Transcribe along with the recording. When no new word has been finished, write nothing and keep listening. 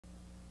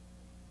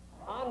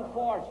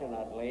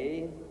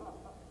Unfortunately,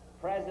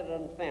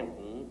 President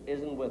Fenton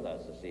isn't with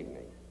us this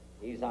evening.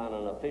 He's on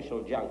an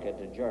official junket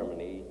to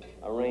Germany,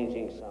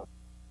 arranging some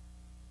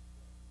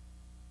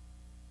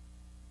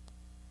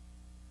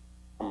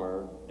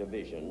summer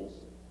divisions,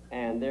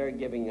 and they're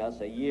giving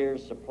us a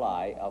year's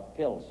supply of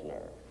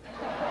Pilsner.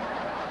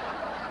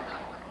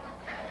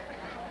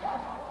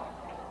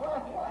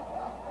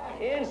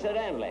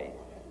 Incidentally,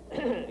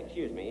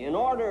 excuse me, in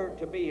order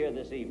to be here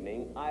this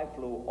evening, I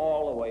flew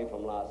all the way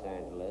from Los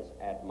Angeles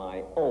at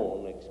my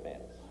own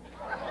expense.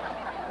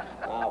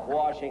 Now, if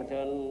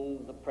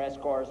Washington, the Press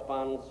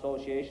Correspondents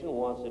Association,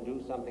 wants to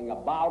do something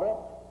about it,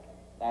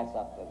 that's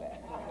up to them.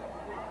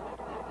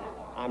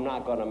 I'm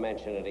not going to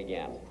mention it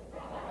again.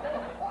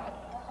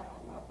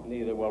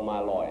 Neither will my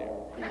lawyer.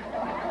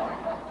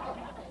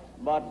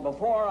 But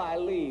before I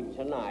leave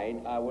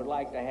tonight, I would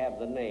like to have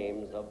the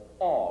names of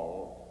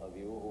all of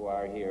you who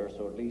are here,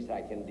 so at least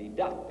I can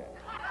deduct it.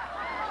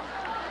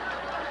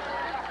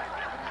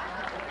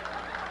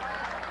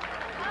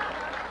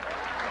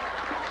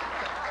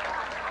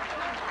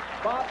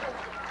 But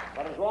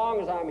as long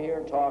as I'm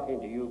here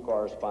talking to you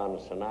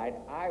correspondents tonight,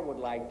 I would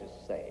like to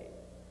say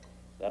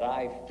that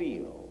I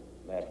feel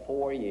that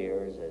 4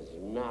 years is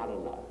not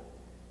enough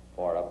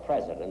for a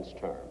president's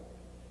term.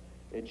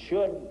 It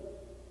should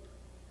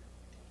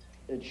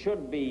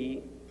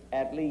be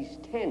at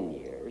least 10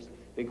 years,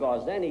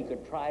 because then he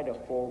could try to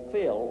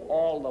fulfill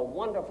all the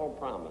wonderful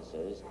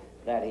promises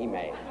that he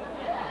made.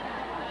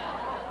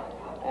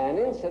 And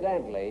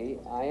incidentally,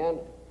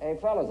 hey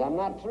fellas, I'm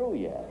not through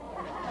yet.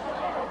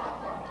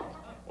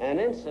 And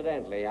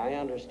incidentally, I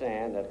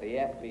understand that the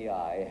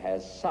FBI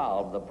has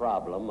solved the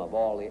problem of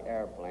all the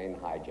airplane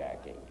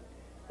hijacking.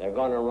 They're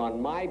going to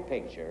run my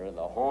picture,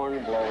 The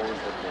Horn Blows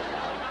at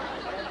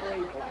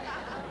Midnight.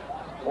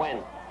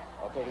 When?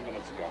 Oh, 30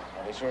 minutes ago.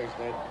 Are they sure he's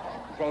dead?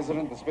 The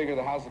President, the Speaker of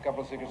the House, a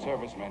couple of Secret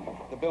Service men.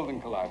 The building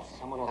collapsed.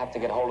 Someone will have to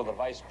get hold of the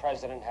Vice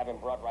President, have him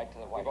brought right to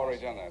the White House. We've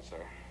already done that,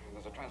 sir.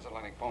 There's a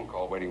transatlantic phone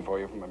call waiting for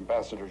you from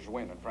Ambassador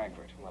Schwinn in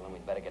Frankfurt. Well, then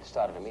we'd better get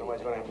started immediately.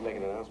 Somebody's going to have to make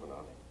an announcement on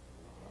it.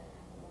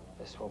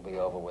 This will be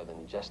over with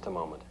in just a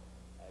moment.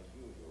 As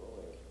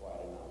usual, there's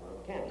quite a number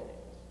of candidates.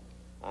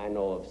 I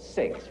know of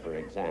 6, for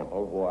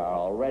example, who are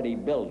already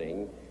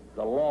building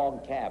the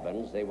log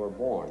cabins they were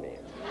born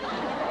in.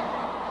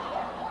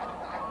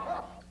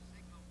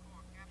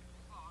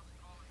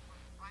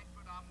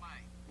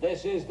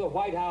 This is the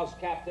White House,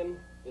 Captain.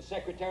 The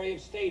Secretary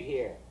of State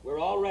here. We're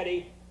all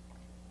ready.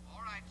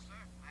 All right, sir.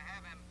 I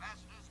have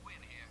Ambassador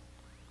Schwinn here.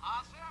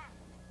 Sir?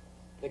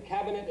 The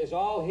Cabinet is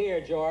all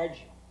here,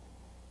 George.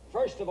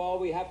 First of all,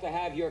 we have to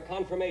have your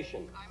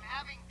confirmation. I'm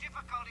having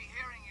difficulty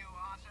hearing you,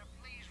 sir.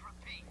 Please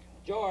repeat.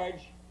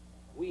 George,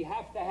 we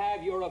have to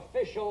have your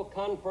official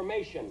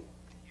confirmation.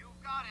 You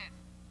got it.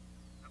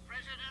 The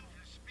President,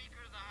 the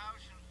Speaker of the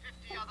House, and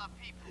 50 other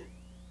people.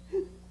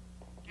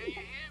 Can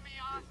you hear me,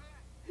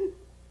 Arthur?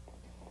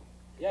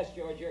 Yes,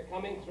 George, you're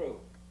coming through.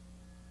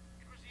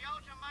 It was the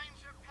Alta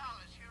Mainzer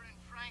Palace here in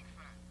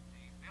Frankfurt.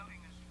 The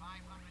building is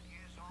 500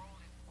 years old.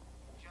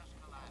 It just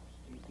collapsed.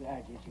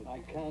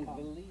 I can't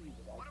believe it.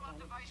 What about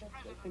the Vice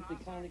President, I think they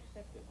Arthur? can't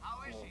accept it.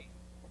 How is he?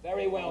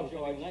 Very well,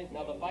 George.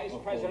 Now, the Vice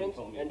President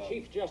and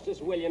Chief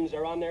Justice Williams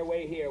are on their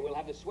way here. We'll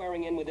have the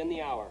swearing in within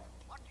the hour.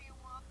 What do you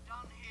want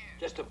done here?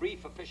 Just a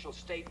brief official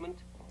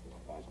statement.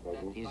 Vice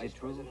President. Is it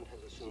true? President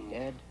has assumed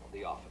Dead?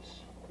 the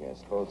office.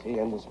 Yes, both he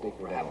and the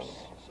Speaker. Perhaps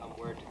some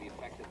word to the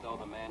effect that though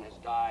the man has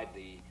died,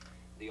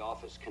 the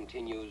office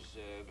continues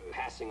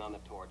passing on the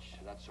torch,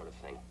 that sort of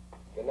thing.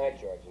 Good night,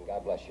 George, and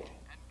God bless you.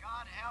 And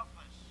God help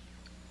us.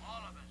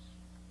 All of us.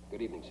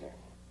 Good evening, sir.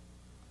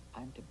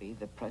 I'm to be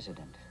the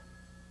president.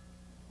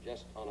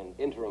 Just on an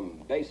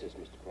interim basis,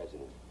 Mr.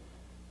 President,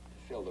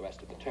 to fill the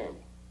rest of the term.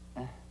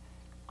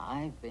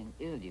 I've been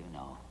ill, you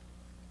know.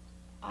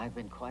 I've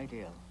been quite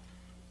ill.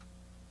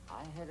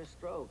 I had a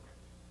stroke.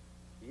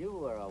 You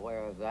were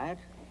aware of that.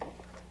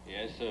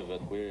 Yes, sir,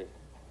 but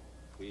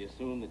we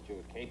assume that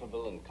you're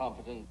capable and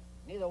competent.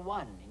 Neither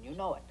one, and you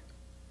know it.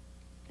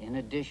 In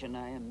addition,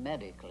 I am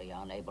medically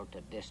unable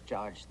to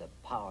discharge the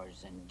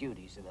powers and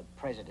duties of the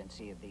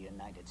presidency of the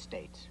United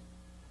States.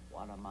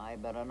 What am I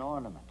but an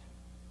ornament?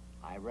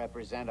 I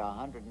represent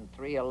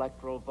 103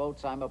 electoral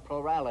votes. I'm a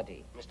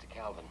plurality. Mr.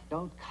 Calvin.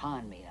 Don't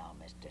con me now,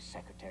 Mr.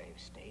 Secretary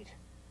of State.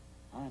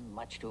 I'm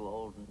much too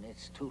old, and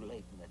it's too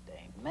late in the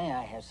day. May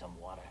I have some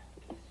water?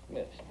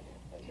 Smith,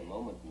 at the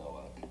moment,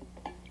 Noah,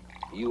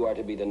 you are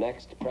to be the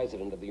next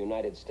president of the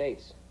United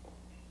States.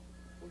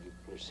 Will you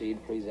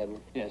proceed, please,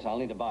 Edward? Yes, I'll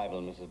need a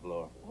Bible, Mrs.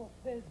 Bloor. Oh,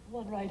 there's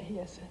one right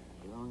here, sir.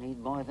 You'll need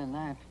more than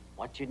that.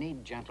 What you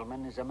need,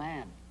 gentlemen, is a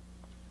man.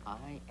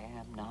 I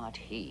am not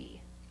he.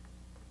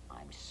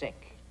 I'm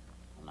sick,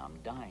 and I'm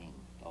dying.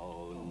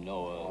 Oh,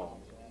 Noah.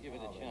 Give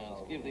it a chance.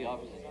 Give the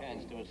office a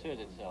chance to assert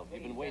itself.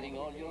 You've been waiting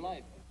all your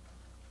life.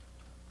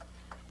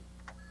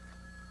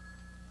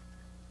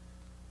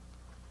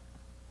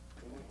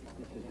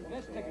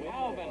 Mr.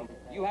 Calvin,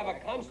 you have a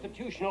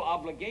constitutional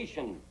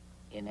obligation.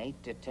 In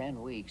 8 to 10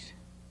 weeks,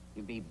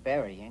 you'll be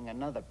burying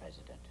another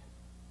president.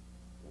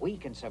 We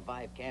can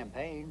survive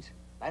campaigns.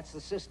 That's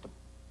the system.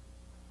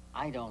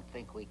 I don't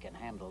think we can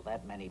handle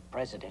that many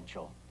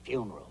presidential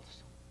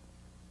funerals.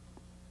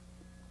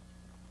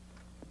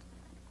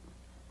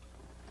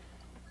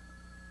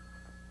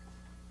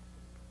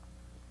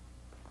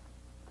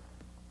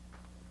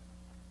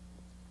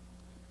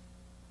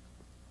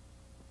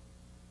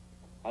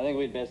 I think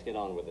we'd best get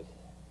on with it.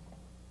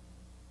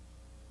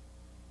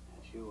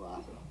 That's you,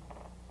 Arthur.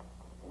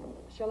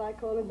 Shall I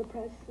call in the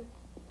press, sir?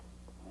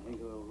 I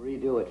think we'll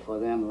redo it for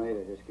them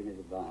later. Just give me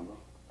the Bible.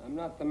 I'm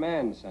not the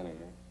man,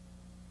 Senator.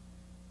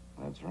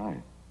 That's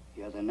right.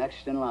 You're the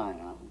next in line,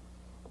 Arthur.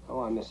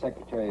 Oh, I'm the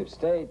Secretary of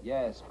State,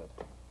 yes, but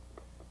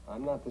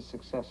I'm not the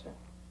successor.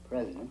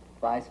 President,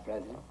 Vice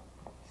President,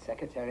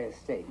 Secretary of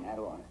State in that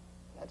order.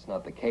 That's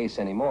not the case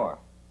anymore.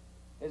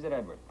 Is it,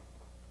 Edward?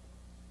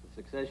 The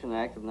Succession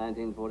Act of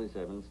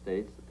 1947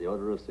 states that the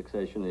order of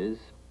succession is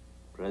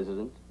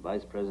President,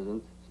 Vice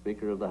President,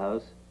 Speaker of the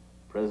House,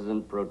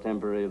 President pro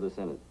tempore of the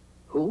Senate.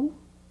 Who?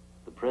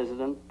 The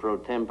President pro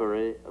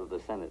tempore of the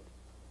Senate.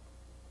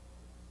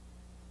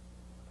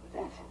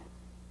 That's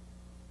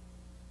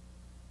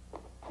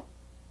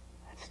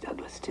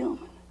Douglas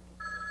Dillman.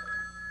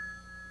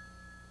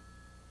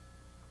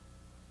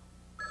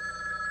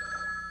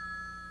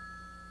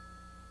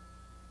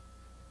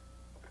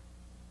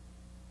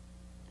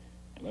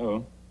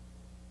 Hello.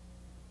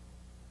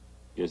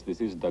 Yes,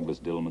 this is Douglas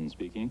Dillman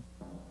speaking.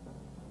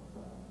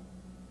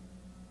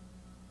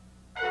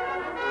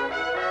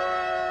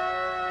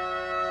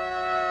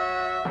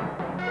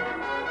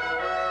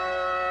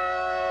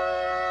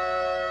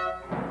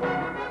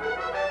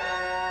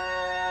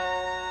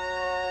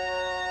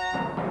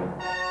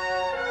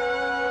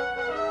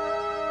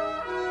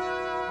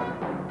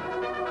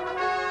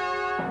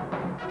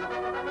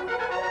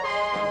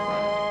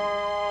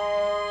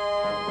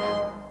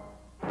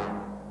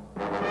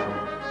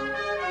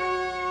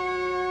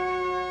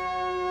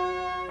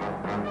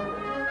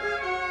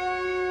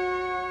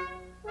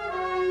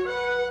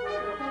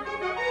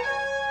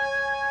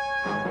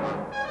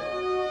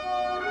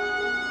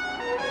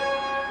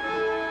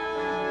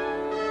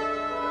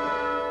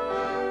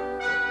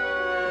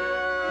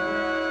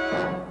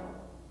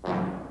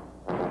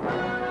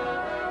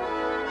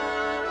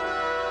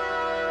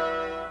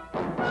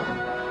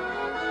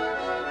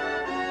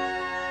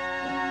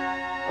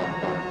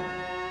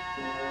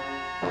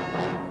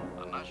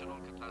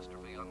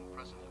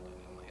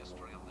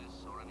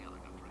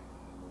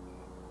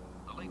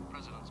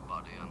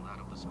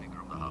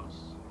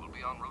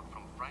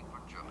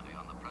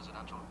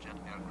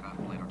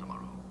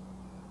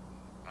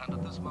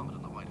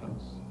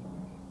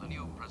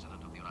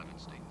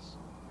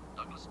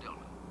 Douglas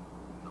Dillman,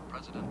 the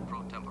President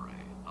pro tempore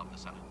of the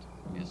Senate,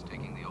 is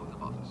taking the oath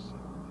of office.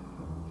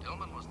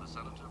 Dillman was the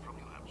senator from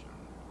New Hampshire,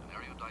 an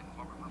erudite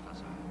former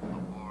professor, a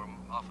warm,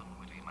 often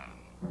witty man.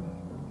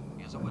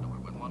 He is a widower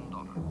with one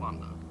daughter,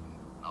 Wanda,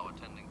 now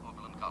attending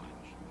Oberlin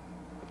College.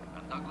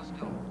 And Douglas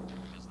Dillman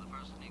is the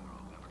first Negro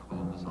ever to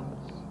hold this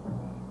office.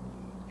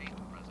 8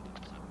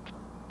 presidents have been.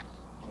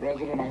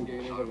 President, I'm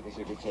Gator of the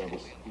Secret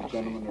Service. These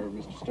gentlemen are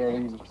Mr.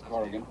 Sterling and Mr.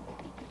 Corrigan.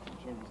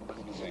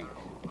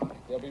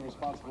 They'll be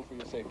responsible for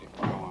your safety.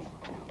 Go on.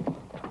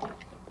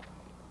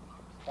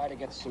 Try to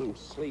get some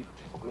sleep,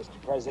 Mr.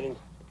 President.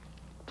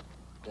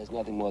 There's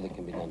nothing more that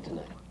can be done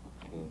tonight.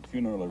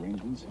 Funeral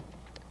arrangements?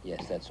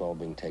 Yes, that's all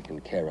being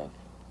taken care of.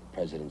 The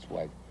President's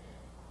wife,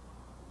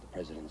 the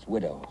President's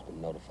widow, has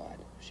been notified.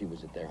 She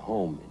was at their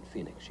home in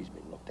Phoenix. She's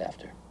been looked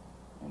after.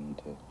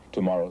 And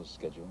tomorrow's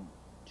schedule?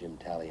 Jim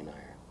Talley and I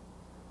are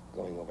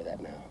going over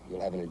that now.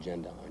 You'll have an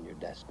agenda on your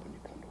desk when you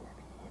come to work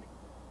in the morning.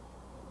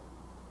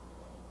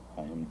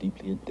 I am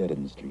deeply indebted,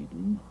 Mr.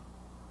 Eden.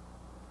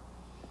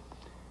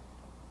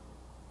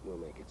 We'll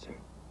make it, sir.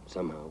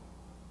 Somehow,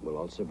 we'll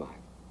all survive.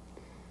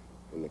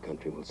 And the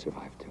country will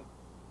survive, too.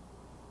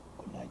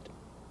 Good night.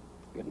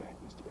 Good night,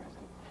 Mr.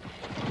 President.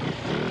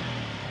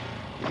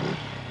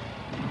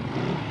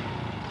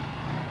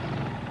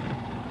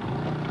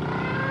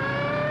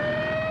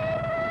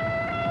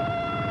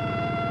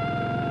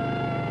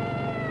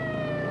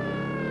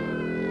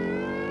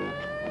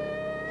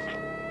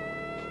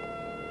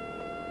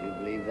 You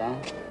believe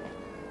that?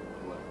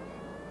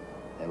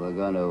 That we're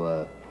going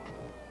to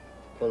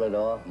pull it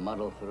off,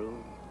 muddle through?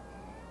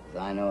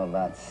 Because I know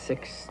about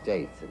 6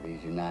 states of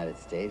these United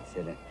States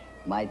that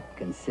might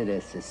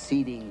consider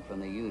seceding from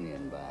the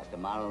Union by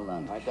tomorrow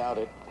lunch. I doubt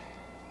it.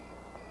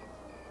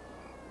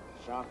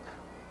 Shock.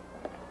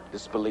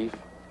 Disbelief.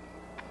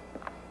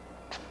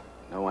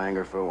 No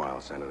anger for a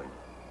while, Senator.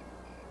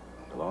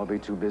 They'll all be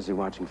too busy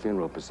watching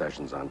funeral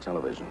processions on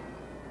television.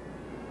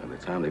 By the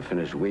time they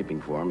finish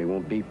weeping for him, he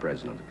won't be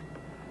president.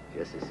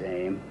 Just the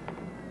same,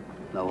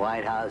 the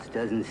White House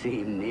doesn't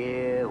seem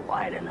near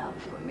wide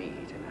enough for me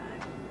tonight.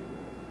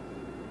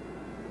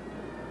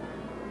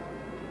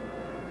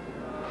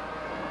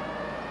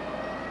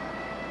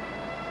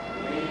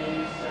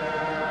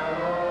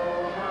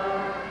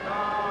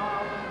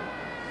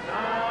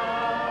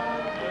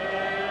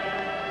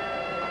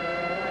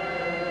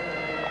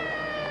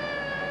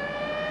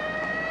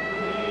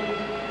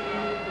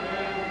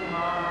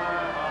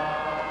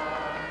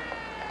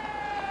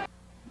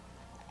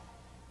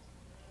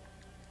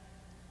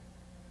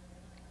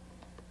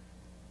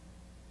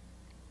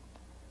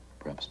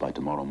 Perhaps by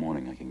tomorrow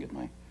morning I can get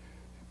my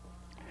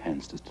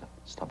hands to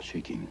stop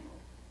shaking.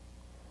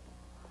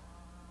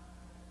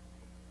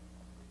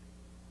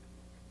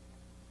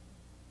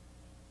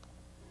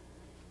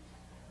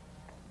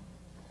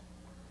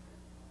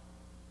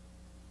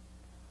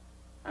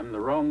 I'm the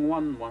wrong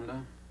one,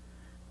 Wanda.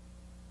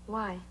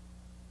 Why?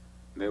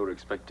 They were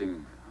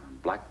expecting a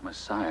black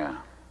messiah.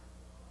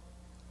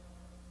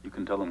 You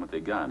can tell them what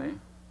they got, eh?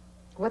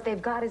 What they've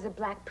got is a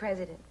black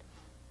president.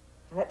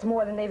 That's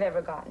more than they've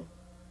ever gotten.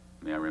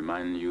 May I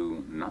remind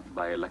you, not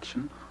by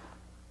election?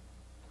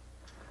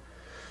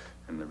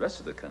 And the rest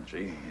of the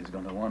country is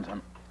going to want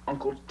an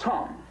Uncle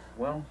Tom.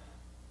 Well,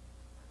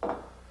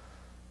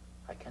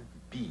 I can't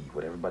be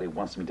what everybody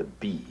wants me to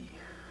be.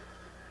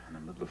 And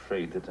I'm a little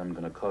afraid that I'm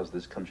going to cause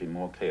this country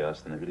more chaos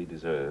than it really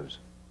deserves.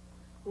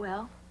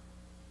 Well,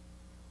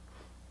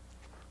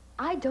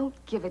 I don't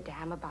give a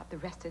damn about the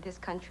rest of this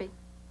country.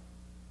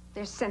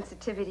 Their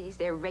sensitivities,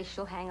 their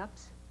racial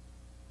hang-ups.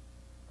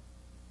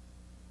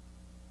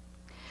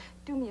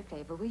 Do me a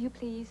favor, will you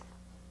please?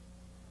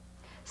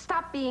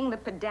 Stop being the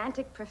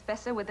pedantic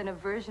professor with an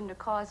aversion to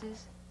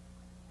causes.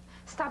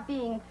 Stop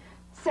being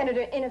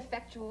Senator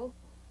Ineffectual.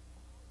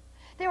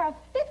 There are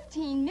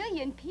 15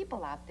 million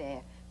people out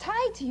there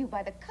tied to you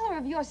by the color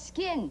of your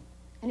skin.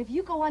 And if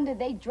you go under,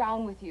 they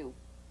drown with you.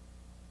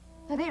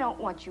 Now, they don't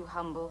want you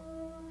humble.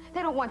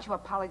 They don't want you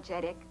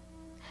apologetic.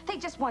 They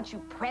just want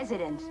you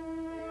president.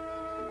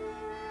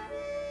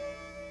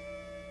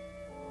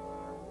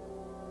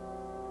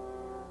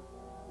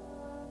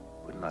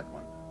 Good night,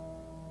 Wanda.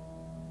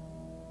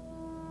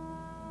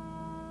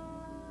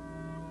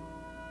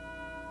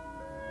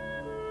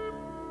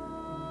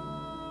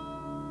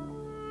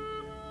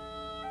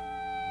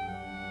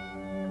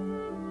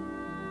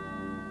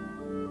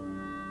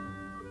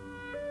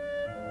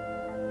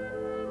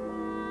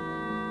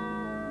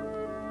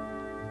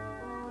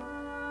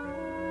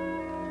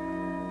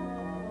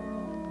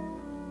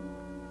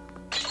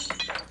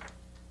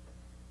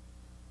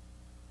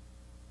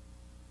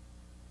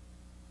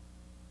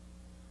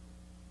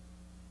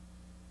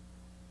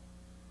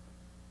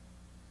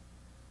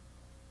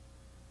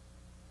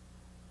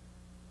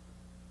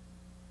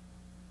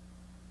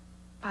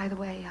 By the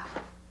way,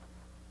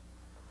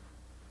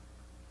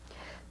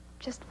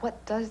 just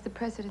what does the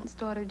president's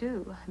daughter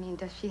do? I mean,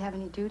 does she have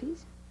any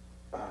duties?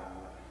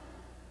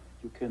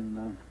 You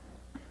can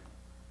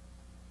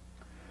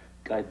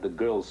guide the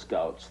Girl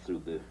Scouts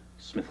through the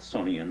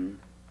Smithsonian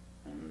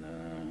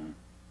and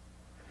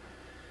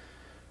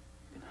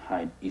you can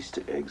hide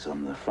Easter eggs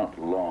on the front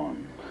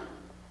lawn.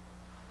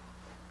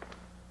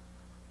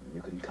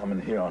 You can come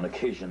in here on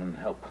occasion and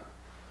help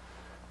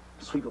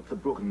sweep up the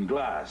broken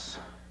glass.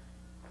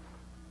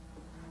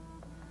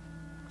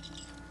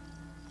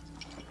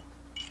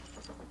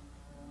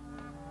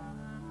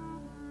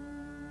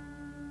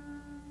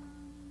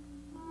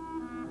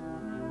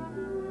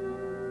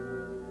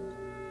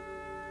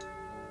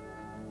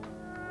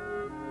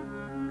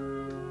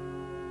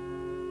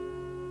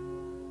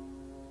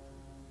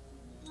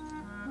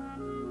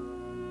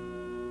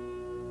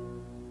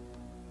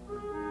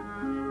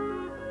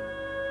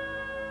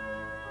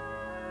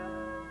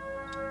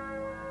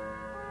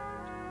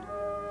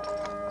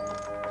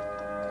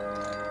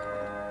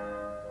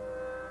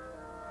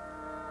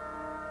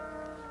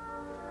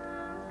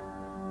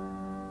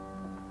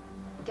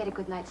 Get a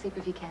good night's sleep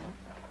if you can.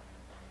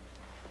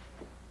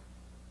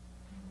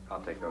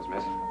 I'll take those,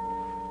 miss.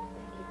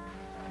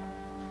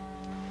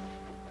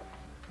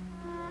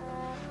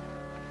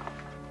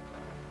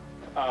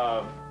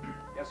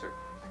 Yes, sir.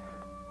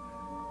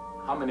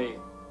 How many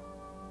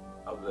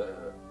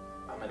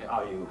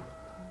are you?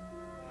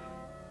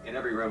 In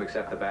every room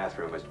except the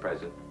bathroom, Mr.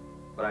 President.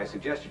 But I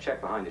suggest you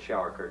check behind the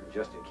shower curtain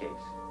just in case.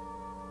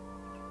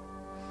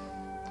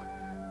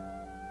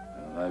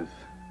 Well,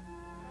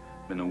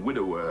 I've been a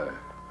widower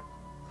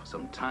for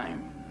some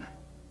time.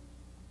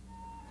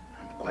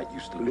 I'm quite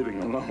used to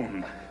living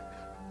alone.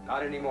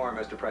 Not anymore,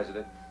 Mr.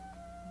 President.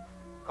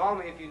 Call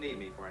me if you need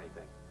me for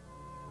anything.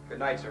 Good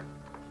night, sir.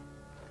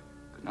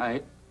 Good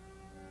night.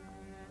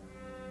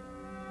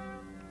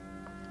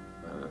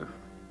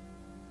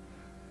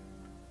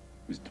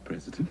 Mr.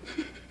 President.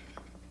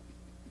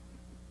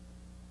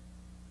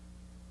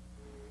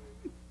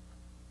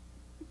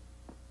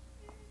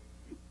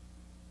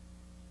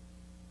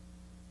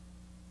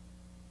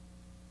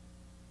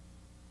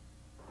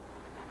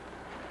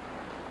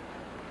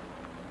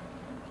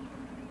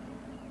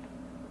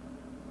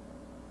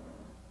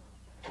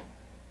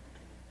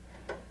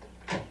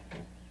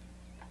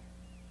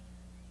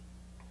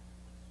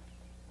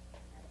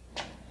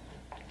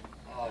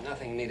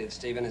 Nothing needed,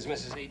 Stephen. Is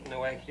Mrs. Eaton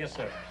awake? Yes,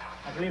 sir.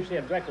 I believe she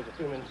had breakfast a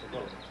few minutes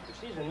ago. If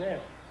she's in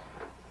there.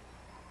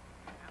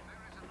 And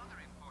there is another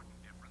important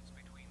difference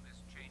between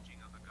this changing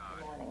of the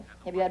guard. Morning.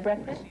 Have you had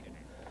breakfast?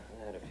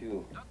 I had a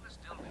few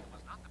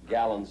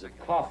gallons of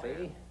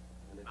coffee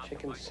and a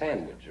chicken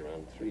sandwich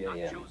around 3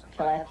 a.m.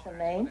 Shall I have some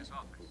main?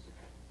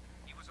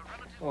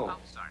 Oh,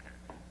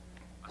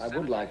 I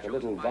would like a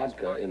little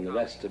vodka in the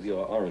rest of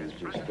your orange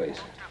juice, please.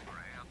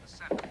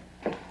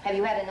 Have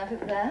you had enough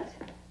of that?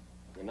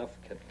 Enough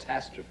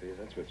catastrophes,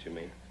 that's what you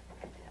mean.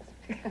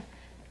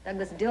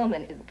 Douglas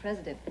Dillman is the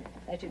president.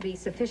 That should be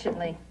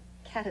sufficiently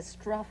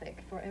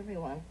catastrophic for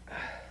everyone.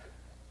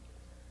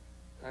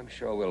 I'm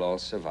sure we'll all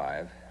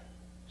survive.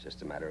 It's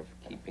just a matter of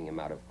keeping him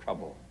out of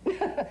trouble.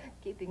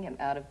 Keeping him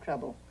out of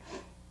trouble.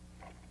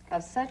 How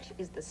such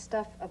is the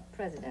stuff of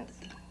presidents.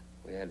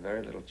 We had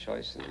very little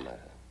choice in the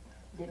matter.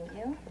 Didn't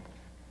you?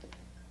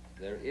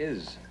 There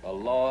is a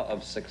law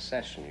of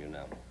succession, you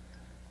know.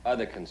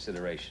 Other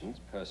considerations,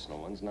 personal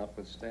ones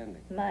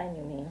notwithstanding. Mine,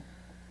 you mean?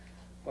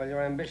 Well,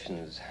 your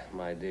ambitions,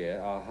 my dear,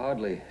 are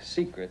hardly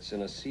secrets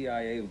in a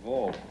CIA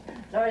vault.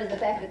 Nor is the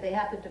fact that they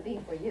happen to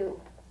be for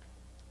you.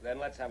 Then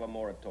let's have a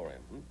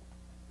moratorium.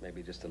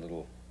 Maybe just a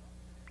little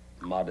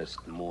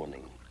modest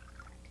mourning.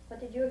 What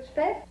did you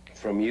expect?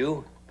 From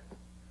you?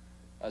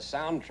 A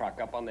sound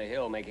truck up on the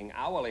hill making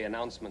hourly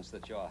announcements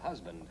that your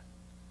husband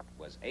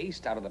was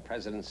aced out of the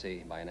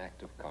presidency by an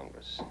act of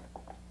Congress.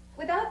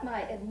 Without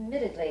my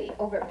admittedly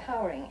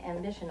overpowering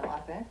ambition,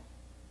 Arthur,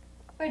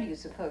 where do you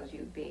suppose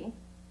you'd be?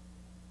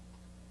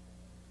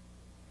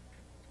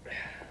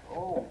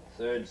 Oh,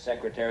 third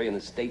secretary in the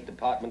State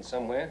Department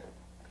somewhere.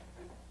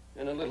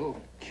 In a little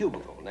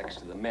cubicle next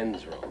to the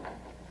men's room.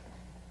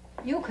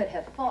 You could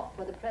have fought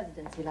for the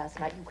presidency last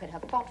night. You could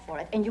have fought for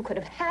it, and you could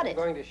have had it. I'm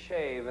going to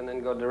shave and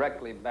then go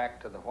directly back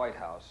to the White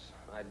House.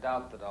 I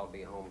doubt that I'll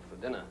be home for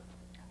dinner.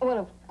 Well,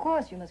 of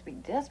course, you must be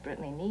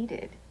desperately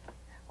needed.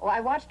 Oh, I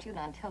watched you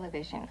on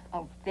television.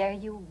 Oh, there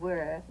you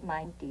were,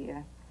 my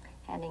dear,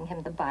 handing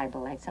him the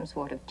Bible like some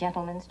sort of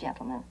gentleman's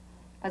gentleman.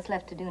 What's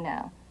left to do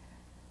now?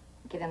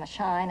 Give him a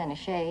shine and a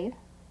shave?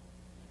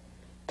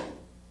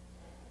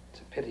 It's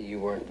a pity you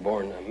weren't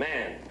born a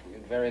man.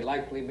 You'd very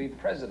likely be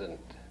president.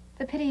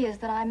 The pity is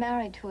that I'm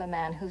married to a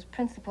man whose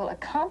principal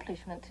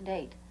accomplishment to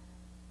date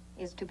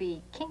is to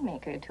be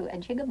kingmaker to a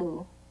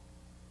jigaboo.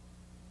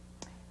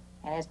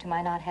 And as to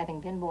my not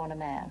having been born a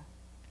man,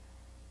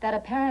 that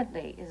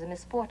apparently is a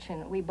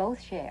misfortune we both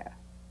share.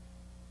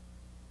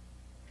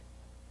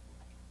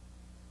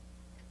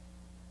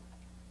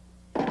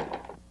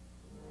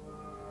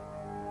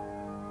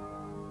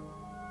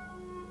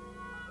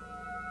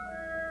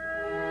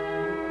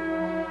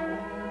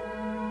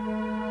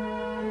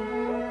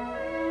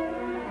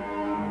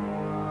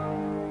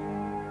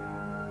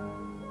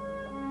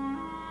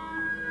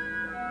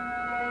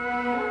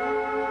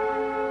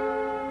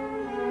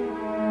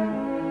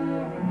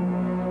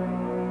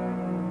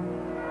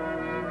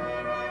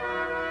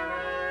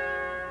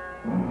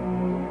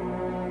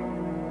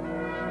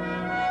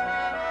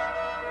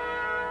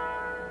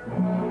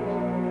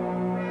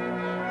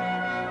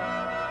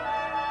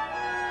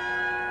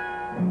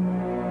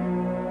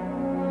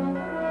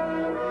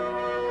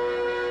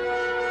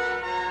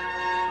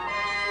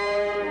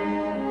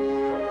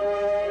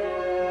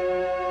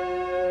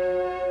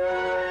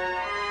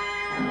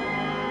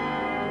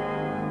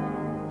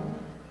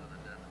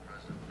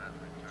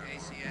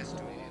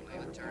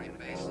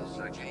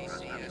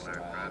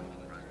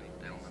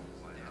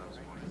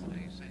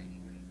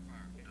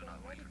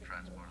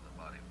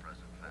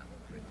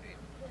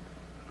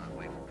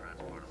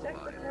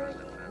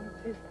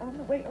 Is on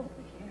the way over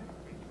here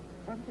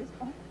from his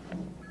office.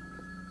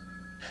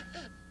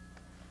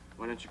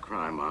 Why don't you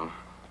cry, Mom?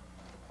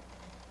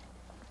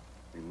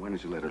 I mean, why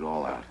don't you let it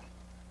all out?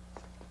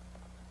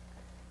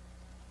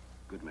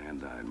 Good man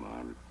died,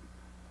 Mom.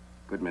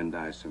 Good men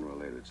die sooner or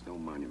later. It's no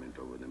monument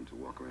over them to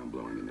walk around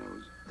blowing your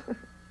nose.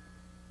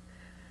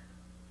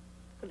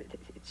 Well,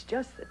 it's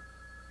just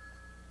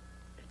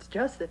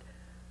that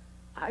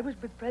I was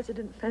with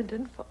President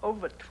Fenton for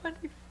over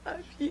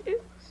 25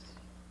 years.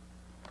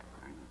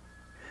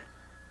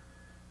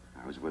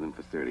 I was with him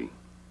for 30.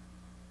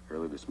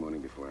 Early this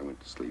morning before I went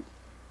to sleep,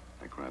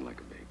 I cried like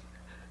a baby.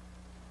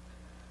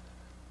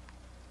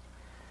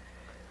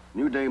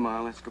 New day, Ma.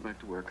 Let's go back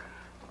to work.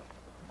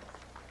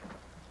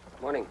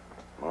 Morning.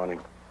 Morning.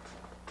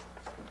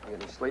 You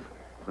getting sleep?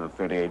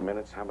 38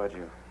 minutes. How about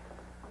you?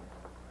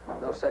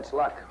 No such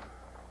luck.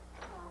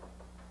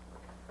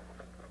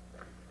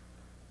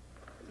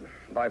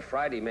 By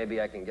Friday,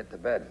 maybe I can get to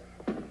bed.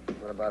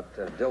 What about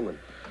Dillman?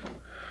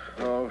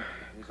 Oh,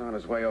 he's on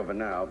his way over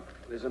now.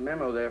 There's a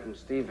memo there from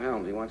Steve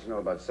Helms. He wants to know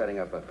about setting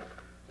up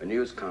a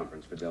news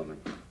conference for Dillman.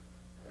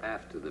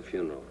 After the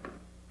funeral.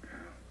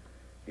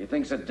 He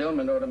thinks that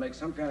Dillman ought to make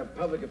some kind of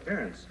public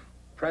appearance.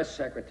 Press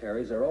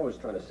secretaries are always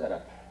trying to set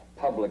up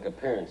public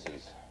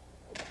appearances.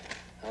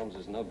 Helms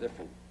is no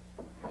different.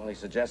 Well, he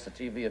suggests a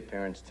TV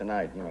appearance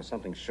tonight. You know,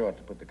 something short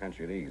to put the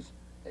country at ease.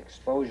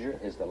 Exposure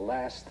is the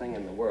last thing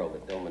in the world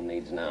that Dillman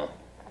needs now.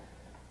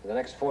 For the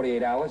next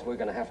 48 hours, we're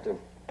going to have to,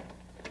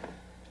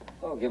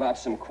 well, give out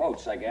some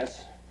quotes, I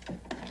guess.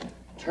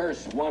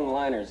 Terse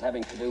one-liners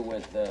having to do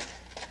with the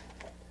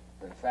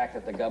fact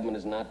that the government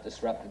is not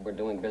disrupted. We're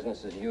doing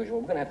business as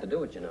usual. We're going to have to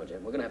do it, you know,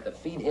 Jim. We're going to have to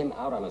feed him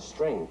out on a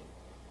string,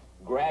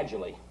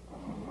 gradually.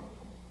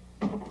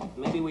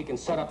 Maybe we can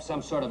set up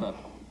some sort of a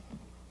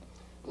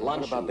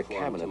luncheon about the for him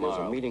cabinet? tomorrow.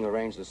 There's a meeting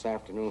arranged this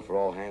afternoon for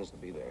all hands to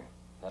be there.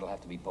 That'll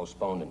have to be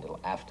postponed until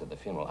after the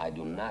funeral. I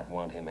do not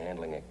want him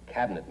handling a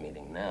cabinet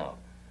meeting now.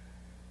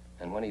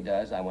 And when he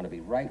does, I want to be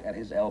right at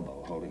his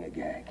elbow holding a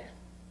gag.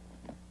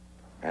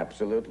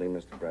 Absolutely,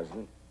 Mr.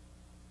 President.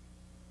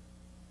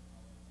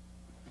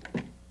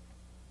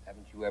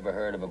 Haven't you ever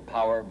heard of a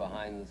power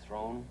behind the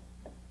throne?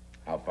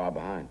 How far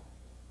behind?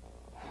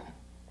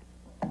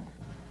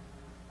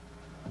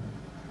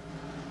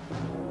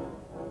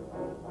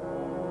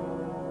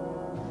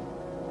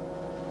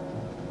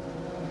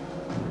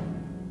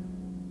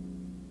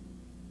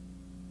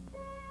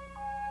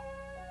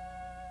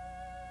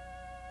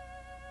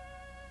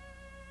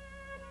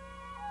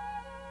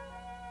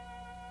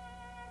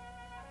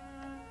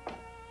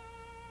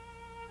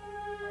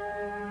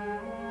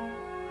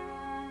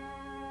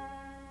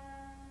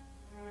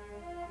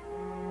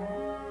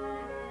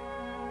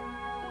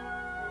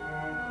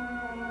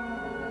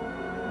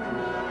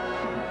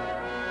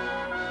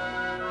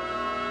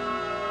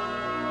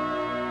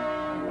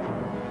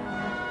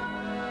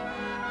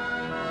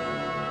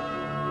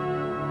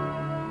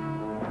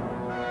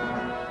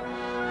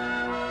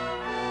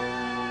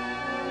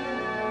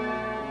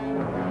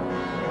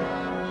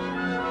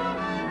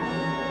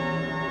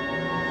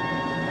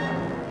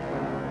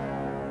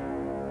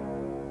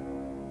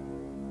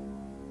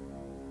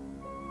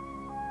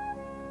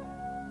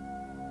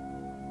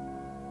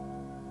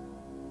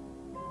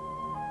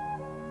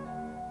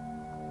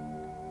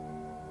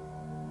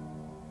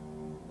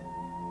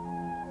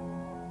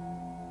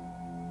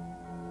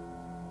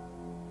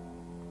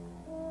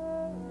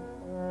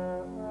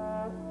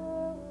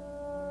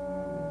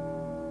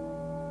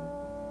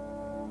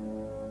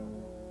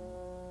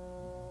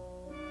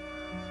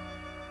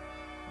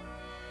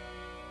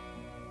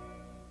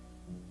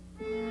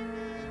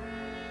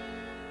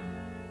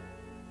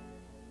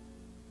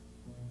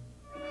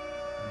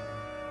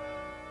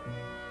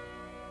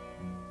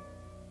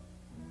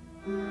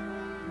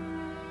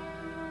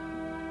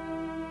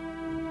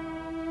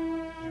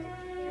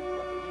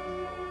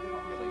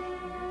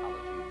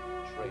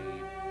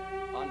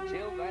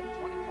 Until that 25%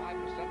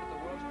 of the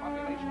world's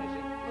population is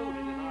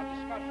included in our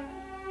discussion.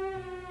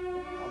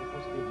 All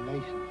because of these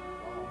nations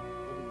involved,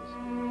 hideous,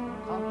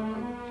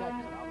 complicated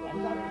checks and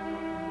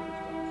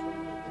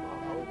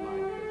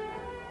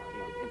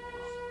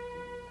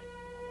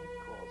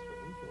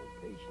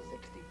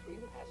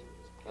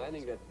I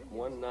think that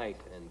one night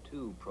and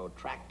 2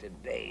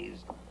 protracted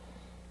days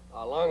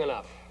are long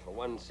enough for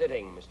one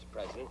sitting, Mr.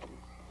 President.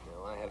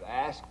 Now, I have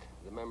asked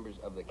the members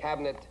of the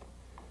cabinet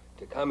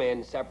to come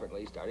in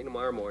separately starting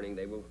tomorrow morning.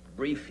 They will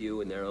brief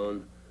you in their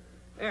own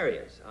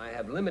areas. I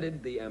have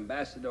limited the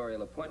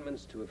ambassadorial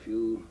appointments to a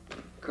few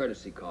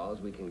courtesy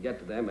calls. We can get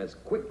to them as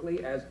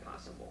quickly as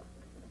possible.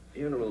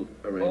 Funeral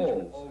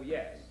arrangements. Oh,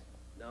 yes.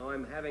 Now,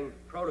 I'm having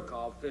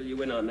protocol fill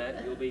you in on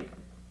that. You'll be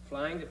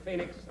flying to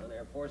Phoenix on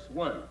Air Force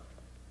One.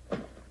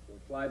 You'll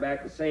fly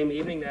back the same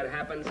evening. That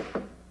happens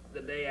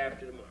the day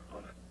after tomorrow.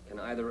 Can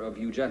either of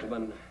you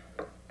gentlemen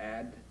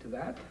add to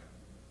that?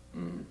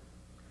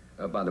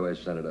 By the way,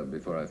 Senator,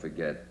 before I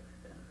forget,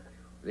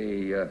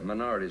 the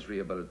Minorities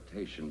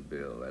Rehabilitation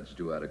Bill, that's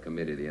due out of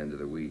committee at the end of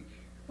the week.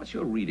 What's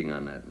your reading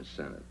on that in the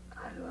Senate?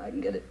 I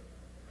can get it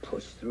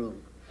pushed through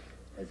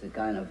as a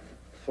kind of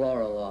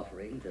floral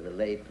offering to the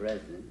late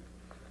president.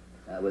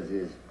 That was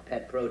his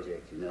pet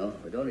project, you know.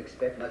 But don't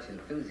expect much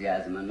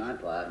enthusiasm on my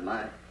part.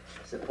 My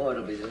support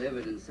will be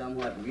delivered in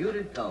somewhat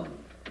muted tone.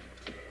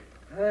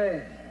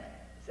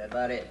 Is that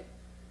about it?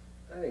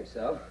 I think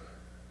so.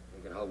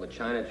 We can hold the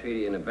China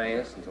Treaty in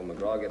advance until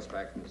McGraw gets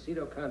back from the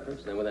CETO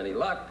conference. Then, with any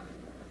luck,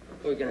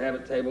 we can have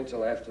it tabled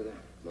till after the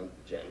month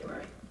of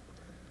January.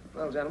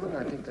 Well, gentlemen,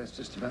 I think that's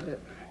just about it.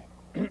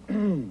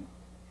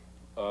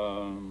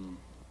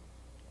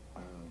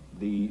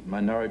 The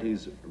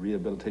Minorities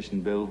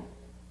Rehabilitation Bill.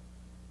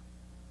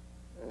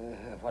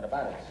 What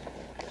about it,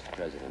 Mr.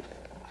 President?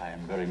 I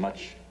am very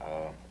much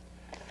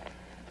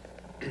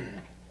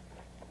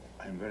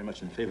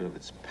in favor of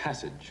its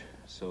passage.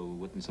 So,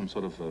 wouldn't some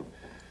sort of a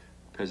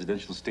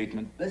presidential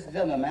statement? Listen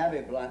to me, may I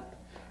be blunt?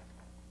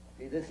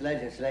 See, this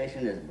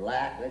legislation is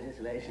black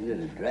legislation.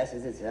 It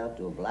addresses itself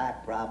to a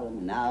black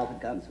problem. Now, if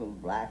it comes from a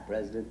black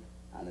president,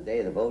 on the day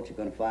of the vote, you're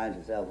going to find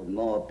yourself with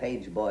more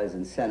page boys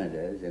and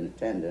senators in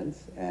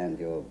attendance, and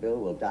your bill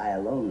will die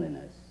of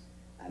loneliness.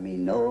 I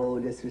mean, no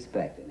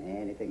disrespect in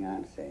anything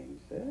I'm saying,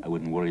 sir. I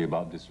wouldn't worry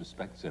about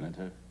disrespect,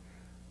 Senator.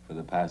 For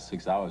the past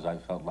 6 hours, I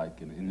felt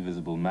like an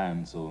invisible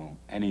man, so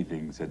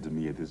anything said to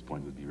me at this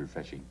point would be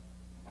refreshing.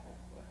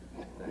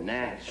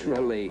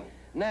 Naturally,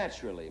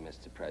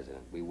 Mr.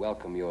 President. We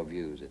welcome your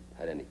views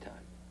at any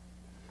time.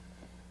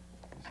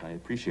 Yes, I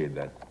appreciate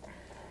that.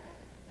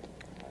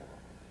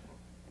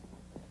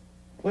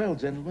 Well,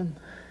 gentlemen,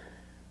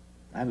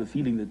 I have a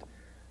feeling that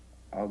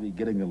I'll be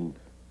getting a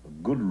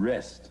good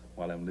rest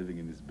while I'm living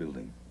in this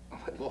building.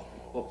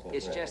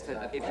 It's just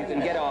that if you can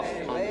get off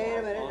Wait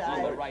a minute.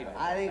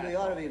 I think we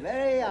ought to be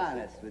very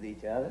honest with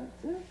each other.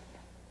 You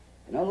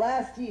know,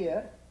 last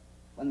year,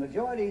 when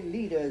majority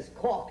leaders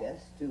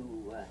caucused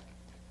to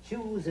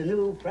choose a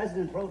new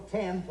president pro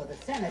tem for the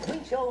Senate, we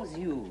chose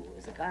you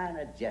as a kind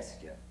of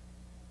gesture.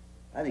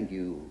 I think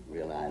you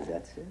realize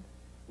that, sir.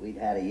 we'd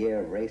had a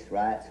year of race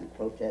riots and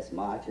protest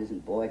marches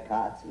and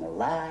boycotts, and a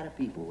lot of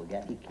people were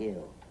getting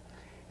killed.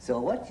 So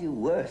what you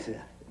were, sir,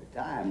 at the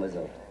time was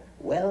a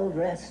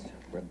well-dressed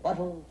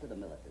rebuttal to the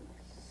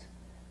militarists.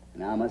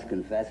 And I must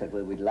confess that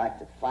what we'd like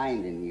to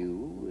find in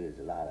you is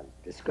a lot of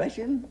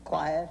discretion,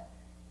 quiet,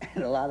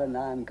 and a lot of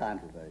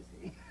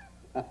non-controversy.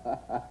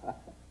 For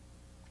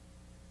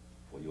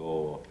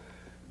your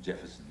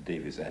Jefferson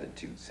Davis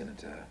attitude,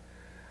 Senator,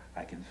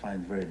 I can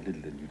find very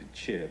little in you to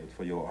cheer, but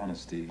for your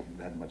honesty,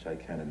 that much I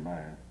can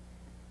admire.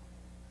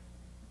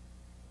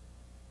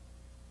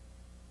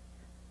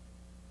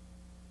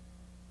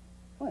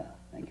 Well,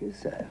 thank you,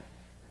 sir.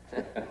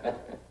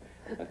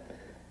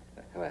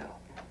 Well,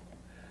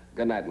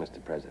 good night,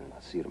 Mr. President.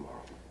 I'll see you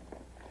tomorrow.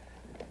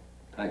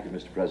 Thank you,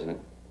 Mr. President.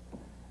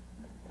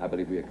 I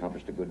believe we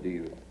accomplished a good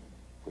deal.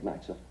 Good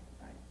night, sir.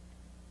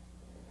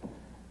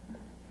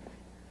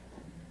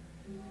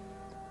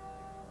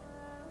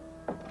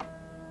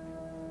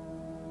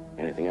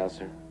 Anything else,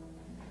 sir?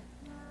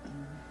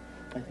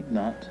 I think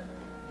not.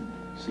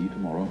 See you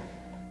tomorrow.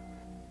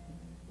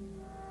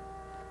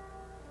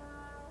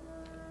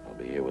 I'll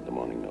be here with the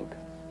morning milk.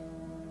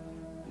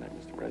 Good night,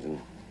 Mr. President.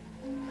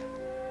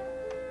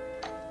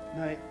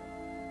 Night.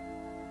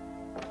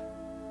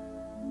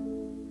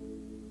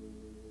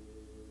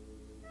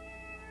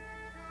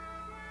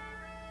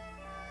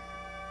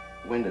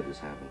 When did this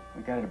happen?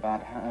 We got it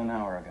about an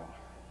hour ago.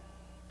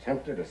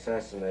 Attempted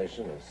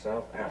assassination of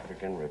South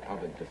African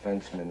Republic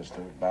Defense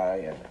Minister by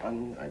an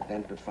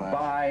unidentified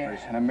By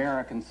person. an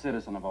American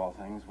citizen, of all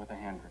things, with a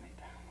hand grenade.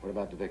 What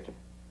about the victim?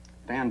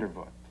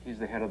 Vandervoort. He's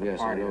the head of the Yes,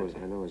 party. I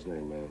know his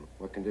name, ma'am.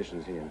 What condition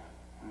is he in?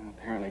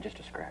 Apparently just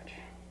a scratch.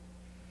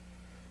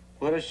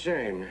 What a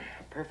shame.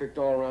 A perfect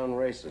all-around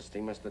racist. He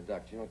must have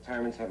ducked. You know,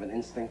 tyrants have an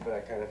instinct for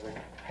that kind of thing.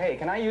 Hey,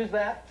 can I use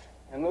that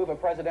and move a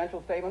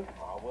presidential statement?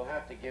 Oh, we'll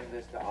have to give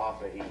this to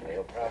Arthur Heath.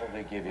 He'll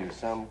probably give you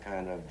some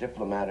kind of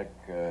diplomatic,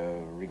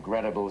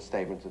 regrettable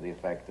statement to the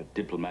effect that...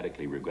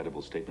 Diplomatically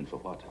regrettable statement for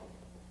what?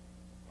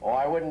 Oh,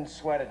 I wouldn't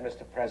sweat it,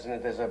 Mr.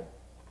 President. There's a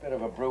bit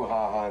of a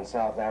brouhaha in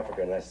South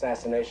Africa, an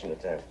assassination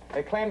attempt.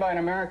 They claim by an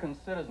American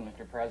citizen,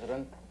 Mr.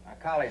 President, a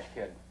college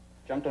kid.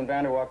 Jumped on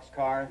Vanderwalk's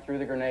car, threw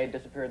the grenade,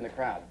 disappeared in the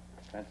crowd.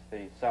 That's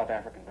the South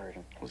African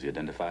version. Was he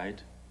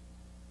identified?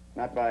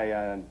 Not by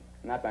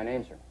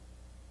name, sir.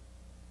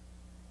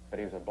 But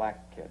he was a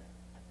black kid.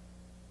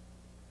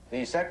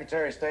 The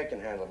Secretary of State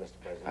can handle it,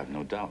 Mr. President. I've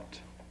no doubt.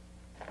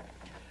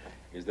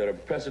 Is there a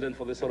precedent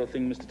for this sort of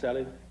thing, Mr.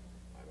 Talley?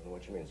 I don't know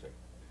what you mean, sir.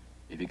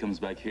 If he comes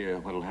back here,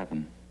 what'll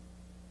happen?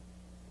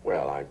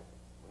 Well, I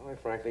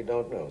frankly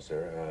don't know,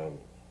 sir.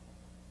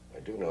 I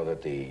do know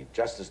that the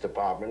Justice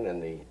Department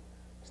and the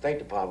State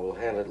Department will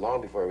handle it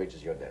long before it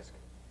reaches your desk.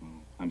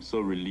 I'm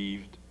so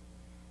relieved.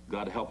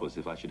 God help us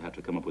if I should have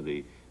to come up with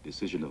a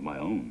decision of my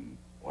own.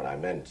 What I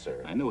meant,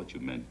 sir. I know what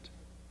you meant.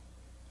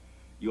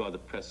 You are the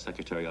press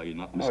secretary, are you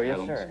not, Mr. Oh, yes,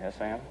 Helms? sir. Yes,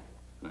 I am.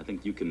 And I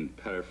think you can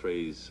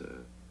paraphrase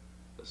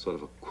a sort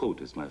of a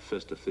quote as my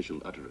first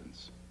official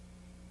utterance.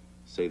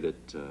 Say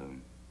that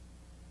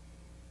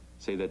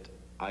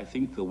I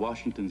think the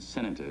Washington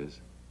Senators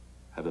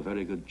have a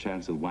very good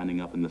chance of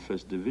winding up in the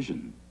first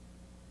division.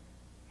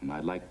 And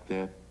I like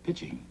their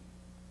pitching.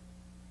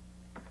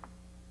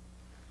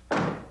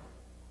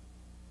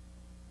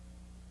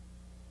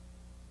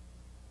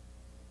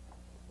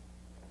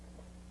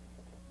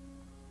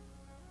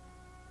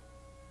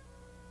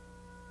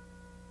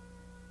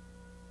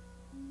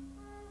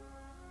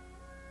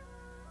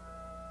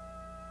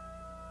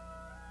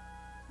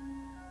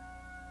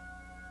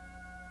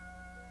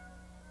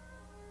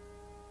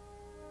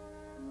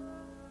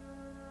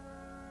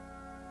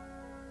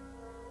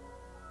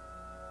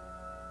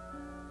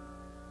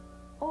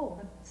 Oh,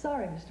 I'm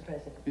sorry, Mr.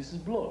 President.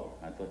 Mrs. Bloor,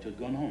 I thought you'd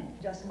gone home.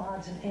 Just some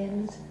odds and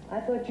ends. I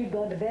thought you'd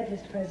gone to bed,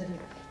 Mr. President.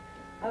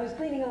 I was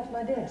cleaning off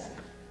my desk.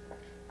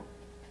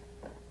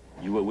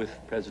 You were with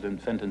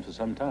President Fenton for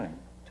some time.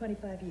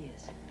 25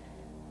 years.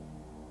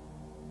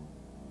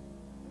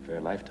 A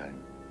fair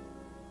lifetime.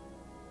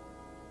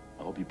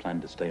 I hope you plan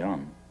to stay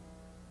on.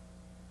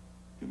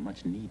 You're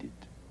much needed.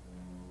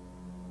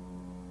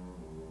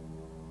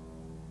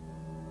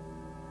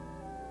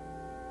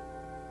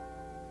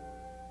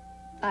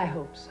 I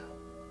hope so.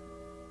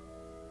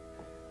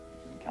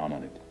 You can count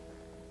on it.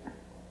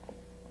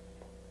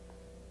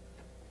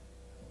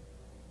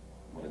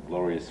 What a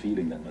glorious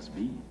feeling that must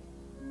be.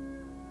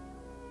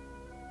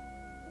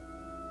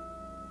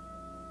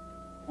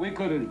 We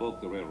could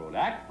invoke the Railroad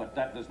Act, but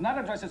that does not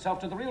address itself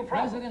to the real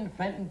problem. President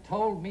Fenton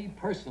told me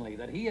personally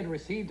that he had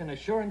received an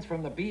assurance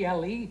from the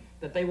BLE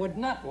that they would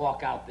not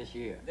walk out this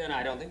year. Then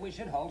I don't think we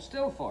should hold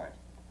still for it.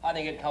 I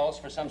think it calls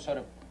for some sort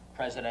of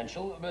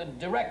presidential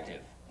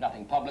directive.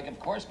 Nothing public, of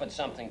course, but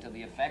something to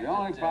the effect The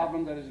only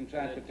problem that is in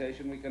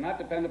transportation, we cannot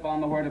depend upon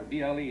the word of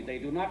BLE. They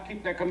do not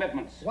keep their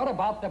commitments. What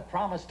about the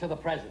promise to the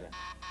president?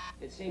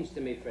 It seems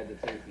to me, Fred, the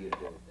thing for you to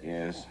do is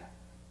Yes.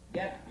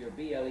 get your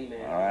BLE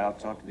man. All right, I'll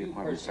talk to the you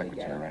appointment personally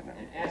secretary get him, right now.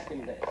 And ask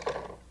him this.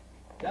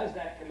 Does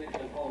that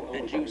commitment hold over?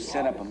 Did you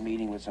set up a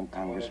meeting with some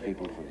Congress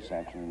people for this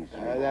afternoon?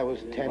 That was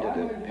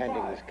tentative,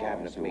 pending this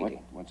cabinet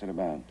meeting. What's it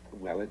about?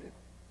 Well,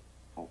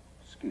 Oh,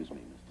 excuse me,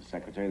 Mr.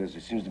 Secretary. There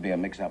seems to be a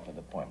mix-up with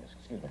appointments.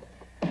 Excuse me.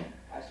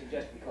 I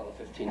suggest we call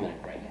a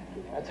 15-minute break.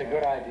 That's a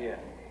good idea.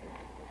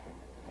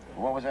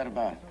 What was that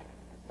about?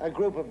 A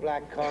group of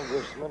black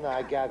congressmen,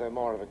 I gather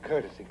more of a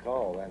courtesy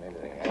call than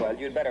anything else. Well,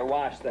 you'd better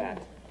watch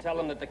that. Tell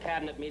them that the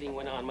cabinet meeting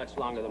went on much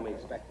longer than we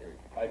expected.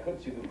 I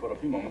could see them for a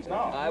few moments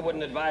now. I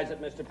wouldn't advise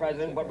it, Mr.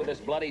 President, but with this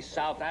bloody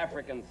South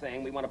African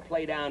thing, we want to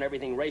play down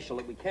everything racial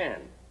that we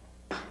can.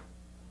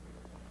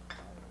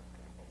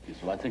 Yes,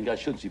 well, I think I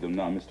should see them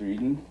now, Mr.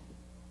 Eden.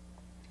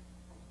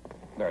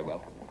 Very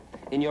well.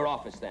 In your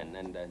office, then,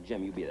 and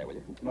Jim, you be there, will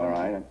you? All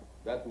right.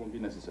 That won't be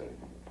necessary.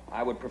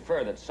 I would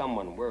prefer that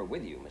someone were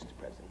with you, Mr.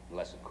 President,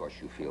 unless, of course,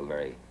 you feel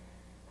very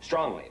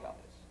strongly about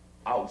this.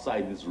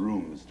 Outside this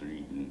room, Mr.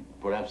 Eden,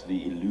 perhaps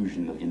the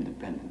illusion of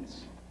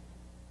independence.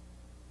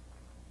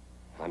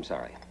 I'm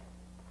sorry.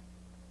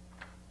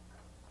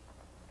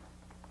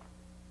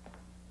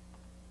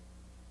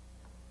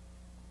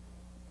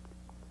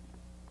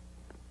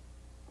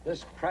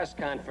 This press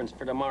conference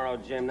for tomorrow,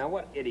 Jim, now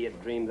what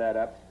idiot dreamed that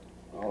up?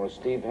 Oh,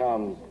 Steve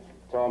Helms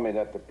told me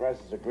that the press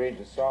has agreed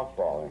to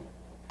softball him.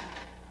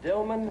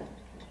 Dillman?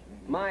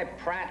 My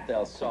Pratt,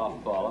 they'll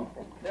softball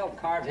him. They'll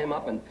carve him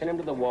up and pin him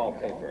to the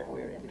wallpaper.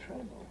 We're in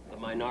trouble. The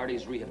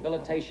minorities'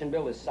 rehabilitation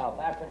bill, this South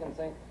African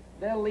thing,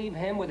 they'll leave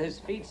him with his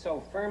feet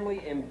so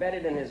firmly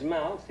embedded in his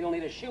mouth, he'll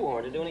need a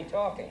shoehorn to do any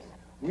talking.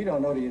 We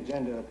don't know the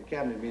agenda of the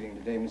cabinet meeting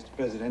today, Mr.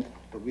 President,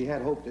 but we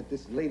had hoped that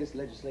this latest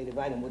legislative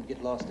item would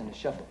get lost in the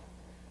shuffle.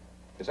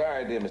 It's our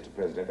idea, Mr.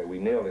 President, that we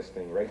nail this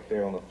thing right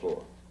there on the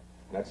floor.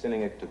 Not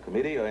sending it to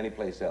committee or any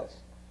place else,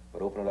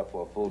 but open it up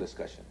for a full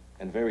discussion,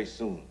 and very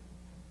soon.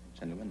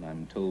 Gentlemen,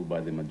 I'm told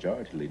by the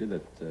majority leader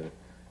that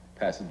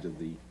passage of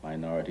the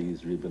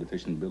minorities'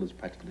 rehabilitation bill is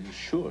practically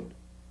assured.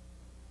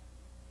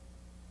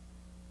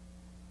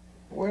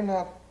 We're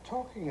not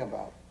talking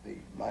about the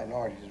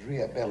minorities'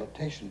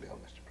 rehabilitation bill,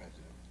 Mr.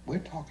 President. We're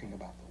talking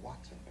about the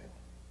Watson bill.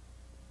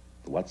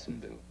 The Watson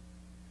bill?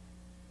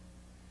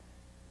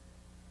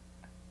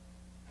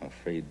 I'm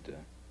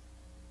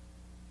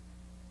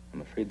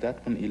afraid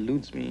that one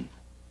eludes me.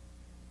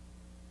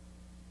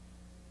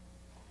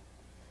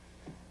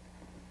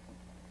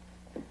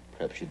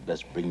 Perhaps you'd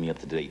best bring me up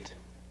to date.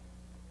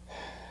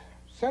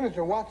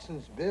 Senator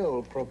Watson's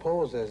bill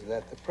proposes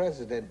that the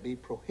president be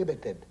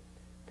prohibited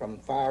from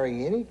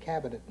firing any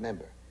cabinet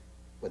member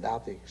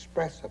without the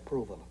express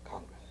approval of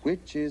Congress.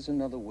 Which is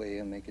another way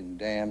of making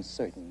damn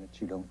certain that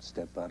you don't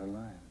step out of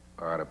line.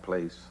 Or out of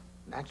place.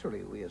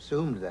 Naturally, we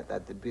assumed that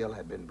the bill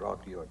had been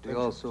brought to your attention.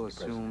 We also Mr.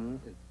 President.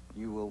 assume that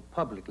you will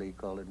publicly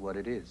call it what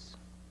it is,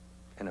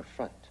 an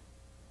affront.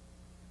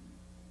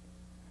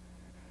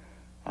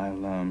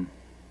 I'll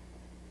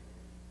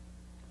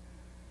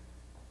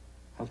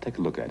take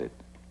a look at it.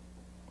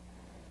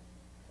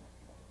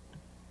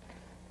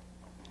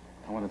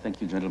 I want to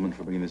thank you, gentlemen,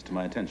 for bringing this to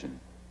my attention.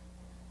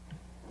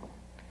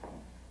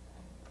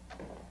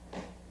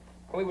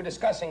 We were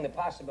discussing the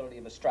possibility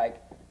of a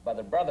strike by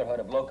the Brotherhood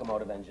of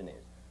Locomotive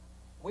Engineers.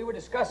 We were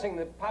discussing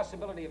the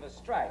possibility of a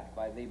strike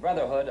by the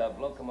Brotherhood of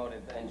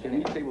Locomotive Engineers. Can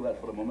you table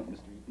that for a moment, Mr.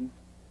 Eaton?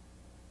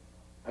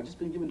 I've just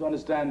been given to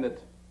understand that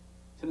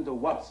Senator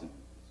Watson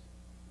is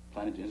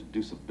planning to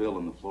introduce a bill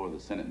on the floor of the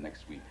Senate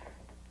next week.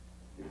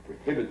 It will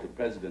prohibit the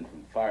president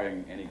from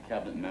firing any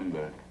cabinet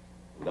member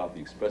without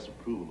the express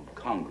approval of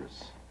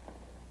Congress.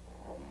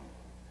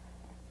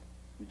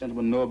 You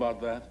gentlemen know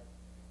about that?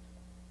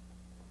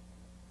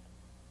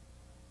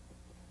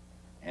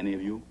 Any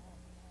of you?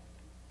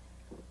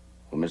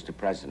 Well, Mr.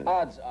 President.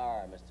 Odds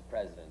are, Mr.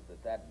 President,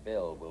 that that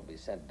bill will be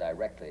sent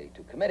directly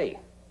to committee.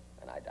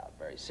 And I doubt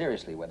very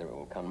seriously whether it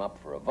will come up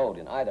for a vote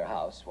in either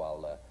house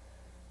while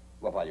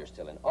you're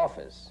still in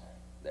office.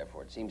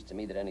 Therefore, it seems to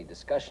me that any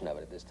discussion of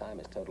it at this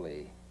time is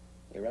totally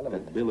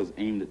irrelevant. That bill is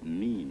aimed at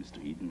me,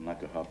 Mr. Eaton,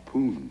 like a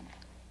harpoon.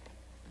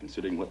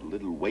 Considering what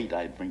little weight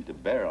I bring to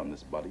bear on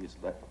this body, it's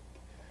like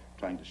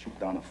trying to shoot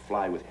down a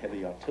fly with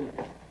heavy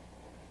artillery.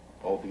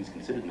 All things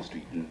considered, Mr.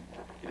 Eaton,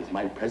 it is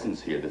my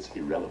presence here that's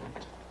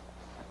irrelevant.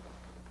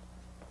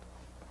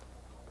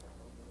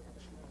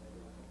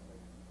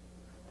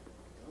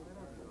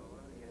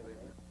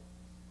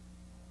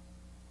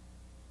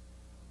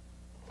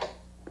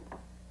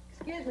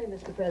 Excuse me,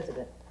 Mr.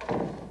 President.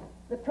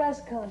 The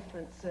press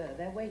conference, sir,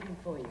 they're waiting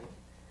for you.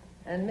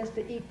 And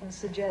Mr. Eaton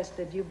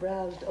suggested you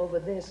browsed over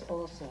this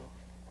also.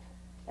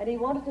 And he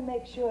wanted to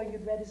make sure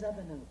you'd read his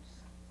other notes.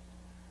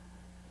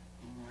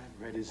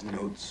 I've read his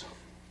notes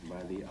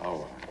by the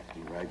hour.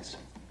 He writes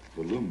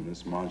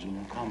voluminous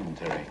marginal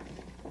commentary.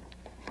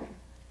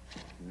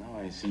 Now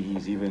I see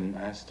he's even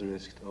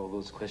asterisked all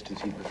those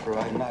questions he'd prefer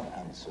I not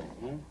answer.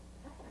 Huh?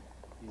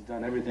 He's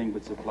done everything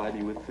but supply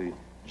me with the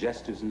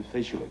gestures and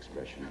facial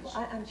expressions.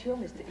 Well, I'm sure,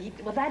 Mr.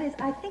 Eaton. Well, that is,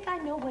 I think I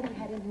know what he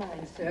had in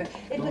mind, sir.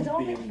 It was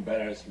Don't be only...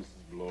 embarrassed, Mrs.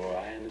 Bloor.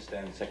 I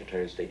understand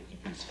Secretary of State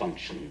Eaton's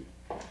function.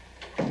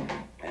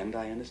 And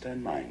I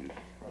understand mine.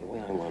 The way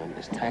I want him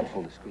is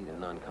tactful, discreet, and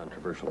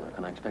non-controversial. Now,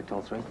 can I expect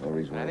all three? No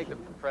reason. I think the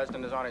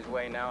president is on his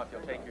way now. If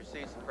you'll take your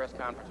seats, the press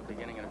conference will be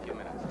beginning in a few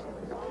minutes.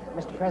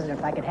 Mr. President,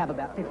 if I could have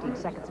about 15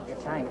 seconds of your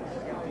time.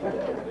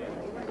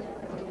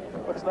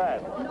 What's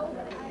that?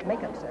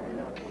 Makeup, sir.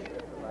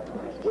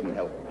 Wouldn't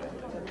help.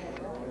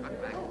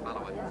 Cut back.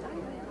 Follow it.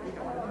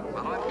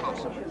 Follow it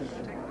close.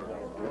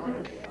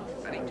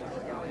 Ready?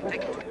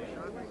 Take two.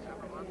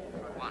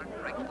 One,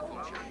 break to the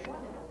full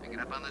shot. Pick it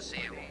up on the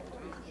seal.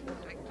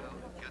 Take two.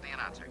 Cue the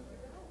announcer.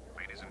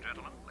 Ladies and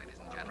gentlemen, the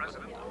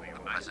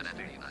President of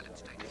the United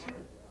States.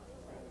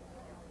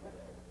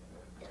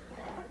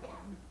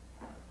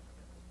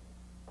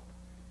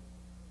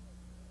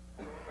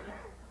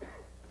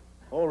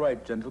 All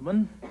right,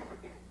 gentlemen.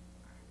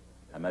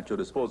 I'm at your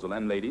disposal,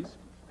 and ladies.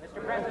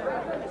 Mr.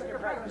 President, Mr.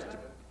 President.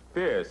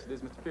 Pierce, it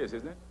is Mr. Pierce,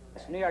 isn't it?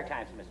 It's New York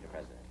Times, Mr.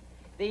 President.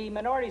 The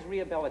minorities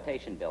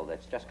rehabilitation bill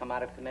that's just come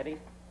out of committee,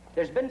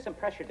 there's been some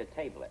pressure to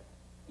table it.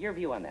 Your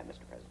view on that,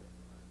 Mr. President?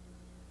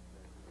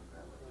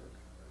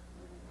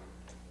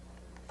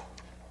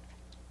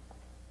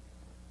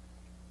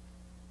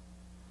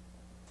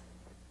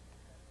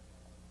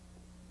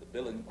 The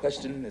bill in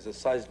question is a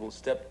sizable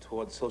step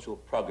towards social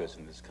progress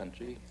in this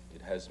country.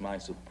 It has my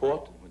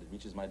support. When it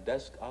reaches my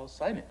desk, I'll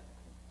sign it.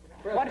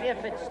 What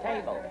if it's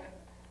tabled?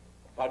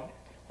 Pardon?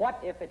 What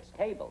if it's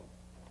tabled?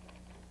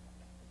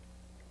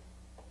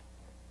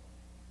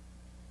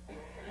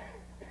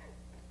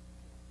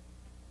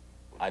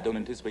 I don't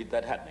anticipate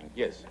that happening.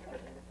 Yes.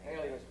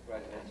 Haley, Mr.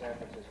 President, San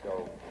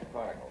Francisco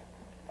Chronicle.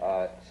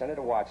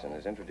 Senator Watson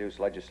has introduced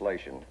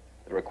legislation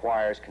that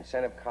requires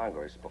consent of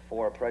Congress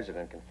before a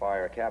president can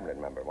fire a cabinet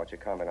member. What's your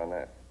comment on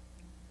that?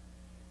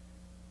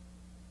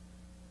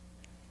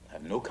 I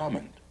have no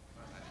comment.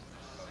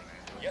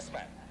 Yes,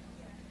 ma'am.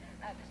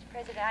 Mr.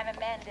 President, I'm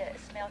Amanda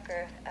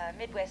Smelker,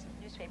 Midwest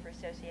Newspaper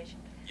Association.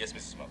 Yes,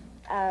 Mrs. Smoke.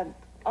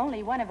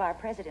 Only one of our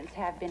presidents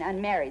have been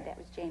unmarried. That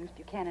was James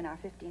Buchanan, our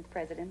 15th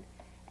president.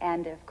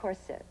 And, of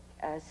course,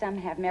 some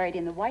have married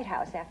in the White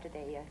House after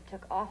they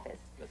took office.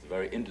 That's a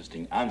very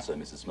interesting answer,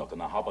 Mrs. Smoker.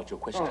 Now, how about your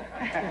question?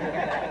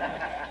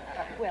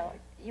 Well,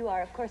 you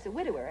are, of course, a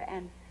widower,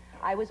 and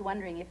I was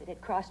wondering if it had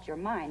crossed your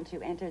mind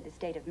to enter the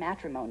state of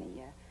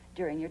matrimony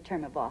during your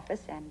term of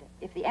office, and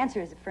if the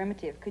answer is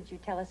affirmative, could you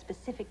tell us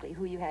specifically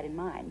who you had in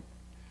mind?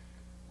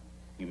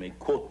 You may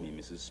quote me,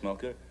 Mrs.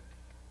 Smoker.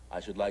 I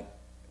should like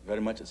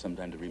very much at some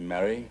time to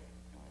remarry.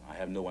 I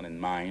have no one in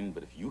mind,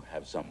 but if you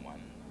have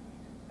someone,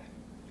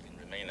 you can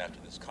remain after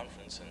this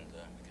conference and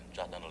we can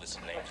jot down a list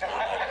of names.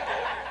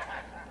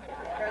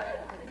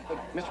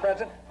 Mr.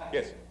 President?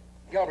 Yes.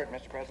 Gilbert,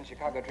 Mr. President,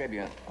 Chicago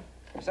Tribune.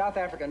 The South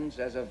Africans,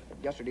 as of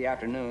yesterday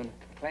afternoon,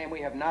 claim we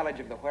have knowledge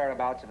of the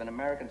whereabouts of an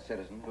American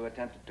citizen who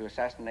attempted to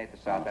assassinate the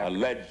South African...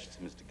 Alleged,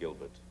 Mr.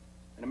 Gilbert.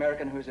 An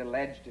American who's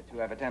alleged to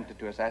have attempted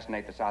to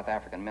assassinate the South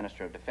African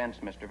Minister of Defense,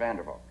 Mr.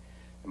 Vanderbilt.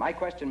 My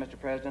question, Mr.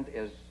 President,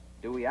 is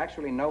do we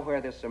actually know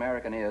where this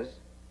American is?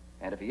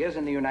 And if he is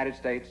in the United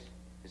States,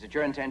 is it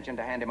your intention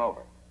to hand him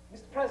over?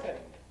 Mr. President,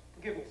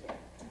 forgive me, sir.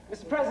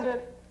 Mr.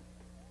 President,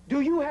 do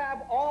you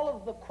have all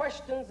of the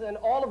questions and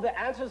all of the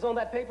answers on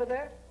that paper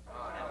there?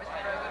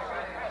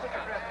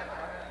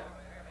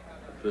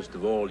 First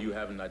of all, you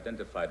haven't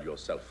identified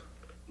yourself.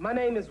 My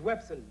name is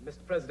Webson,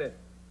 Mr. President.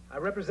 I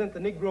represent the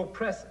Negro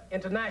Press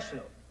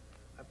International.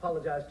 I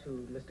apologize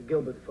to Mr.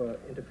 Gilbert for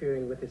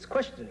interfering with his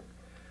questioning.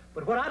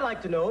 But what I'd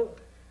like to know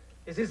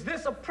is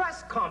this a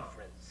press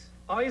conference?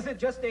 Or is it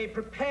just a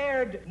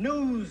prepared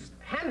news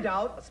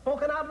handout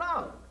spoken out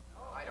loud?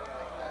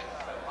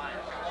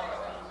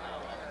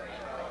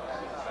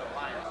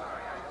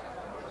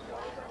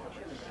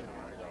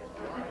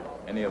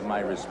 Any of my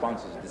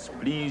responses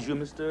displease you,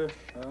 Mr.?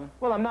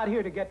 Well, I'm not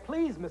here to get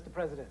pleased, Mr.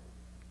 President.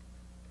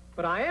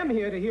 But I am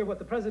here to hear what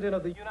the President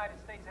of the United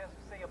States has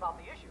to say about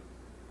the issue.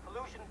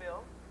 Pollution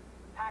bill,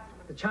 pact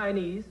with the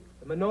Chinese,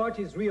 the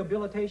minorities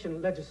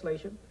rehabilitation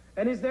legislation,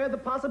 and is there the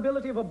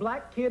possibility of a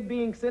black kid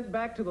being sent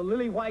back to the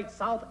lily-white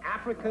South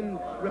African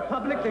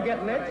Republic to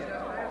get lynched?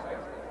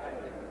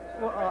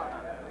 Well,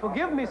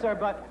 forgive me, sir,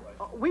 but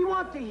we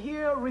want to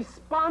hear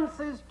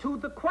responses to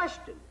the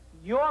question.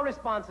 Your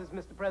responses,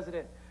 Mr.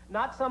 President,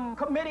 not some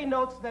committee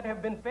notes that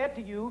have been fed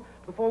to you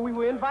before we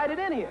were invited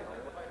in here.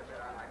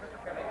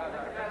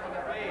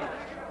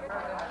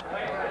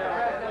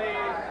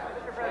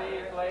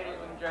 Please, ladies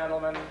and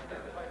gentlemen.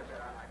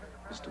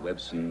 Mr.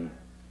 Webson,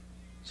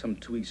 some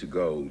 2 weeks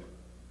ago,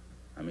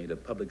 I made a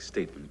public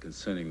statement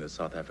concerning the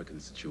South African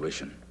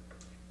situation.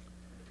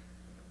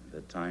 At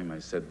that time, I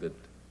said that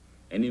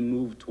any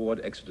move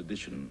toward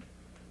extradition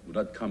would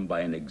not come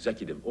by an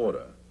executive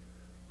order,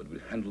 but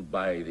would be handled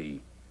by the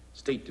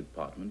State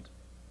Department,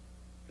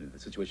 and the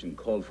situation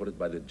called for it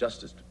by the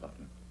Justice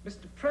Department.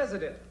 Mr.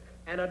 President,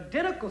 an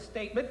identical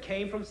statement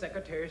came from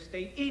Secretary of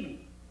State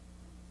Eden.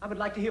 I would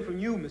like to hear from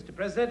you, Mr.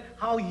 President,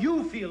 how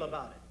you feel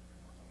about it.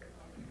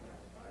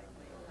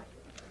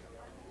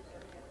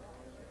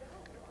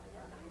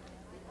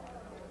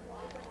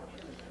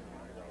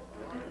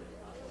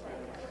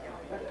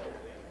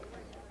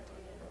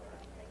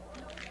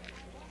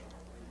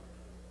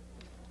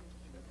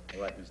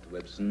 Well, right, Mr.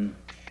 Webson.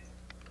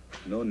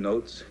 No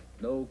notes,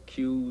 no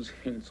cues,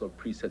 hints, or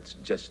preset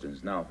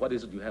suggestions. Now, what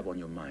is it you have on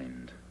your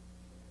mind?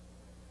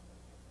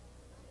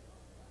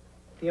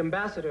 The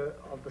ambassador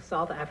of the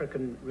South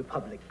African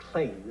Republic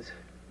claims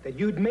that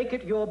you'd make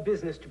it your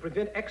business to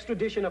prevent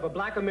extradition of a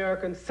black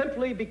American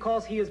simply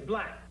because he is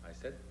black. I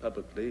said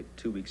publicly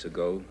 2 weeks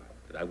ago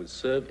that I would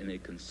serve in a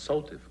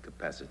consultative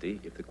capacity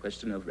if the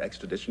question of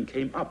extradition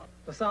came up.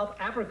 The South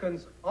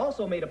Africans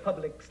also made a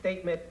public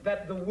statement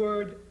that the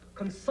word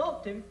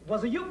consultative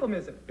was a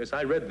euphemism. Yes,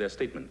 I read their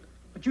statement.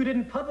 But you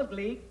didn't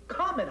publicly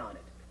comment on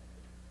it.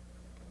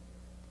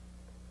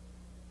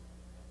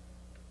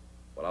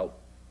 Well, I'll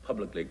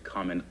publicly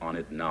comment on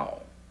it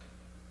now.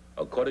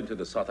 According to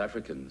the South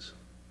Africans,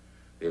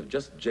 they have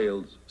just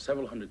jailed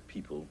several hundred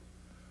people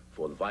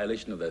for the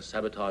violation of their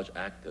Sabotage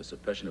Act, their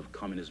Suppression of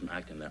Communism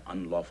Act, and their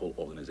Unlawful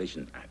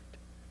Organization Act.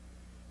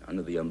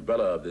 Under the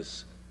umbrella of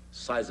this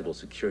sizable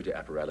security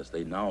apparatus,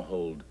 they now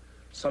hold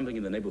something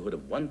in the neighborhood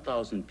of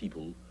 1,000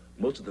 people,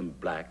 most of them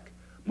black,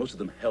 most of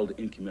them held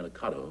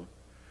incommunicado,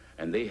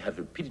 and they have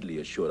repeatedly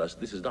assured us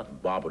this is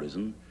not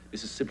barbarism,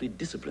 this is simply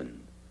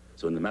discipline.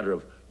 So in the matter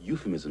of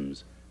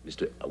euphemisms,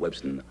 Mr.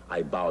 Webson,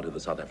 I bow to the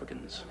South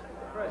Africans.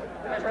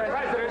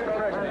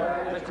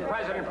 Mr.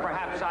 President,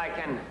 perhaps I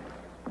can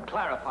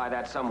clarify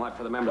that somewhat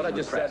for the members of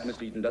the press. What I just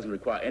said, Mr. Eaton, doesn't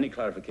require any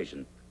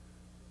clarification.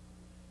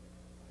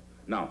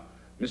 Now,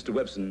 Mr.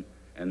 Webson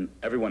and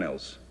everyone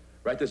else,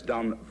 write this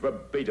down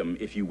verbatim,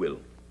 if you will.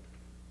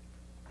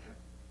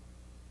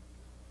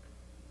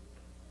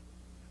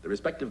 The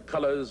respective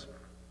colors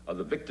of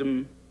the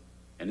victim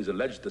and his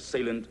alleged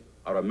assailant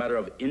are a matter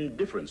of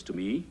indifference to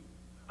me.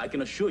 I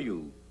can assure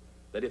you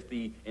that if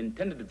the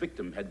intended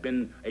victim had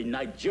been a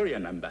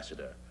Nigerian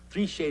ambassador,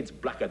 3 shades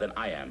blacker than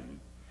I am,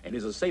 and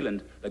his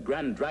assailant, the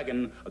Grand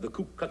Dragon of the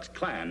Ku Klux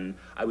Klan,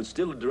 I would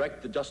still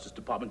direct the Justice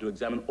Department to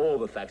examine all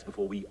the facts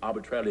before we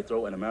arbitrarily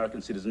throw an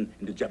American citizen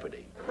into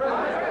jeopardy. Mr.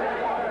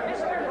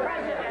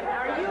 President,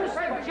 are you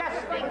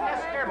suggesting,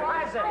 Mr.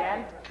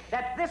 President,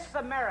 that this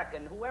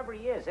American, whoever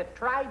he is, if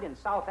tried in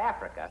South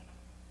Africa,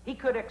 he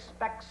could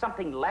expect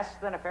something less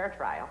than a fair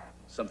trial?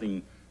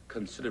 Something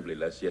considerably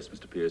less, yes,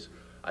 Mr. Pierce.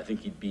 I think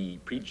he'd be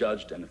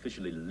prejudged and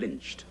officially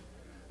lynched.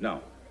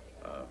 Now,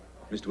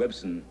 Mr.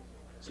 Webson,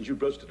 since you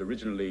broached it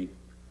originally,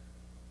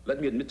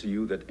 let me admit to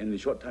you that in the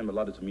short time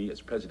allotted to me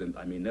as president,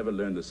 I may never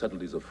learn the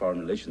subtleties of foreign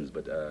relations,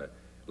 but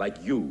like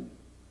you,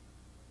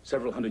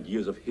 several hundred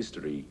years of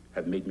history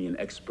have made me an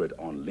expert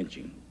on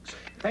lynchings.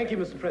 Thank you,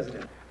 Mr.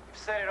 President. You've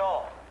said it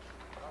all.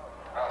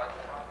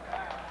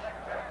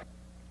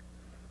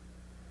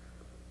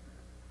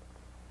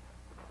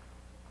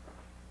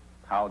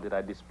 How did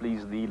I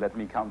displease thee? Let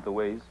me count the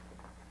ways.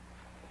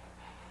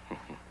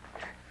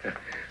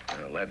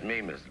 Let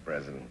me, Mr.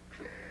 President.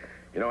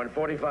 You know, in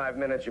 45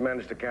 minutes, you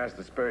managed to cast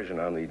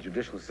aspersion on the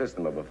judicial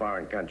system of a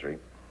foreign country,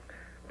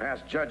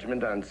 passed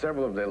judgment on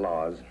several of their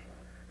laws,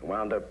 and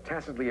wound up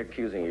tacitly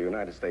accusing a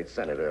United States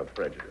senator of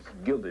prejudice.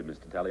 Guilty,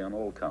 Mr. Talley, on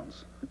all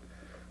counts.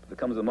 But there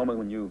comes a moment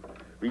when you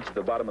reach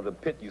the bottom of the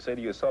pit, you say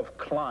to yourself,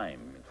 climb.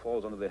 It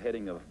falls under the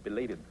heading of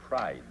belated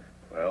pride.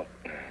 Well,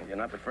 you're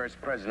not the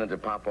first president to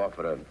pop off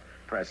at a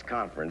press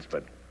conference,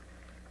 but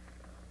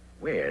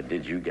where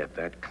did you get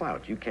that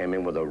clout? You came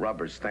in with a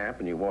rubber stamp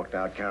and you walked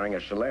out carrying a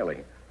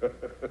shillelagh.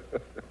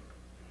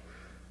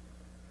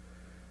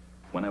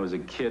 When I was a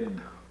kid,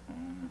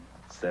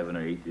 7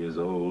 or 8 years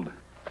old,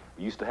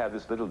 we used to have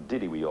this little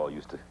ditty we all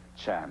used to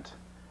chant.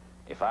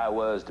 If I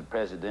was the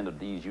president of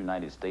these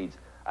United States,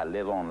 I'd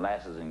live on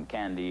lasses and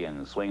candy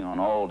and swing on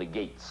all the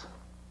gates.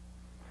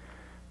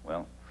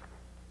 Well,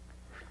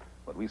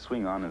 what we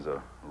swing on is a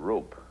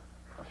rope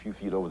a few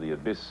feet over the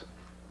abyss.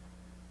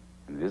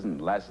 And it isn't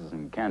lasses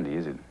and candy,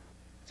 is it?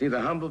 It's either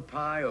humble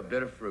pie or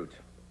bitter fruit.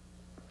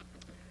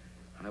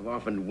 I've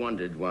often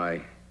wondered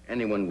why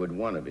anyone would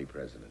want to be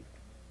president.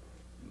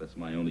 That's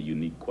my only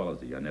unique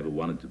quality. I never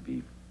wanted to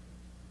be.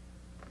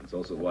 It's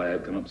also why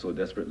I've come up so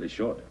desperately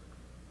short.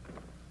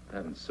 I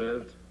haven't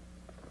served.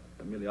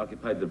 I merely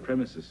occupied the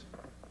premises.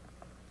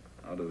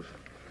 Out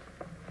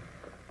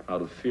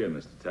of fear,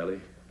 Mr. Talley.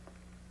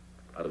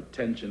 Out of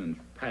tension and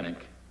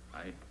panic,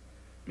 I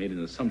made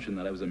an assumption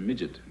that I was a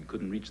midget and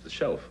couldn't reach the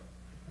shelf.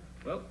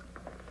 Well,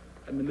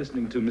 I've been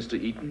listening to Mr.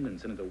 Eaton and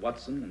Senator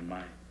Watson and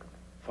my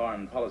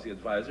foreign policy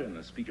advisor and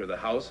the Speaker of the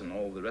House and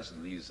all the rest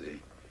of these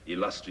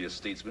illustrious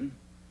statesmen,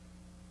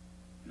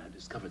 and I've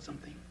discovered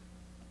something.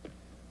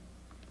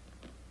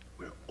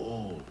 We're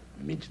all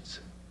midgets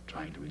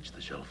trying to reach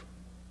the shelf.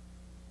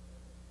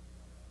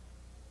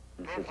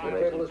 The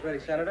table is ready,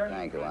 Senator.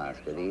 Thank you,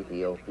 Oscar. The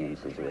Ethiopian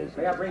situation.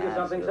 May I bring you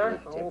something, sir?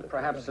 Oh,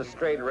 Perhaps a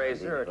straight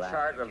razor, a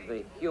chart of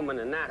the human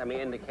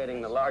anatomy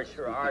indicating the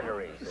larger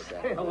arteries.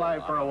 Stay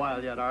alive for a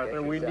while yet,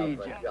 Arthur. We need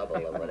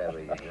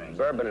you.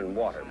 Bourbon and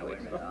water,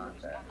 please.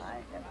 Arthur, I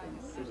have been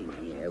sitting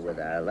here with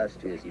our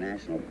illustrious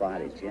National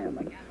Party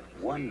chairman,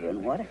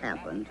 wondering what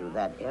happened to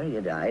that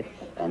erudite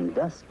and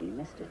dusky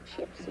Mr.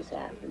 Chips this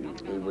afternoon.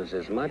 He was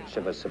as much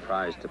of a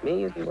surprise to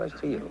me as he was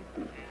to you.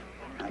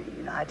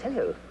 You know, I tell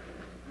you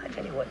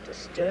what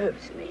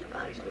disturbs me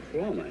about his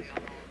performance.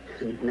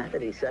 Not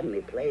that he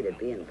suddenly played at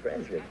being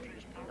president,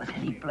 but that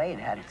he played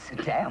at it so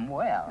damn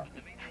well.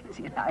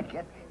 See, I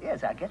get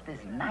this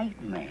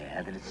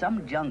nightmare that at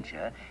some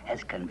juncture,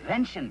 as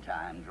convention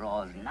time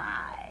draws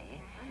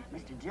nigh,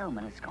 Mr.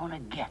 Dillman is going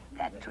to get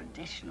that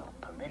traditional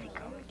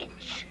political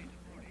itch.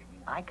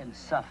 I can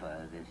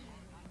suffer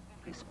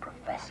this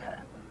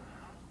professor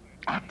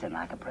acting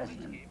like a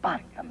president,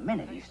 but the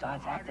minute he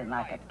starts acting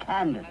like a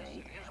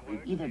candidate,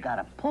 we've either got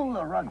to pull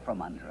the rug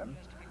from under him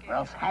or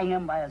else hang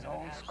him by his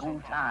old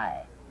school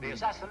tie. The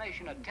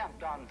assassination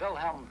attempt on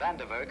Wilhelm van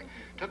der Werk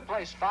took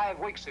place 5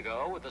 weeks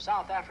ago, with the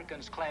South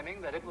Africans claiming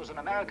that it was an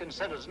American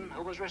citizen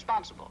who was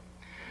responsible.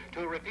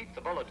 To repeat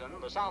the bulletin,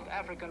 the South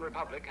African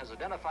Republic has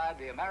identified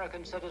the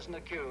American citizen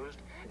accused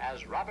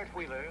as Robert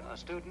Wheeler, a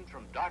student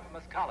from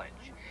Dartmouth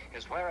College.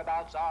 His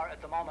whereabouts are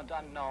at the moment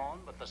unknown,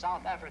 but the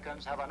South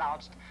Africans have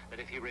announced that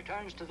if he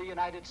returns to the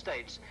United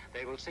States,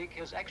 they will seek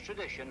his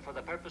extradition for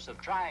the purpose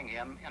of trying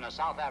him in a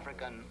South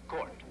African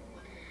court.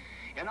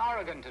 In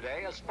Oregon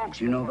today, a spokesman...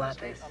 Did you know about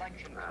this?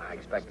 I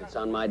expect it's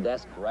on my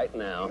desk right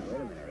now. Wait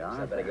a minute,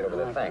 I better get over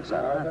there. Thanks,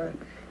 Arthur.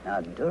 Now,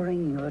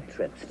 during your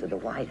trips to the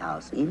White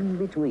House, in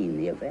between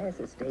the affairs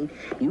of state,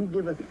 you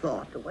give a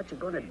thought to what you're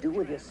going to do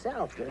with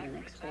yourself during the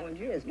next 4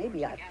 years.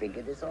 Maybe I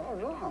figured this all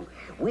wrong.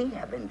 We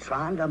have been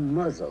trying to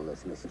muzzle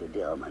this Mr.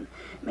 Dillman.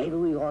 Maybe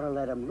we ought to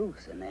let him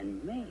loose, and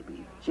then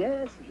maybe,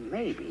 just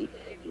maybe,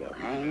 he'll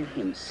hang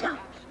himself.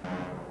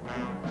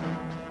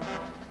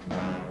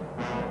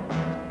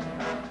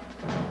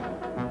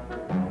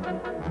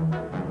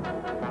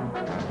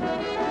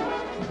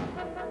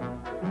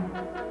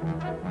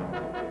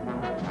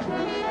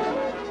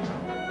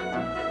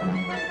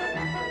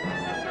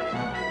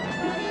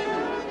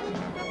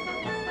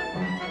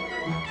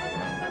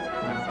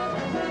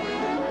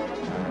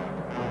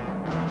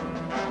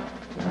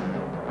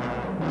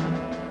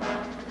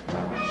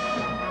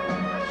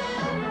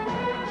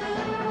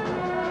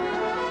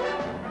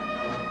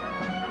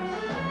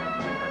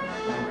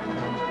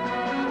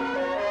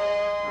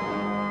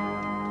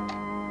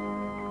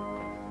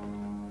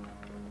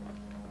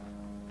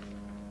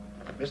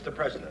 Mr.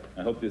 President.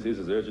 I hope this is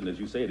as urgent as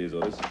you say it is,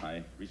 Otis.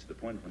 I reached the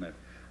point when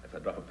if I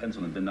drop a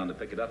pencil and bend down to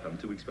pick it up, I'm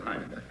 2 weeks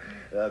behind.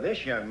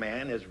 This young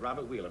man is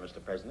Robert Wheeler,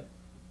 Mr. President.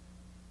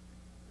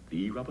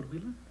 The Robert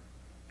Wheeler?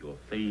 Your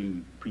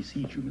fame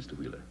precedes you, Mr.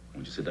 Wheeler.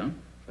 Won't you sit down?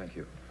 Thank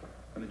you.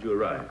 When did you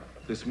arrive?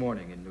 This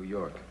morning in New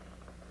York.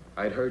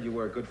 I'd heard you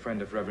were a good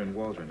friend of Reverend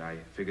Waldron. I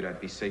figured I'd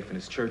be safe in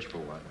his church for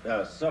a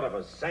while. Sort of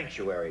a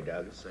sanctuary,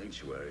 Doug.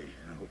 Sanctuary?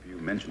 I hope you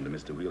mentioned to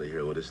Mr. Wheeler here,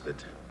 Otis,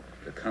 that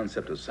the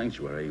concept of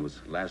sanctuary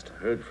was last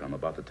heard from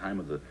about the time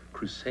of the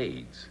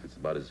Crusades. It's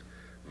about as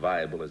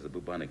viable as the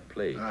bubonic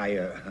plague.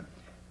 I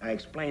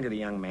explained to the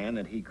young man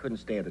that he couldn't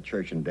stay at the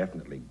church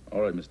indefinitely.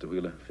 All right, Mr.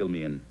 Wheeler, fill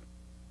me in.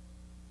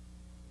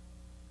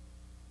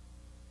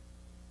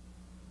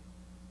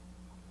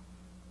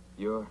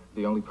 You're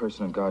the only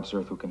person on God's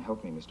earth who can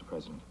help me, Mr.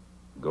 President.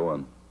 Go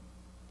on.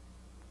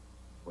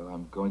 Well,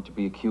 I'm going to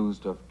be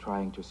accused of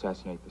trying to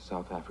assassinate the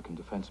South African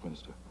defense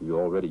minister.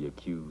 You're already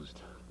accused.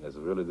 As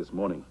of early this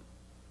morning,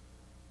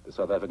 the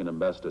South African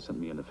ambassador sent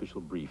me an official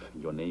brief.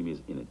 Your name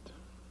is in it.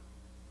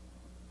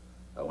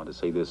 I want to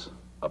say this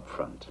up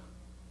front.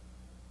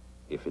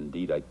 If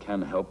indeed I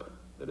can help,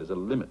 there is a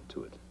limit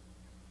to it.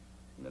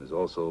 And there is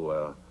also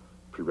a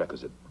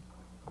prerequisite.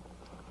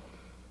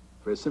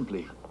 Very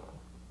simply,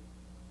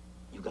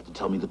 you've got to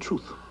tell me the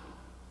truth.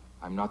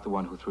 I'm not the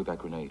one who threw that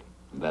grenade.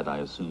 That, I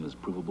assume, is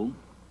provable?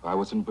 I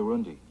was in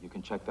Burundi. You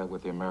can check that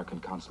with the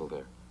American consul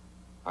there.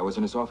 I was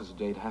in his office the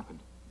day it happened.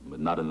 But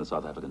not in the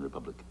South African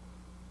Republic?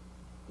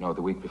 No,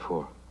 the week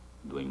before.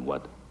 Doing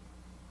what?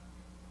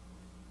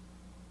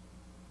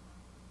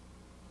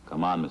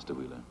 Come on, Mr.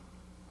 Wheeler.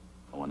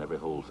 I want every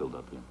hole filled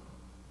up here.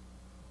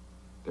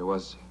 There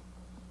was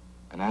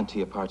an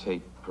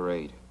anti-apartheid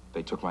parade.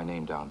 They took my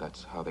name down.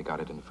 That's how they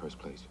got it in the first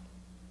place.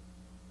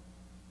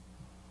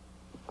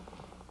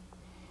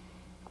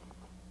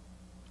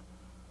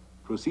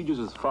 Procedures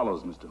as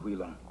follows, Mr.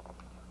 Wheeler.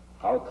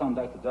 I'll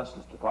contact the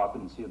Justice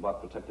Department and see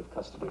about protective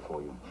custody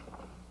for you.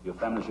 Your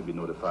family should be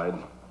notified.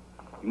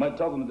 You might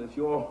tell them that if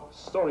your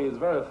story is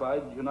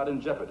verified, you're not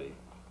in jeopardy.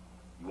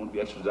 You won't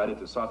be extradited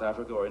to South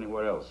Africa or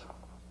anywhere else.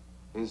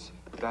 Is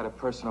that a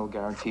personal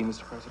guarantee,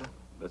 Mr. President?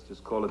 Let's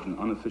just call it an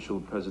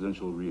unofficial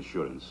presidential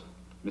reassurance.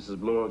 Mrs.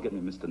 Bloor, get me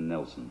Mr.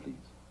 Nelson,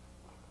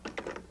 please.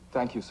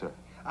 Thank you, sir.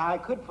 I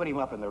could put him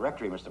up in the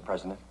rectory, Mr.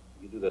 President.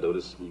 You do that,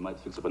 Otis. You might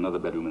fix up another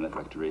bedroom in that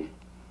rectory.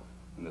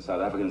 When the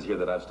South Africans hear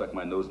that I've stuck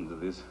my nose into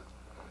this,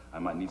 I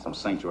might need some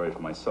sanctuary for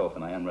myself,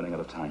 and I am running out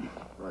of time.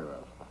 Very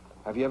well.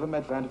 Have you ever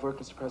met Van der Werk,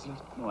 Mr. President?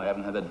 No, I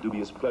haven't had that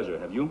dubious pleasure.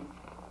 Have you?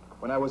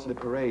 When I was in the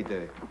parade,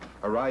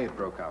 a riot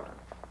broke out.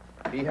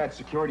 He had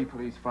security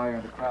police fire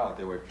in the crowd.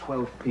 There were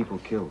 12 people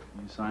killed.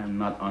 Yes, I am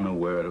not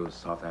unaware of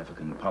South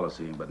African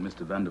policy, but Mr.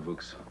 Van der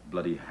Werk's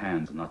bloody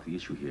hands are not the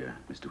issue here,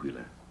 Mr.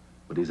 Wheeler.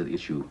 What is at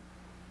issue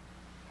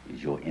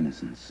is your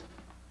innocence.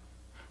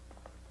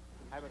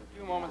 I have a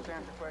few moments to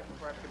answer questions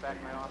before I have to get back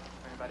to my office.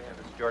 If anybody has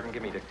this. Jordan,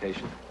 give me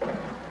dictation.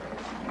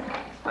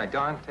 Hi,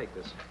 Don, take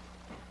this.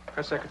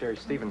 Press Secretary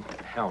Stephen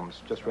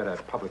Helms just read a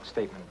public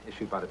statement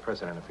issued by the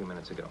President a few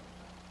minutes ago.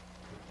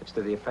 It's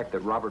to the effect that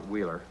Robert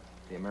Wheeler,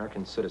 the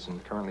American citizen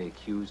currently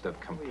accused of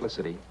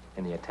complicity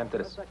in the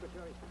attempted... What,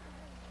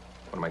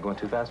 am I going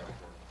too fast for you?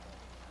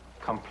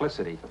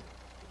 Complicity.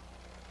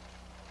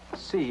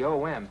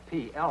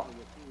 C-O-M-P-L.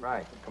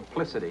 Right,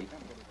 complicity.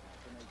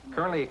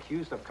 Currently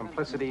accused of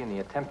complicity in the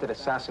attempted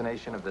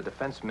assassination of the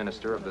Defense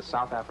Minister of the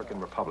South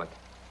African Republic,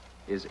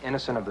 is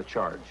innocent of the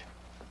charge.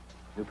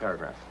 New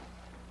paragraph.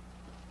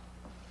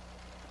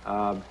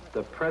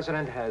 The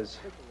President has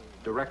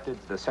directed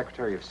the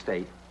Secretary of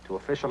State to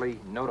officially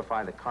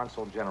notify the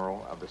Consul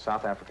General of the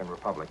South African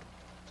Republic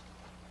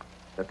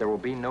that there will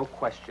be no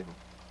question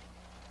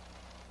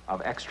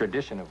of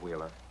extradition of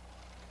Wheeler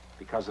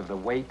because of the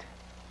weight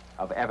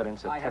of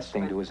evidence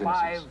attesting to his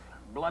innocence. I have spent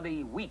 5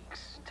 bloody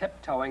weeks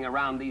tiptoeing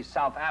around these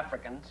South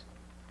Africans,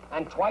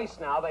 and twice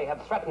now they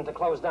have threatened to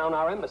close down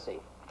our embassy.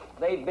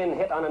 They've been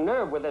hit on a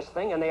nerve with this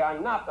thing, and they are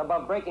not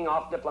above breaking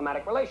off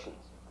diplomatic relations.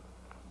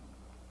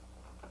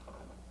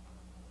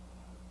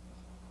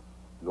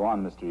 Go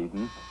on, Mr.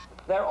 Eaton.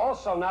 They're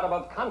also not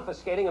above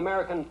confiscating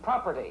American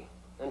property.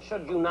 And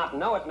should you not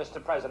know it,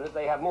 Mr. President,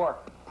 they have more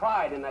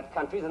pride in that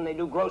country than they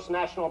do gross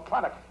national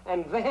product.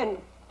 And then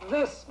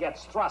this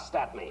gets thrust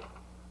at me.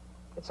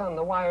 It's on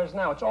the wires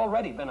now. It's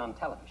already been on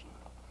television.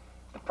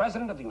 The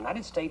President of the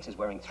United States is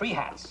wearing 3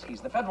 hats.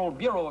 He's the Federal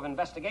Bureau of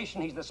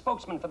Investigation, he's the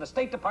spokesman for the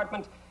State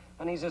Department,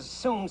 and he's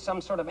assumed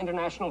some sort of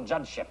international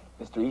judgeship.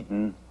 Mr.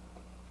 Eaton,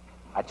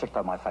 I checked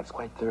out my facts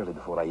quite thoroughly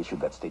before I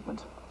issued that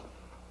statement.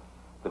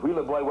 The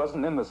Wheeler boy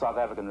wasn't in the South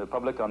African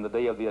Republic on the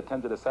day of the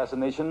attempted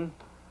assassination.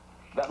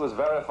 That was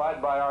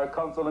verified by our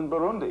consul in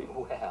Burundi.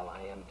 Well,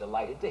 I am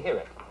delighted to hear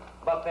it.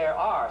 But there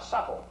are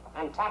subtle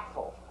and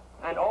tactful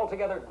and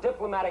altogether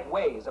diplomatic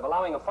ways of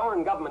allowing a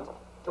foreign government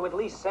to at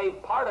least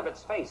save part of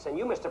its face. And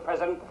you, Mr.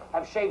 President,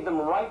 have shaved them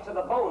right to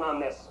the bone on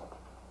this.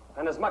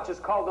 And as much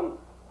as called them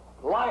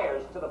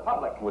liars to the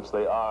public. Which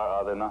they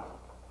are they not?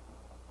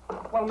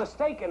 Well,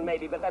 mistaken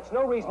maybe, but that's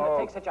no reason to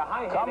take such a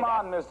high-handed... Come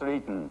on, Mr.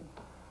 Eaton.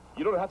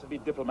 You don't have to be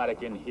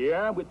diplomatic in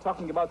here. We're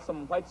talking about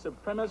some white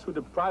supremacist who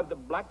deprived the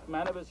black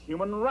man of his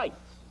human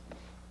rights.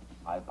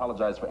 I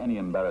apologize for any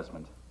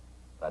embarrassment.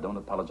 But I don't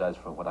apologize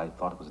for what I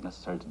thought was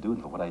necessary to do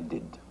and for what I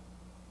did.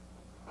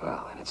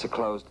 Well, then it's a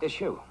closed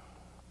issue.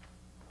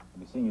 I'll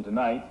be seeing you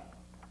tonight.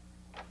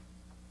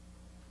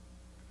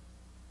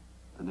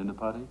 The dinner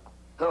party?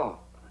 Oh.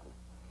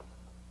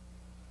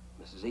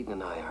 Mrs. Eaton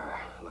and I are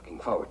looking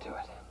forward to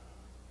it.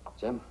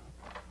 Jim?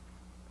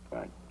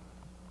 Right.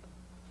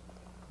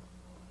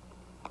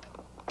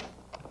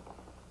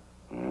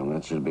 Well,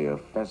 that should be a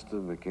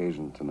festive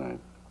occasion tonight.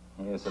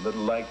 Yes, a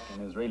little like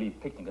an Israeli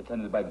picnic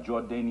attended by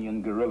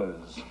Jordanian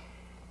guerrillas.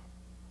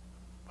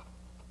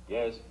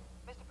 Yes?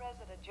 Mr.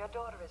 President, your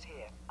daughter is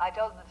here. I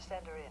told them to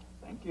send her in.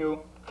 Thank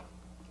you.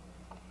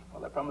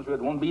 Well, I promise you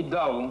it won't be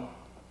dull.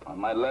 On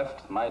my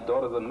left, my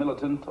daughter, the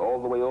militant,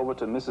 all the way over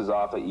to Mrs.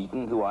 Arthur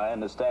Eaton, who I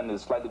understand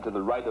is slightly to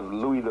the right of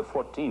Louis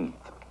XIV.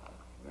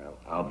 Well,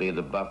 I'll be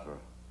the buffer.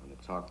 When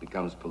the talk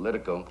becomes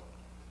political,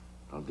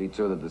 I'll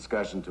detour the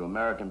discussion to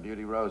American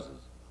Beauty roses.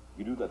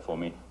 You do that for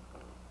me.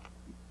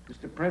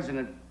 Mr.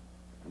 President,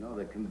 you know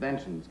the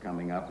convention's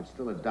coming up. It's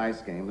still a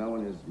dice game. No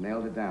one has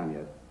nailed it down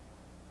yet.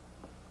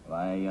 Well,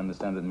 I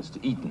understand that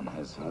Mr. Eaton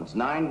has... Well, it's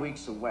 9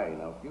 weeks away.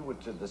 Now, if you were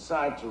to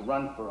decide to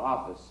run for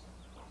office,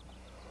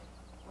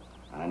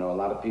 I know a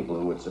lot of people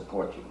who would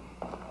support you.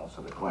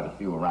 Also, there are quite a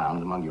few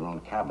around among your own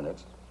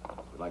cabinets.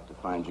 We'd like to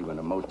find you in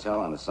a motel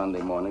on a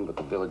Sunday morning with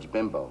the village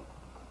bimbo.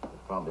 They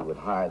probably would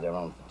hire their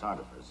own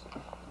photographers.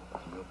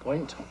 Your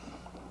point?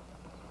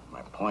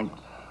 My point,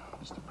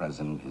 Mr.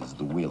 President, is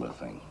the Wheeler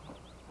thing.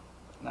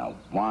 Now,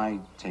 why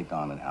take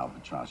on an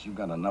albatross? You've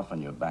got enough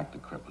on your back to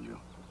cripple you.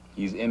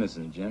 He's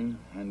innocent, Jim,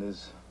 and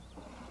as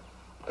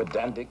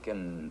pedantic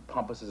and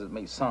pompous as it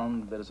may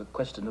sound, that is a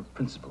question of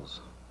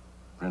principles.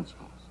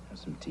 Principles? Have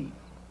some tea.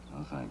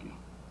 Oh, thank you.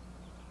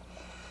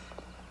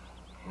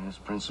 Yes,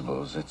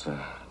 principles. It's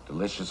a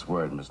delicious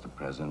word, Mr.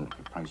 President. It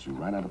could price you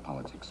right out of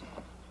politics.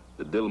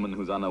 The Dillman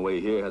who's on her way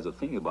here has a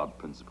thing about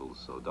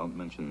principles, so don't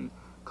mention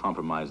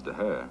compromise to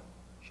her.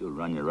 She'll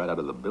run you right out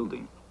of the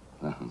building.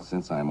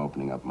 Since I'm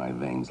opening up my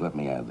veins, let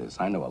me add this.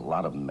 I know a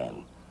lot of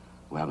men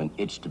who have an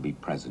itch to be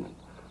president.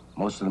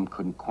 Most of them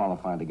couldn't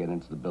qualify to get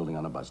into the building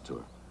on a bus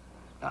tour.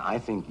 Now, I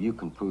think you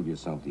can prove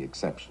yourself the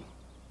exception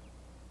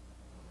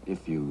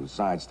if you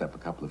sidestep a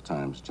couple of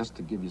times just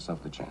to give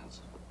yourself the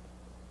chance.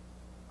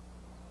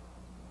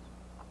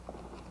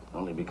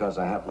 Only because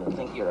I happen to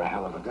think you're a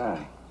hell of a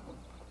guy.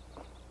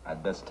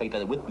 I'd best take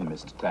that with me,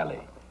 Mr. Talley.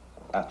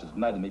 After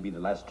tonight, it may be the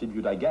last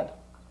tribute I get.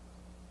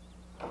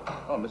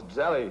 Oh, Mr.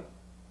 Talley,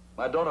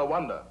 my daughter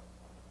Wanda.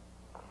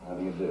 How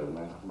do you do?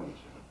 Nice to meet you.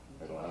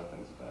 Heard a lot of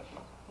things about you.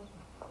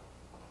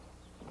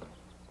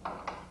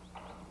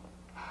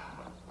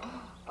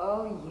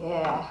 Oh,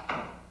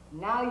 yeah.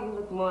 Now you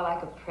look more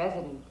like a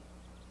president.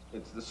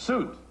 It's the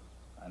suit.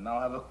 I now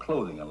have a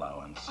clothing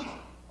allowance.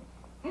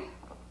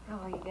 How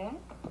are you, Dad?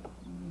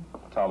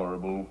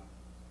 Tolerable.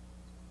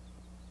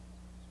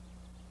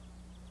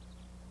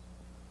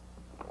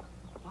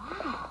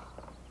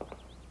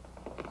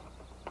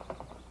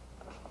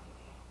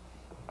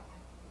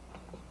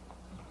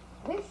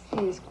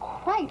 is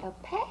quite a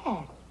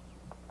pad.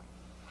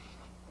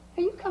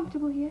 Are you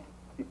comfortable here?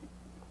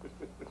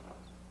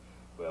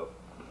 Well,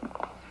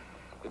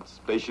 it's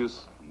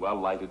spacious, well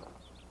lighted,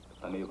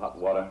 plenty of hot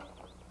water,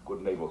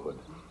 good neighborhood.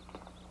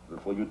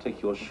 Before you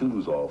take your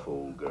shoes off,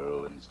 old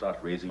girl, and start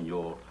raising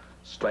your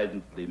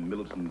stridently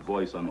militant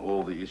voice on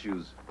all the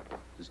issues,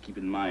 just keep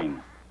in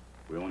mind,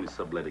 we're only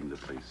subletting the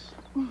place.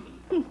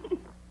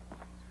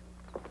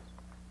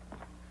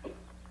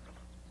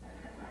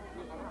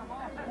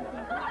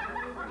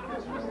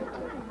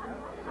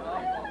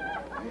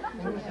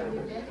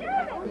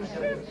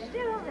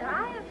 Still,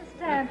 I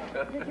understand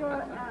that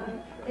you're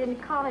in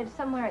college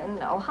somewhere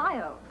in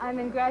Ohio. I'm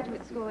in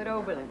graduate school at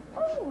Oberlin.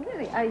 Oh,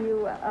 really? Are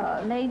you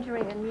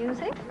majoring in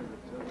music?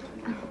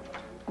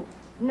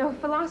 No,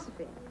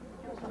 philosophy.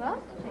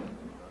 Philosophy?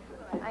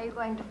 Are you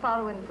going to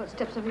follow in the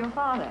footsteps of your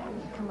father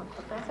and become a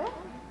professor?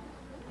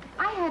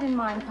 I had in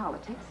mind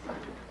politics.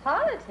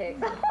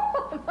 Politics?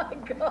 Oh, my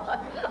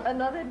God.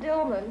 Another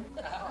Dillman.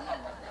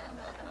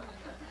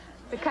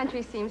 The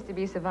country seems to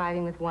be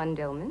surviving with one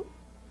Dillman.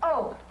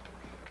 Oh,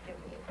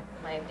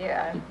 my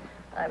dear,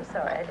 I'm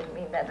sorry. I didn't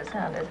mean that to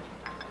sound as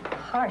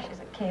harsh as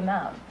it came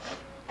out.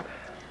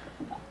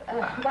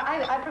 But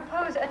I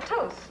propose a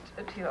toast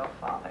to your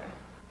father.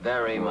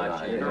 Very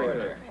much in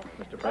order.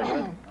 Mr.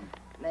 President?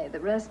 May the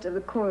rest of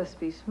the course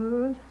be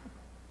smooth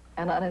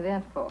and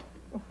uneventful.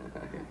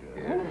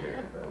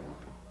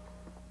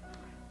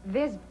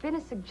 There's been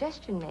a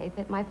suggestion made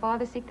that my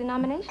father seek the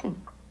nomination.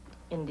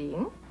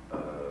 Indeed?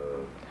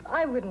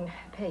 I wouldn't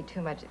pay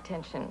too much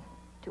attention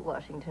to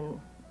Washington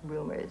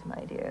rumors,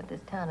 my dear.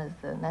 This town is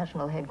the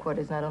national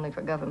headquarters not only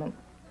for government,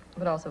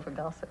 but also for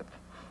gossip,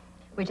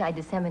 which I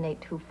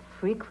disseminate too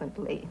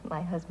frequently,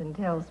 my husband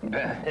tells me.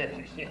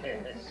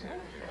 Yes.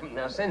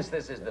 Now, since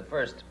this is the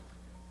first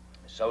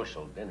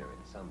social dinner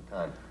in some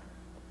time,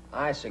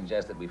 I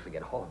suggest that we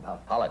forget all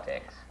about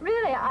politics.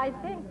 Really, I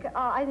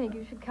think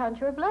you should count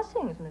your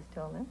blessings, Miss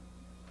Tillman.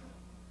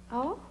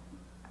 Oh?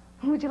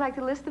 Would you like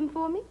to list them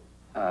for me?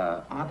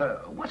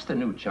 Arthur, what's the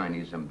new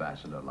Chinese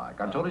ambassador like?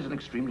 I'm told he's an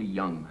extremely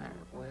young man.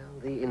 Well,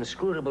 the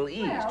inscrutable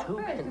East, Well, who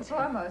first can and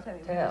foremost,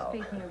 tell?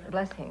 speaking of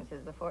blessings,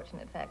 is the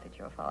fortunate fact that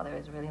your father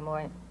is really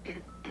more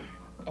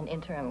an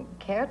interim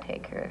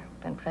caretaker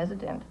than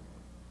president.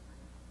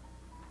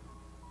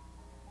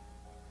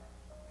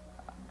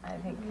 I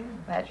think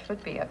that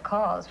should be a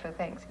cause for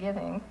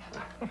Thanksgiving.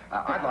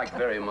 I'd like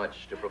very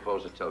much to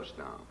propose a toast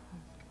now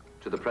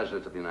to the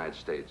President of the United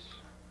States,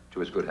 to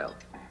his good health.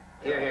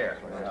 Hear, hear.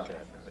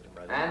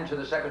 And to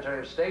the Secretary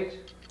of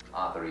State,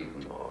 Arthur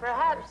Eden.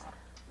 Perhaps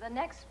the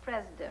next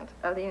president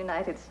of the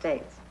United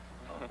States.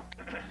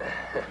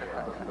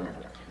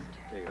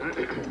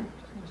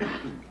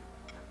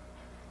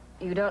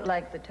 You don't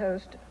like the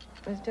toast,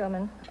 Miss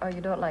Tillman, or you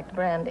don't like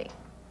brandy?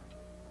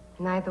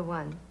 Neither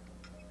one.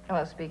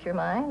 Well, speak your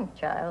mind,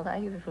 child. I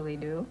usually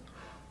do.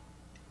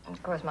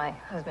 Of course, my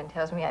husband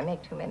tells me I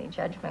make too many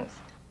judgments.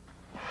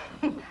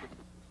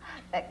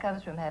 That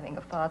comes from having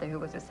a father who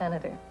was a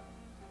senator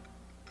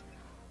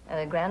and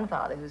a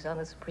grandfather who's on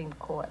the Supreme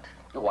Court.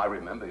 Oh, I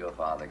remember your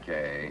father,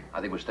 Kay. I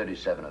think it was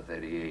 37 or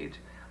 38.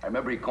 I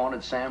remember he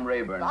cornered Sam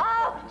Rayburn.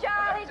 Oh,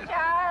 Charlie,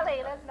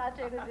 let's not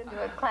turn this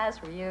into a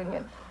class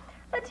reunion.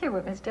 Let's hear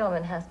what Miss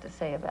Dillman has to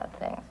say about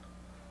things.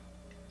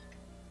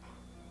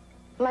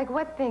 Like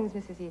what things,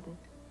 Mrs. Eden?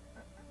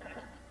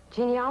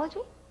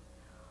 Genealogy?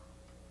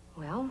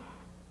 Well,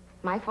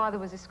 my father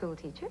was a school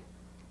teacher,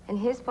 and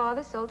his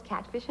father sold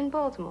catfish in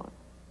Baltimore.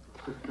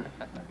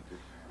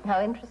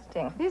 How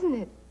interesting. Isn't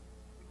it?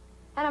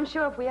 And I'm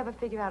sure if we ever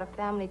figure out a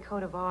family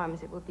coat of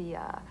arms, it will be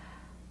a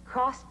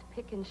crossed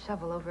pick and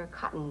shovel over a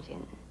cotton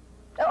gin.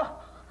 Oh,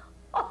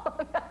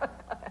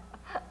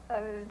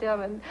 Miss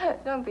Dillman,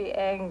 don't be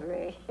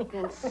angry.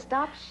 Then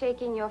stop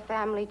shaking your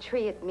family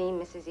tree at me,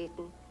 Mrs.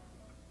 Eaton.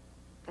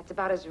 That's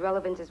about as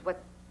relevant as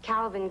what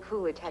Calvin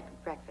Coolidge had for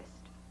breakfast.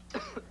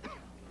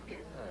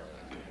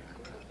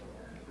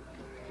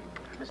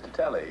 Mr.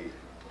 Talley,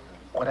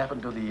 what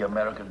happened to the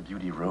American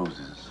Beauty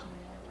roses?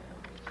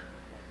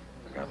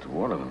 Got to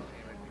water them.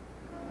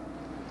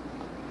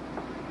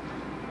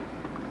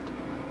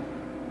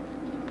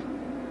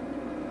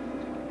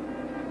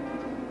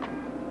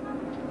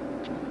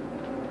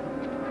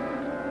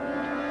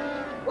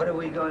 What are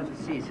we going to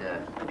see,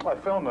 sir? Well,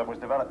 a film that was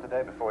developed the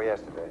day before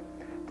yesterday,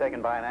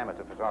 taken by an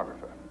amateur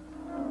photographer.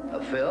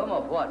 A film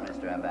of what,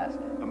 Mr.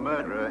 Ambassador? A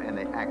murderer in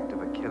the act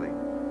of a killing.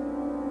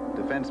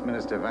 Defense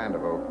Minister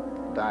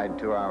Vanderbilt died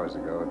 2 hours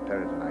ago of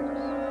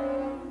peritonitis.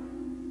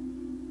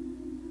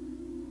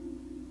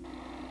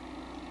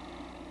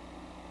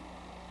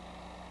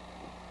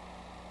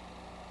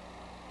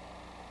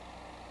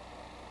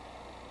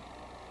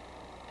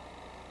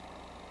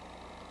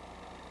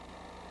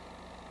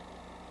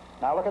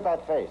 Now look at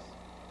that face.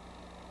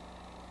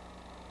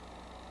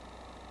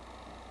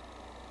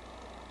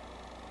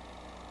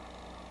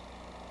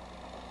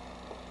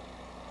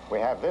 We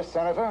have this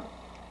senator,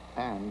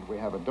 and we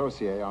have a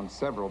dossier on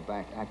several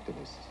bank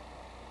activists,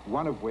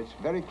 one of which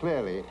very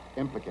clearly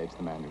implicates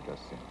the man who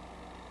just sinned.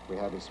 We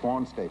have his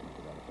sworn statement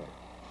to that effect.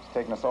 It's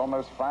taken us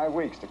almost 5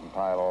 weeks to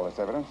compile all this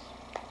evidence.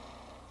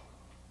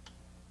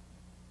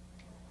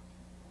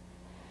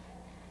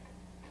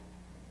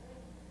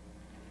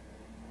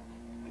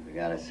 We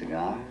got a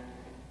cigar?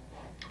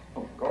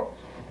 Oh, of course.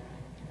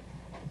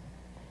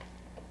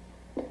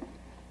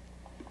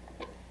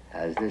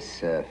 Has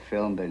this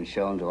film been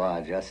shown to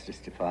our Justice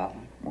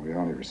Department? Well, we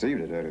only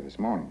received it early this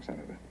morning,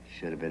 Senator.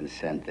 Should have been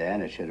sent there,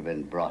 and it should have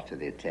been brought to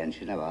the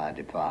attention of our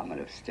Department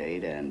of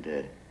State and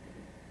the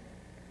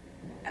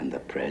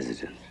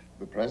President.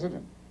 The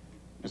President?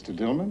 Mr.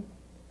 Dillman?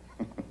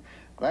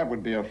 That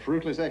would be a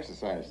fruitless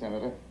exercise,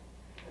 Senator.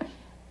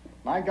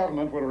 My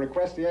government will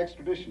request the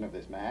extradition of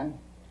this man.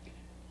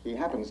 He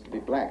happens to be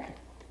black.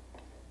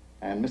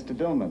 And Mr.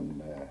 Dillman,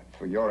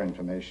 for your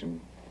information,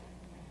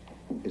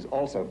 is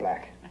also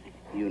black.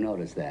 You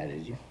noticed that,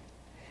 did you?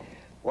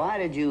 Why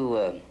did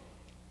you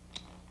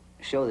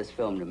show this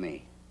film to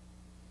me?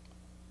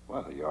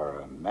 Well, you're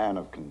a man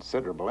of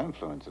considerable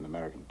influence in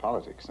American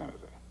politics,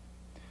 Senator.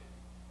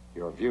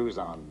 Your views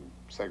on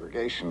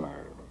segregation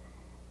are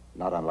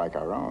not unlike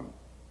our own.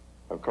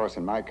 Of course,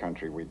 in my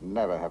country, we'd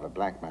never have a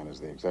black man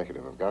as the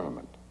executive of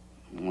government.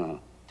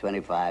 Well,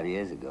 25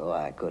 years ago,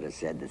 I could have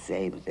said the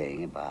same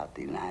thing about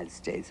the United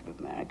States of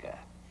America.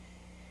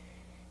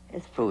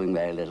 It's proving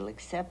very little,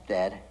 except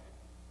that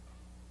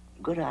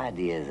good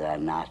ideas are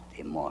not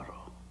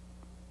immortal.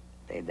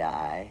 They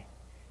die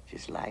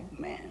just like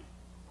men.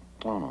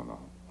 Oh, no, no.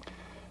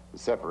 The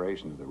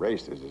separation of the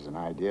races is an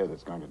idea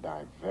that's going to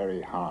die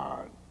very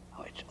hard.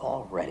 Oh, it's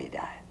already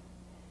died.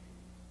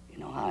 You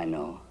know how I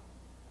know?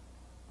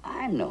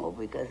 I know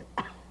because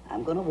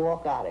I'm going to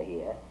walk out of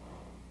here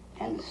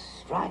and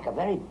strike a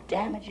very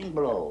damaging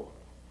blow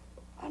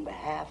on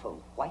behalf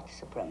of white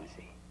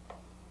supremacy.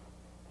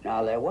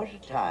 Now, there was a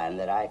time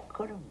that I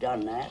could have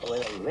done that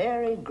with a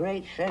very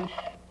great sense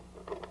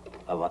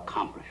of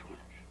accomplishment.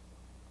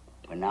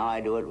 But now I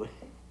do it with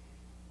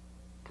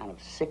kind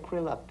of sick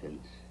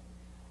reluctance,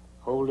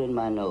 holding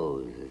my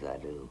nose as I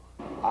do.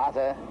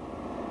 Arthur,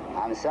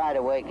 I'm sorry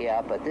to wake you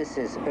up, but this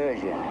is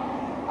urgent.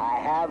 I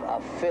have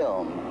a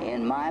film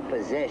in my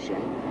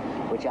possession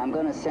which I'm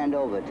going to send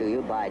over to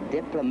you by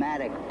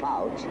diplomatic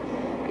pouch.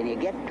 Can you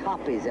get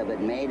copies of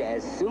it made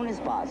as soon as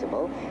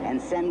possible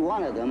and send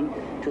one of them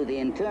to the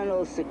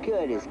Internal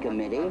Securities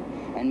Committee?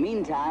 And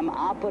meantime,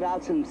 I'll put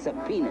out some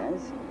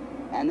subpoenas.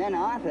 And then,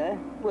 Arthur,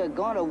 we're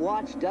going to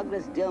watch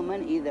Douglas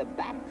Dillman either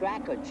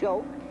backtrack or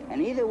choke.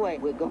 And either way,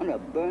 we're going to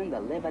burn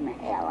the living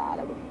hell out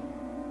of him.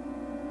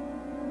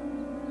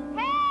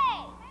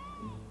 Hey!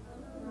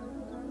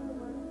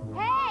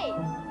 Hey!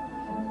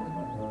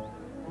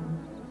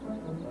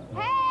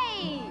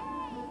 Hey!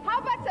 How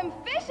about some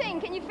fishing?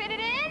 Can you fit it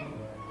in?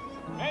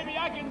 Maybe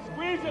I can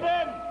squeeze it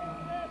in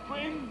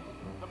between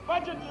the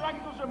budget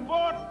director's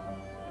report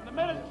and the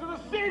minutes to the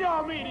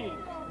CEDAW meeting.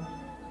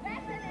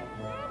 That's an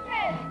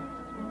improvement!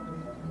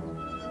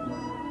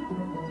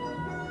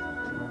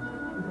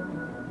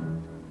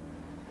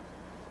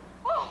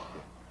 Oh!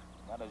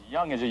 Not as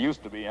young as you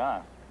used to be,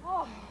 huh?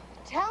 Oh,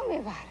 tell me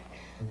about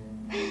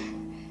it.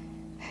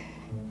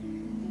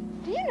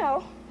 Do you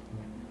know,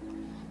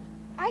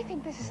 I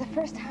think this is the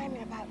first time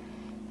in about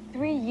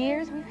 3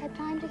 years we've had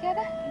time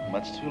together.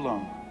 Much too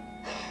long.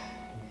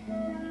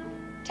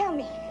 Tell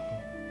me,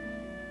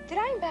 did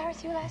I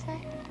embarrass you last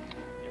night?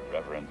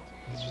 Irreverent,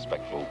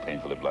 disrespectful,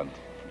 painfully blunt.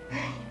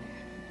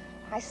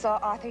 I saw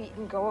Arthur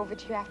Eaton go over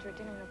to you after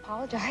dinner and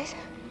apologize.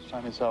 He was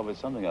trying to salvage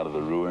something out of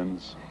the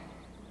ruins.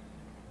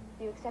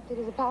 You accepted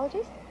his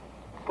apologies?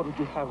 What did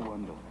you have,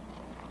 Wendell?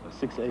 A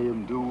 6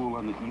 a.m. duel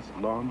on the East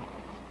Lawn?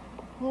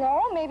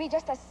 No, maybe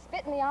just a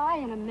spit in the eye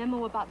and a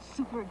memo about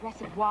super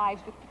aggressive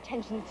wives with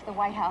pretensions to the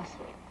White House.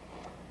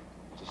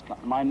 Just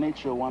not my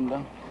nature,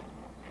 Wanda.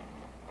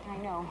 I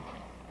know.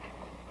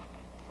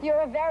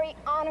 You're a very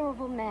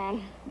honorable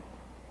man.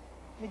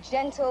 The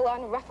gentle,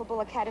 unruffable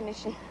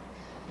academician.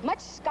 Much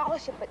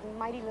scholarship, but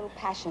mighty little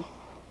passion.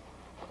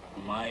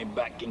 My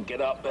back can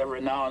get up every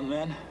now and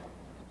then.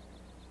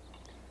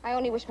 I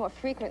only wish more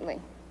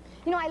frequently.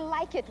 You know, I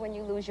like it when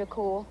you lose your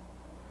cool.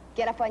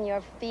 Get up on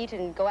your feet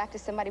and go after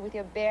somebody with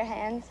your bare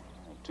hands.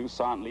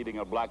 Toussaint leading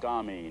a black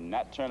army,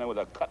 Nat Turner with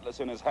a cutlass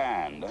in his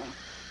hand.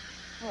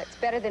 Well, it's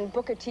better than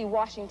Booker T.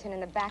 Washington in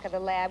the back of the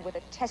lab with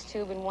a test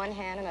tube in one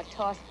hand and a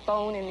tossed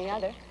bone in the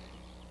other.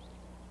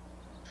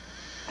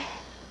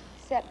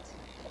 Except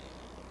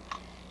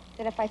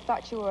that if I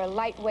thought you were a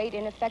lightweight,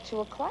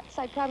 ineffectual klutz,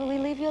 I'd probably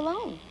leave you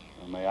alone.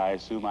 May I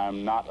assume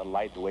I'm not a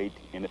lightweight,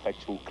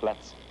 ineffectual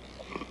klutz?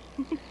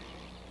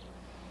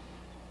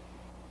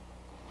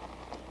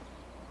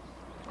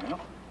 Well,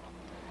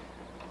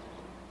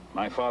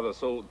 my father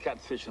sold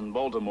catfish in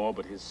Baltimore,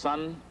 but his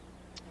son,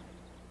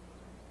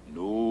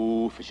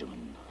 no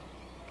fisherman.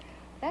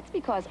 That's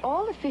because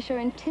all the fish are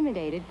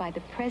intimidated by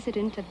the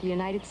President of the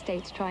United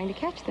States trying to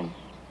catch them.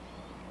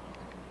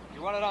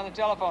 You want it on the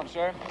telephone,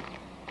 sir?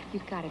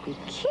 You've got to be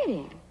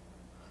kidding.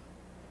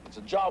 It's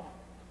a job.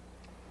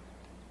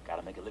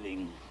 Gotta make a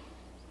living.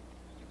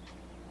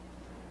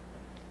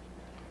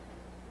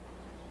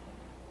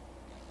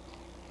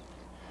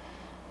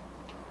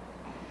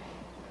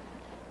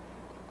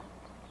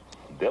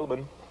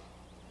 Dillman.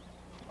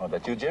 Oh,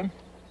 that you, Jim?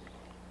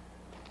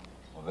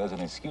 Well, there's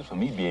an excuse for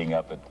me being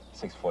up at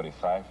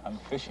 6:45. I'm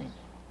fishing.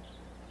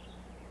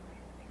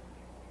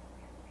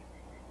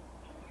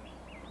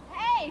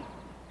 Hey,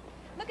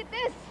 look at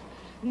this.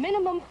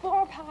 Minimum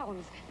 4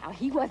 pounds. Now,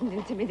 he wasn't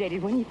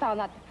intimidated when he found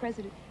out the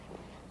president.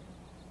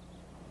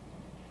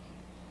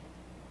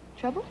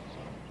 Trouble?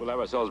 We'll have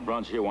ourselves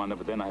brunch here, Wanda,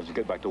 but then I have to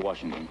get back to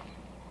Washington.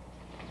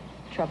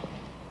 Trouble.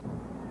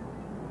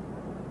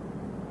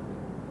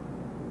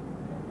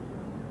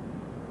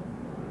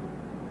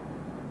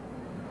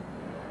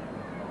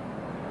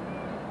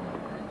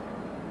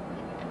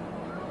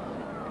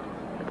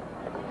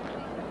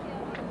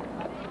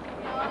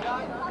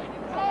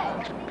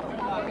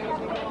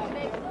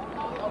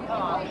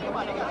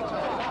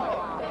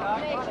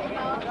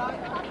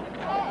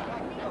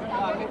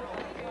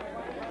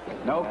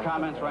 No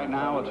comments right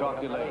now. We'll talk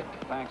to you later.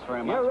 Thanks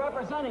very much. You're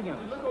representing him.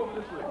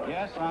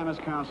 Yes, I'm his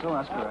counsel.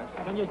 That's correct.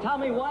 Can you tell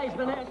me why he's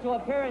been asked to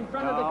appear in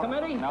front of the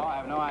committee? No, I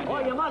have no idea.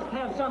 Well, you must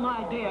have some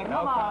idea.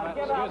 Come on,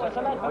 give us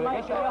some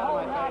information. You're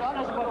holding out on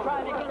us for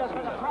trying to get us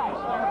to the press.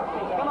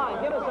 Come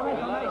on, give us some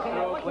information.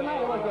 What's the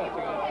matter with you?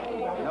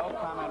 No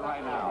comment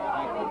right now.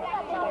 Thank you.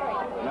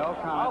 No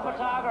comment. No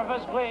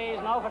photographers, please.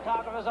 No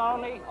photographers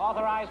only.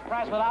 Authorized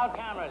press without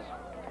cameras.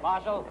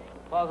 Marshal,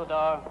 close the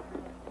door.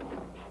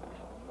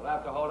 We'll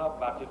have to hold up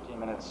about 15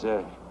 minutes.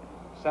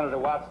 Senator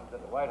Watson's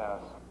at the White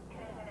House.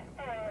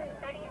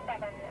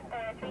 37,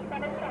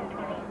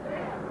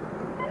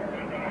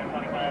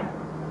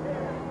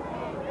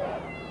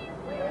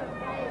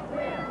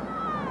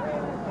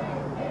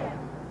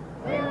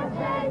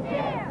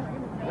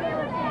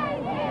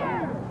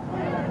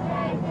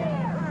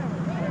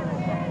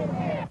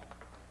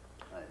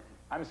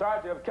 I'm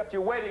sorry to have kept you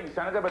waiting,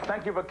 Senator, but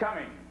thank you for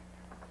coming.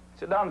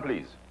 Sit down,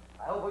 please.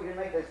 I hope we can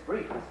make this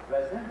brief, Mr.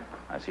 President.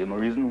 I see no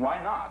reason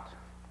why not.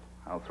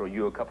 I'll throw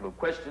you a couple of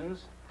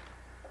questions,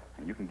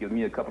 and you can give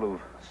me a couple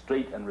of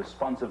straight and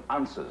responsive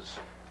answers.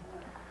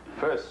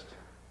 First,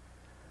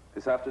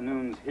 this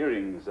afternoon's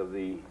hearings of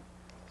the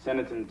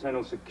Senate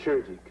Internal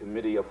Security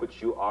Committee, of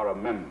which you are a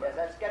member. Yes,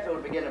 that's scheduled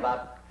to begin in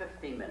about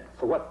 15 minutes.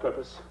 For what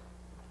purpose?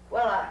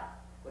 Well,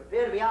 it would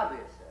appear to be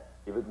obvious,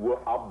 sir. If it were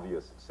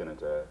obvious,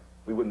 Senator,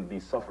 we wouldn't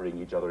be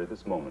suffering each other at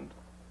this moment.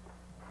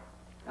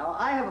 Now,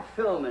 I have a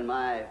film in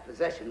my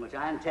possession which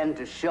I intend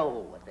to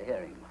show at the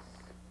hearings.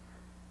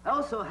 I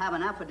also have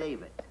an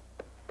affidavit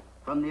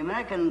from the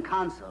American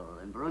consul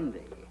in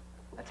Burundi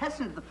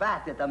attesting to the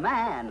fact that the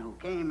man who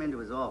came into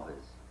his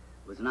office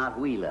was not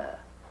Wheeler.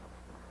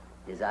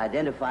 His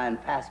identifying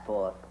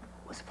passport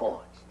was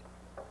forged.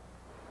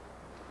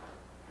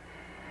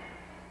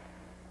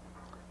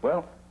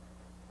 Well,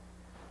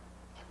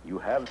 you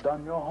have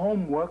done your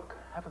homework,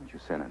 haven't you,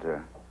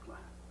 Senator?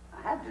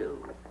 I have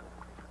to.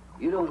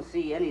 You don't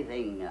see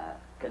anything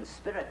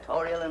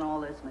conspiratorial in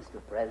all this,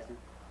 Mr. President?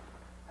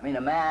 I mean,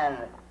 a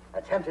man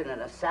attempted an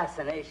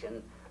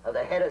assassination of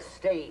the head of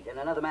state and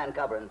another man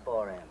covering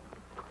for him.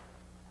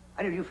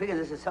 And if you figure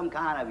this is some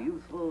kind of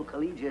youthful,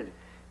 collegiate,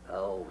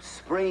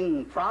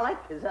 spring frolic,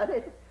 is that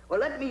it? Well,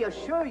 let me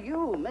assure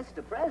you,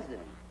 Mr.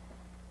 President,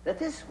 that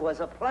this was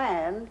a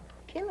planned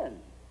killing.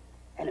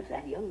 And if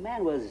that young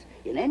man was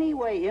in any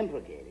way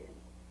implicated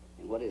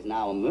in what is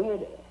now a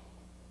murder,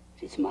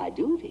 it's my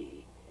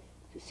duty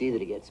to see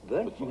that he gets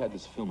burnt. But you had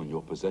this film in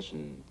your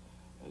possession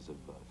as of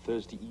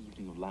Thursday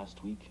evening of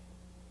last week.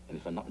 And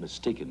if I'm not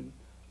mistaken,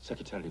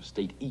 Secretary of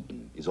State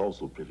Eaton is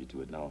also privy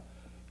to it. Now,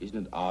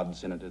 isn't it odd,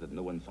 Senator, that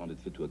no one found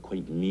it fit to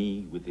acquaint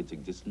me with its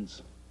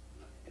existence?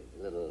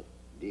 A little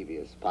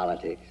devious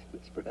politics,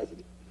 Mr.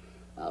 President.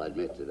 I'll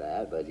admit to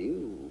that, but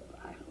you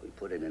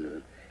put it in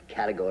a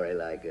category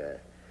like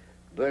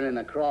burning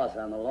a cross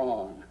on the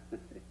lawn.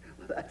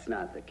 Well, that's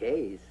not the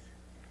case.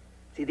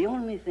 See, the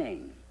only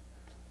thing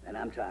that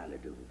I'm trying to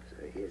do,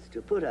 sir, is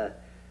to put a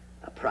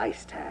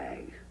price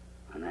tag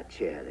on that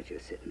chair that you're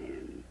sitting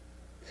in,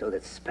 so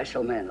that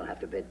special men will have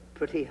to bid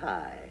pretty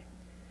high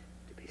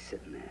to be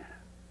sitting there.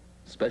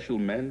 Special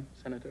men,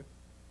 Senator?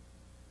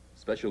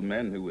 Special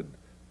men who would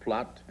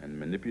plot and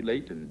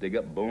manipulate and dig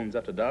up bones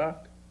after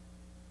dark?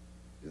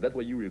 Is that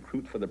what you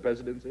recruit for the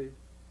presidency?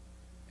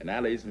 In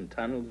alleys and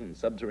tunnels and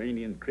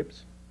subterranean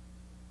crypts?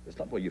 That's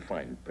not where you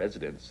find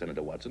presidents,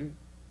 Senator Watson.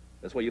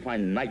 That's where you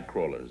find night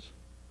crawlers.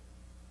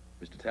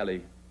 Mr.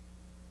 Talley,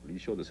 will you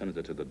show the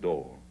senator to the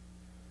door?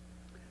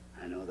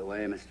 I know the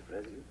way, Mr.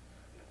 President.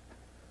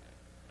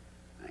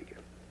 Thank you.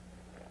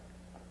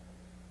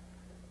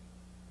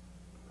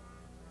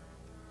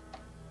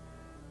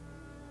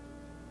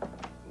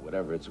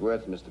 Whatever it's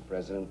worth, Mr.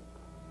 President,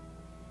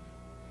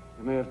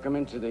 you may have come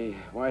into the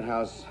White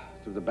House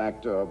through the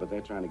back door, but they're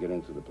trying to get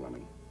in through the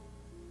plumbing.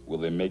 Will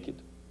they make it?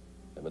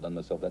 Ever done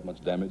themselves that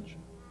much damage?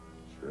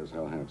 Sure as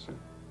hell have, sir.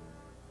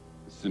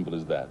 As simple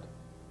as that.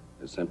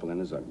 As simple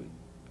and as ugly.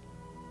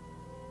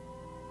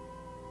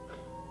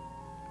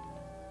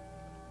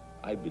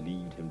 I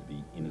believed him to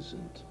be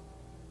innocent.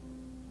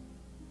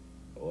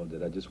 Or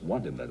did I just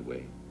want him that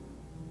way?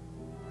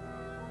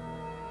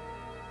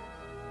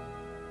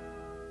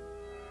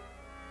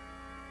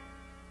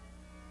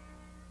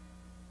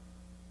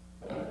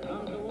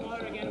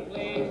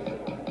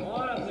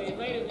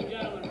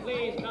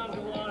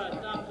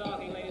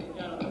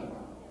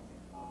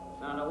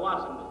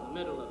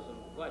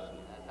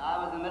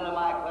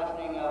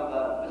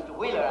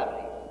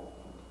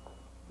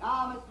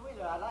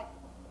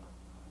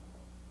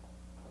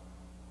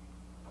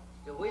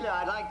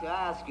 like to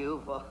ask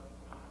you for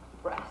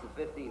perhaps the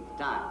 15th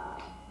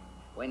time.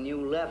 When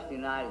you left the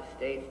United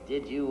States,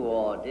 did you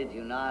or did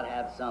you not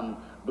have some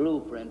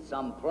blueprint,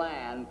 some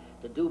plan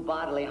to do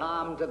bodily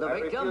harm to the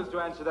victim? I refuse to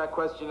answer that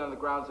question on the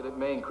grounds that it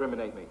may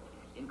incriminate me.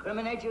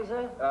 Incriminate you,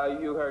 sir?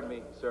 You heard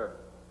me, sir.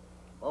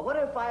 Well, what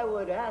if I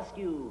would ask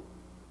you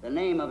the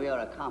name of your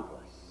accomplice?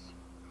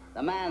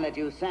 The man that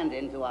you sent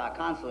into our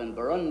consul in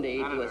Burundi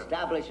to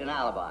establish an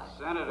alibi.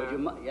 Senator. Would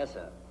you yes,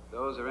 sir.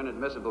 Those are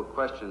inadmissible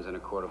questions in a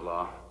court of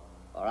law.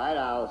 All right,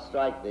 I'll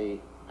strike the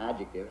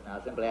adjective, and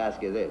I'll simply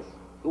ask you this.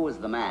 Who was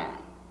the man?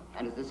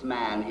 And does this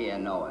man here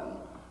know him?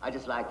 I'd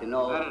just like to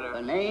know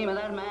the name of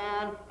that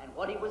man and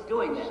what he was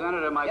doing there.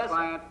 Senator, my Yes,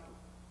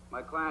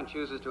 client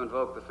chooses to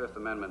invoke the Fifth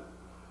Amendment.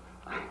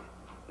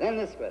 Then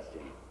this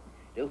question.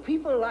 Do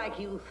people like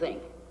you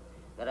think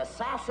that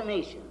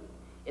assassination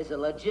is a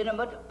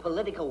legitimate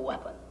political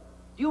weapon?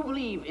 Do you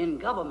believe in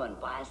government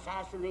by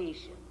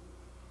assassination?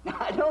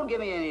 Now, don't give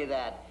me any of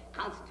that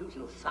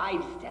constitutional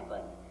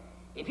sidestepping.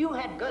 If you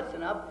had guts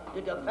enough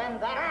to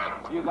defend that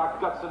act... You got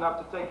guts enough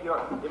to take your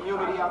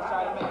immunity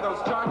outside and make those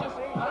charges?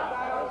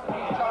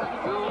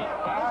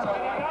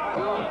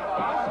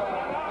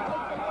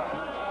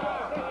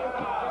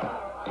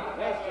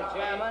 Mr.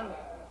 Chairman,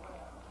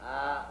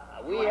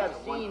 we have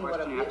seen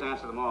what you have to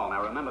answer them all.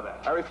 Now, remember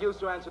that. I refuse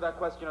to answer that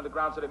question on the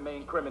grounds that it may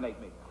incriminate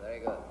me. Very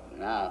good.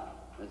 Now,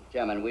 Mr.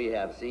 Chairman, we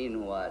have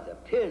seen what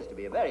appears to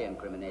be a very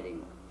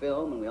incriminating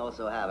film, and we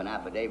also have an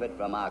affidavit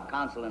from our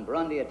consul in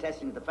Burundi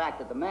attesting to the fact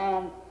that the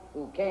man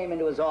who came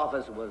into his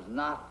office was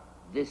not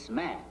this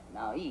man.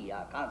 Now,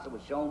 our consul,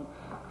 was shown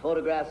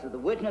photographs of the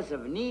witness.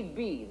 If need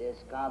be,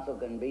 this consul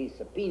can be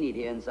subpoenaed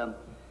here in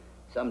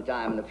some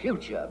time in the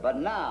future. But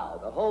now,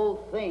 the whole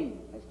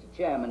thing, Mr.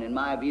 Chairman, in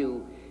my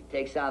view,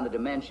 takes on the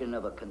dimension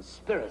of a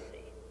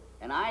conspiracy.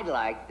 And I'd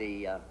like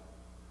the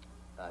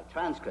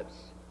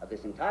transcripts of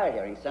this entire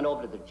hearing sent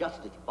over to the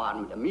Justice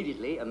Department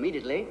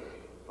immediately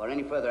for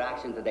any further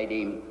actions that they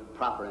deem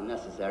proper and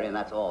necessary, and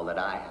that's all that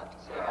I have to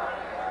say.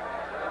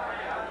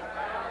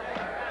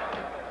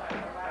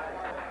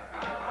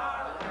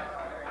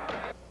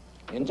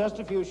 In just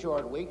a few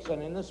short weeks,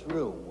 and in this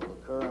room, will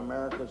occur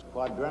America's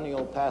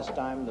quadrennial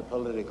pastime, the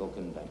political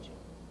convention.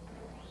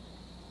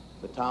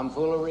 The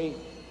tomfoolery,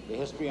 the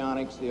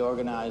histrionics, the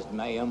organized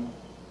mayhem,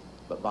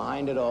 but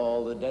behind it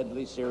all, the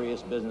deadly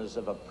serious business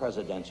of a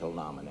presidential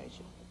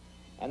nomination.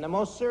 And the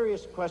most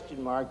serious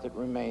question mark that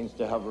remains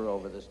to hover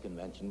over this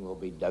convention will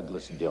be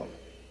Douglas Dillman,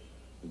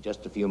 who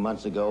just a few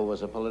months ago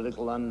was a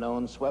political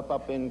unknown, swept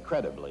up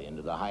incredibly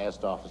into the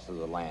highest office of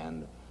the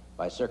land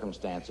by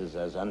circumstances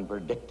as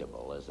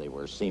unpredictable as they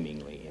were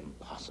seemingly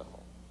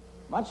impossible.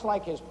 Much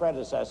like his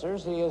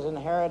predecessors, he has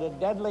inherited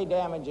deadly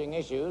damaging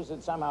issues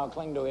that somehow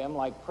cling to him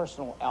like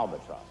personal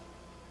albatross.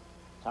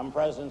 Some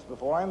presidents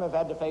before him have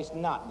had to face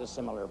not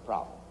dissimilar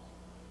problems.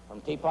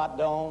 From Teapot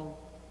Dome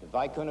to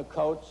Vicuna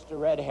coats to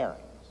red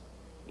herrings,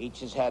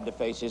 each has had to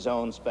face his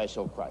own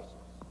special crisis.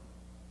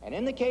 And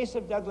in the case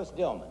of Douglas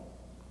Dillman,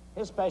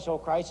 his special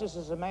crisis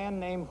is a man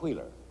named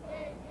Wheeler,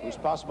 whose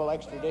possible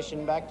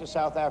extradition back to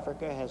South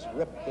Africa has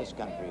ripped this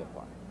country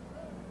apart.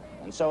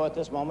 And so at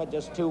this moment,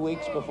 just 2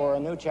 weeks before a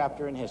new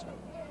chapter in history,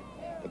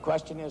 the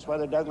question is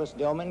whether Douglas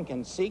Dillman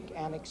can seek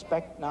and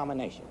expect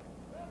nomination,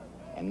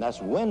 and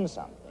thus win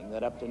something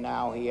that up to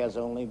now he has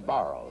only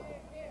borrowed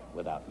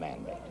without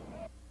mandate.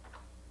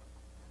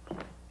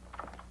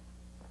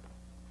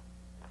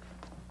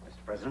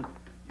 Mr. President?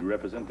 You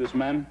represent this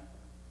man?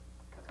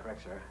 That's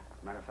correct, sir.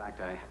 As a matter of fact,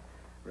 I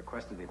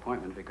requested the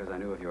appointment because I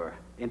knew of your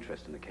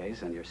interest in the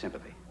case and your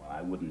sympathy. Well,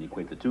 I wouldn't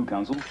equate the two,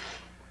 counsel.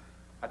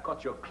 I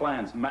caught your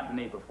client's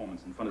matinee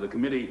performance in front of the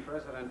committee.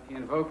 President, he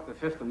invoked the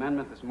Fifth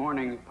Amendment this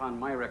morning upon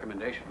my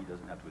recommendation. He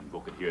doesn't have to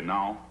invoke it here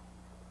now.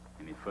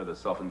 Any further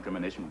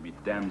self-incrimination would be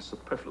damned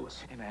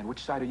superfluous. Hey, man,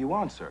 which side are you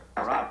on, sir?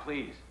 Rob,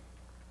 please.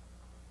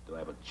 Do I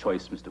have a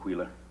choice, Mr.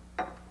 Wheeler?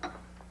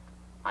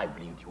 I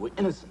believed you were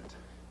innocent.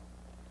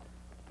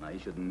 And I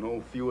issued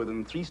no fewer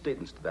than 3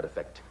 statements to that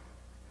effect.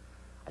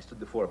 I stood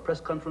before a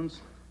press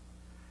conference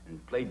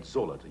and played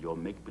Zola to your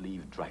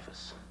make-believe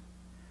Dreyfus.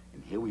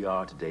 And here we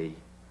are today,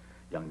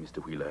 young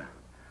Mr. Wheeler,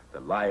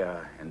 the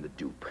liar and the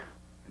dupe.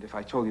 And if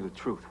I told you the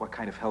truth, what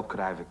kind of help could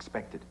I have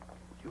expected?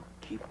 You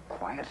keep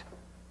quiet?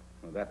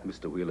 Well, that,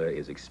 Mr. Wheeler,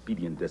 is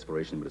expedient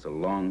desperation, but it's a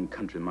long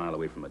country mile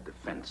away from a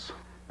defense.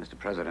 Mr.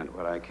 President,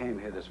 what I came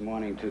here this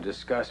morning to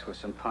discuss was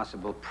some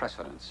possible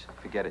precedents.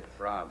 Forget it.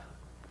 Rob,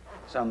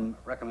 some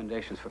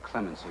recommendations for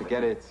clemency.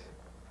 Forget it.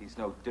 He's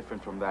no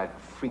different from that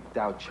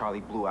freaked-out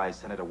Charlie Blue-Eyes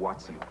Senator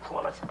Watson.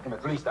 Call it. And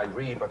at least I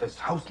read about this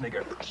house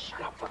nigger.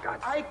 Shut up, for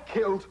God's sake. I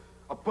killed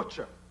a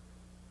butcher,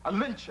 a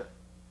lyncher,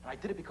 and I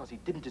did it because he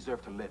didn't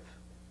deserve to live.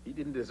 He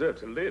didn't deserve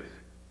to live.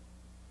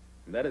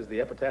 And that is the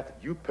epitaph that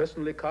you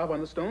personally carve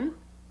on the stone?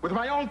 With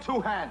my own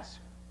 2 hands.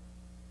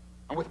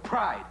 And with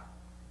pride.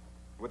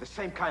 With the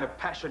same kind of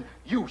passion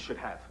you should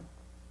have.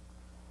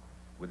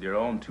 With your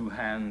own 2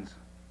 hands,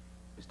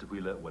 Mr.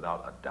 Wheeler,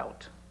 without a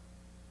doubt.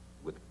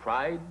 With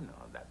pride, no,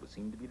 that would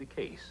seem to be the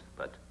case.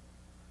 But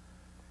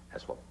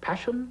as for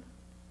passion,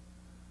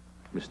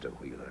 Mr.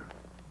 Wheeler,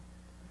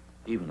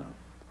 Even a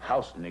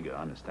house nigger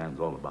understands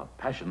all about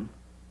passion.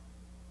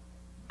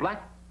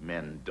 Black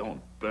men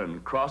don't burn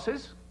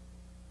crosses.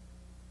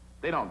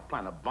 They don't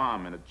plant a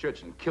bomb in a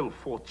church and kill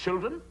 4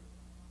 children.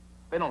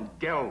 They don't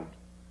geld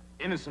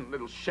innocent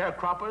little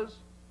sharecroppers.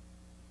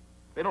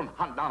 They don't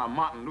hunt down a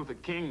Martin Luther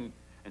King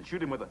and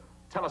shoot him with a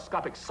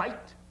telescopic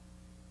sight.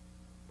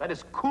 That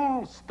is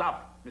cool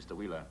stuff, Mr.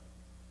 Wheeler.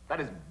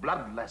 That is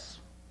bloodless.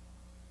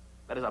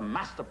 That is a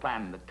master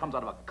plan that comes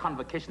out of a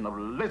convocation of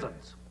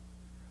lizards.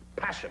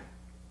 Passion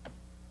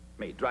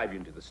may drive you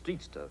into the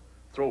streets to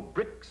throw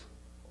bricks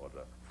or to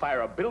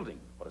fire a building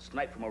or to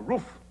snipe from a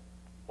roof.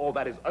 All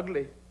that is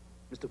ugly,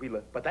 Mr.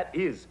 Wheeler, but that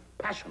is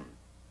passion.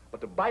 But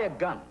to buy a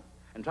gun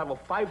and travel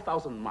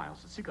 5,000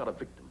 miles to seek out a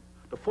victim,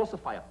 to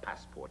falsify a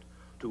passport,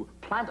 to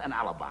plant an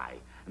alibi,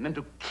 and then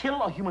to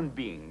kill a human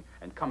being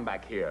and come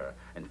back here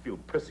and feel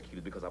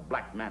persecuted because a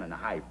black man in a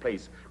high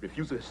place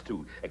refuses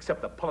to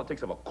accept the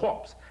politics of a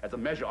corpse as a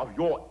measure of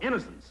your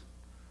innocence.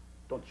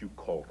 Don't you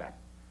call that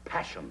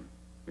passion,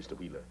 Mr.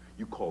 Wheeler?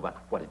 You call that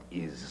what it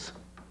is.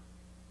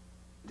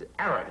 It's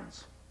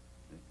arrogance,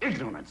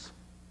 ignorance,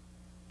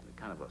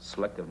 the kind of a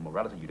selective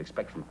morality you'd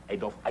expect from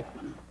Adolf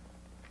Eichmann.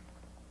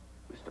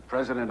 Mr.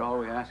 President, all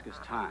we ask is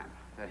time.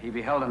 That he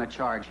be held on a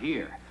charge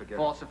here.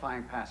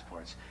 Falsifying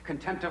passports.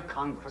 Contempt of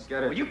Congress.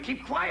 Forget it. Will you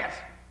keep quiet?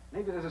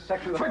 Maybe there's a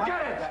section of the...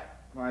 Forget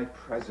it! My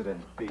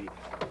president be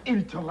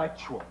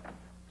intellectual. Do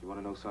you want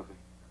to know something?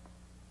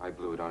 I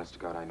blew it, honest to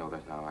God, I know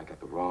that now. I got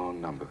the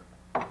wrong number.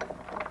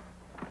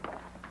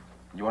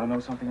 You want to know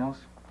something else?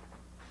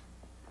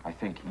 I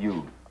think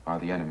you are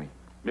the enemy.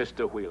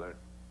 Mr. Wheeler,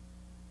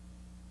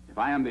 if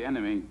I am the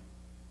enemy,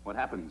 what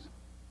happens?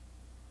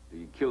 Do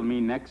you kill me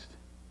next?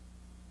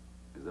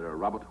 Is there a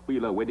Robert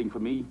Wheeler waiting for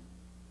me?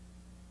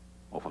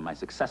 Or for my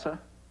successor?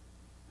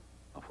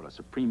 Or for a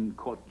Supreme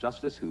Court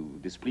justice who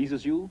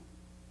displeases you?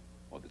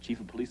 Or the chief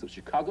of police of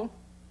Chicago?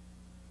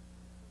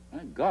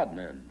 My God,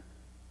 man.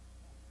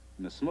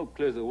 When the smoke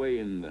clears away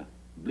and the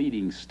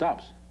bleeding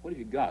stops, what have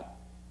you got?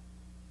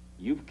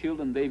 You've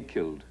killed and they've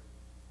killed.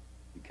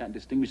 You can't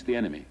distinguish the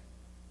enemy.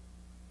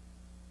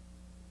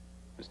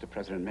 Mr.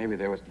 President, maybe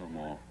there was... No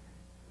more.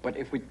 But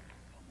if we...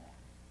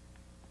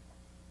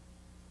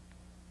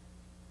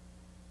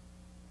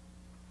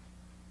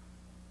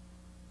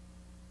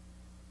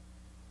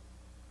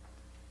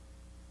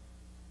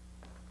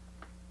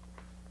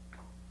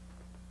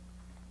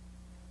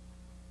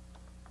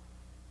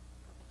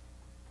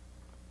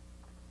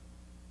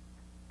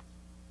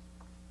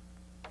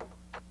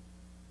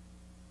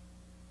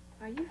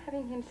 Are you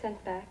having him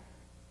sent back?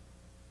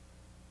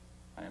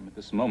 I am at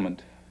this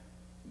moment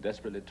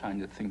desperately trying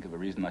to think of a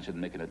reason I should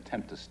make an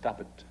attempt to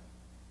stop it.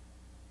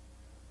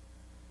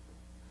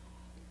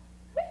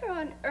 Where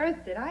on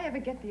earth did I ever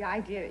get the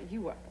idea that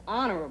you were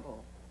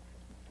honorable?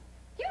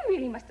 You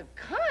really must have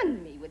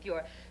conned me with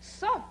your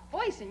soft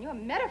voice and your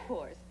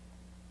metaphors.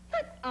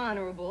 Not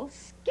honorable,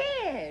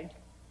 scared.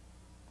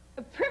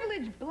 A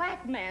privileged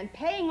black man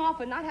paying off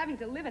for not having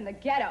to live in the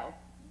ghetto.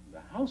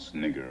 The house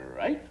nigger,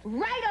 right?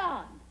 Right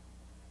on.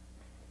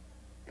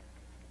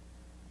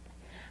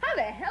 How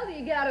the hell do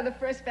you get out of the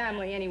first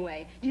family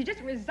anyway? Do you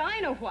just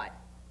resign or what?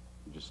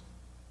 You just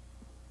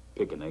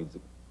pick an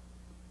exit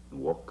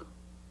and walk,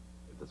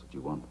 if that's what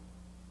you want.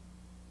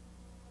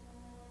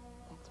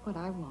 That's what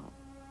I want.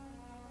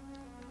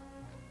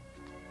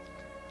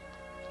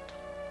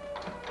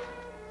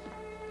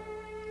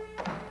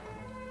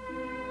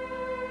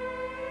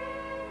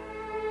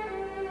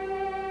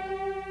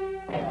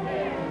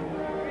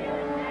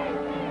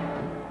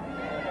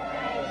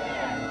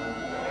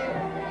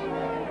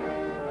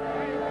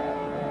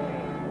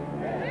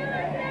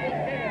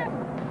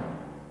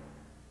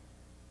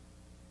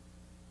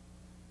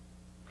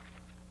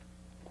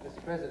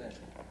 President,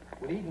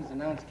 with Eaton's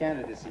announced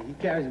candidacy, he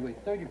carries away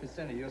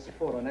 30% of your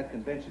support on that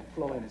convention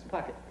floor in his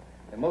pocket.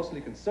 They're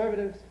mostly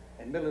conservatives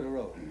and middle of the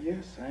road.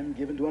 Yes, I'm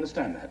given to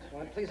understand that.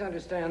 Well, please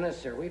understand this,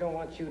 sir. We don't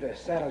want you to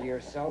saddle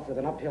yourself with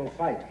an uphill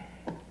fight.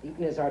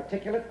 Eaton is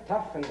articulate,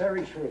 tough, and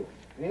very shrewd.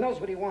 And he knows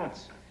what he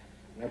wants.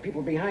 And there are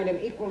people behind him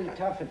equally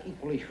tough and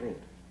equally shrewd.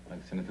 Like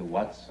Senator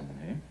Watson,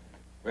 eh?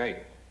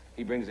 Right.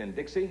 He brings in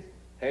Dixie,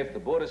 half the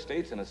border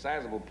states, and a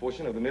sizable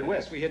portion of the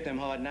Midwest. Unless we hit them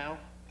hard now,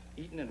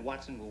 Eaton and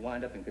Watson will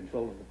wind up in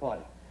control of the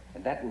party.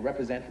 And that will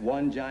represent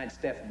one giant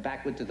step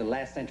backward to the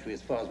last century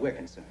as far as we're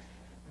concerned.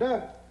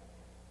 Doug,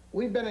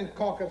 we've been in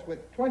caucus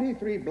with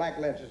 23 black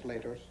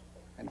legislators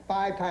and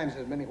 5 times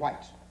as many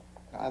whites.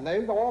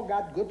 They've all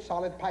got good,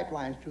 solid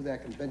pipelines to their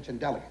convention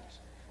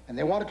delegates. And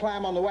they want to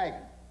climb on the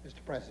wagon,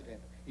 Mr.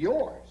 President.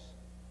 Yours.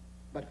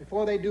 But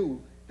before they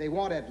do, they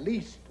want at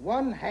least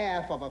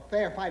 1/2 of a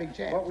fair fighting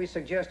chance. What we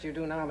suggest you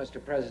do now,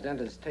 Mr. President,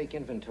 is take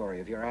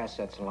inventory of your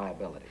assets and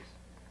liabilities.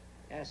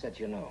 Assets,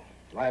 you know.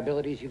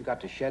 Liabilities, you've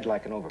got to shed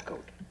like an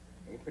overcoat.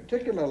 A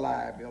particular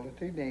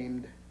liability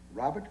named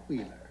Robert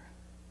Wheeler.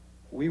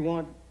 We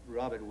want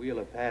Robert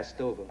Wheeler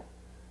passed over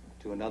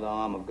to another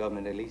arm of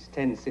government at least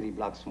 10 city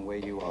blocks from where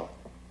you are.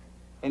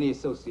 Any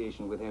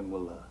association with him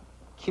will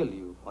kill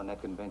you on that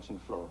convention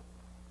floor.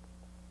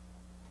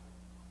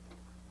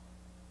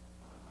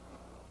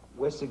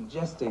 We're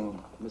suggesting,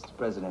 Mr.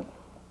 President,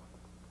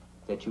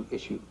 that you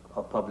issue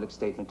a public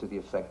statement to the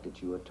effect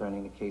that you are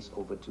turning the case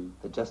over to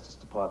the Justice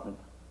Department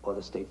or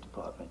the State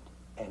Department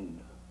and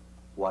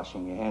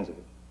washing your hands of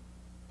it.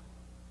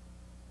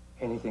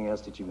 Anything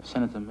else that you...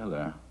 Senator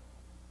Miller,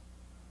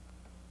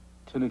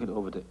 turning it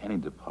over to any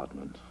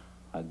department,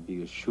 I'd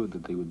be assured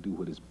that they would do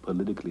what is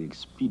politically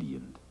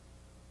expedient,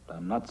 but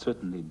I'm not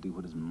certain they'd do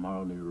what is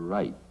morally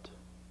right.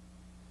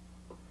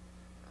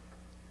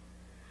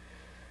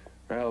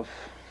 Ralph,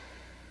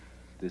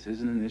 this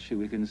isn't an issue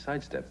we can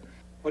sidestep.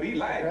 But he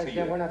lied to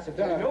you. We're not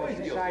supposed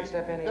to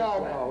sidestep any issue.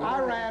 I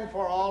ran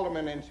for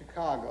alderman in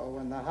Chicago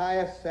when the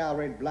highest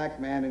salaried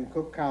black man in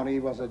Cook County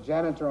was a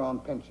janitor on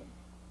pension.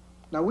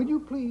 Now, would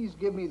you please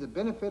give me the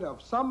benefit of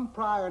some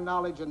prior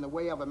knowledge in the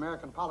way of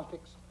American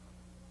politics?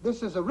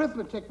 This is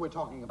arithmetic we're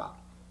talking about.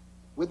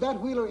 With that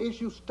Wheeler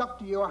issue stuck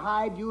to your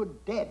hide, you're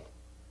dead.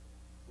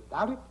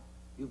 Without it,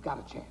 you've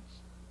got a chance.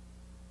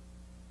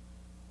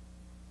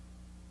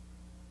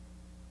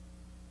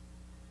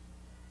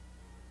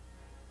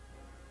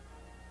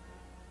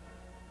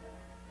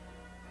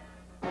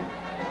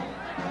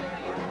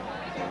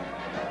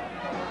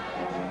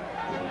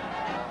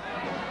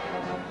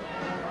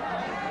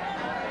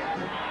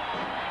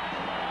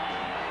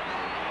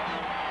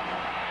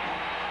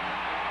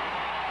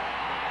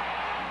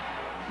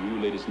 You,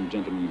 ladies and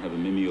gentlemen, have a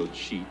memo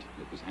sheet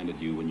that was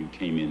handed you when you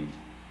came in.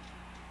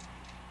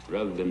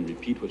 Rather than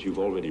repeat what you've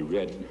already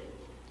read,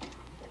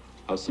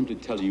 I'll simply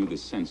tell you the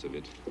sense of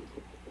it.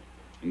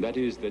 And that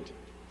is that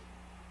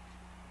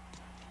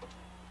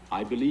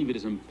I believe it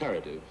is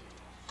imperative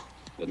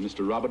that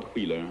Mr. Robert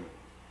Wheeler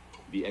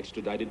be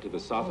extradited to the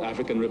South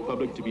African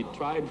Republic to be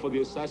tried for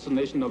the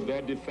assassination of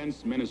their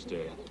defense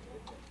minister.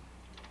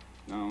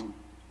 Now,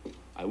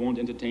 I won't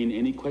entertain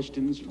any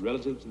questions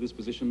relative to this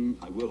position.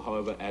 I will,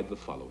 however, add the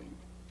following.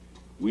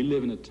 We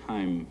live in a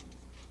time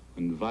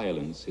when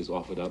violence is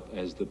offered up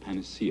as the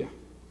panacea.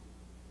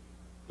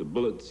 The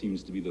bullet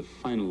seems to be the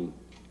final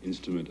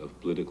instrument of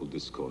political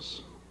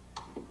discourse.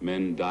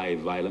 Men die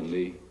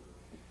violently.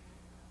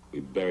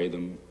 We bury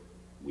them,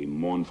 we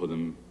mourn for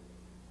them,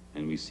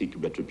 and we seek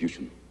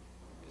retribution.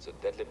 It's a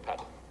deadly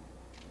pattern.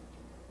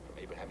 From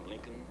Abraham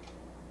Lincoln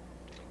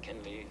to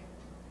McKinley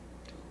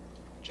to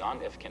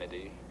John F.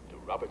 Kennedy, to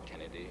Robert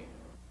Kennedy,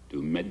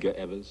 to Medgar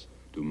Evers,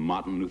 to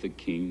Martin Luther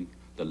King,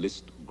 the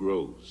list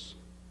grows.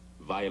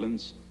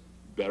 Violence,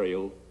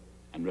 burial,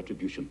 and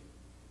retribution.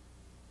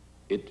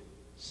 It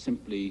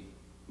simply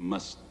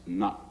must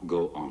not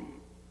go on.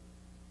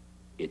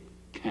 It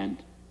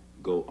can't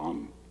go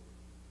on.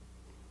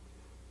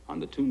 On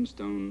the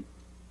tombstone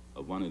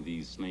of one of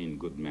these slain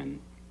good men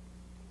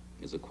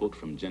is a quote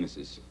from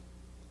Genesis.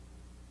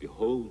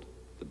 Behold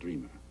the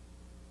dreamer.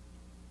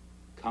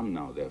 Come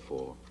now,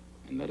 therefore,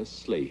 and let us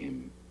slay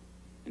him,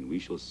 and we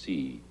shall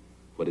see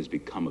what has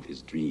become of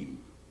his dream.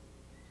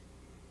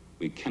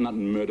 We cannot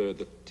murder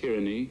the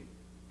tyranny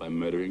by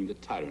murdering the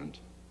tyrant,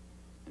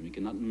 and we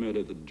cannot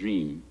murder the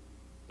dream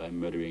by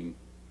murdering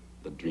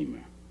the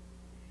dreamer.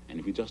 And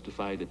if we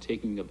justify the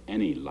taking of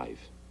any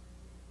life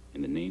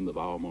in the name of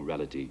our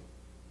morality,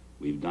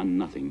 we've done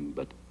nothing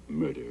but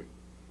murder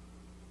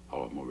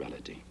our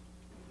morality.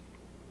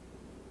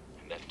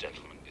 And that,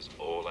 gentlemen, is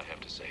all I have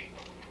to say.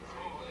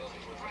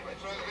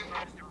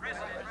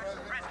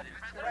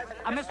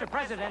 Mr.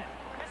 President,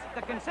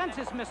 the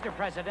consensus, Mr.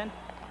 President,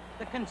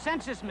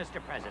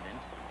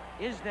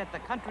 is that the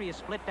country is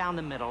split down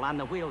the middle on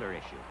the Wheeler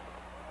issue.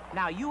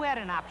 Now, you had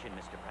an option,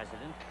 Mr.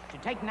 President, to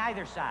take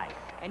neither side.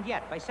 And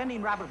yet, by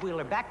sending Robert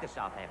Wheeler back to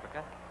South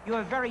Africa, you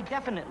have very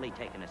definitely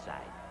taken a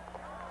side.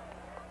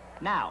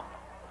 Now,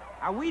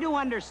 are we to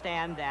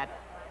understand that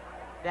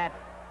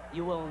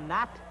you will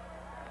not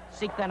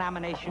seek the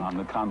nomination? On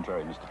the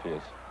contrary, Mr.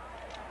 Pierce.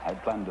 I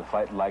plan to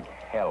fight like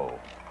hell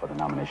for the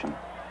nomination.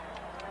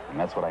 And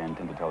that's what I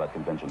intend to tell that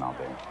convention out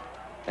there.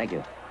 Thank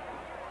you.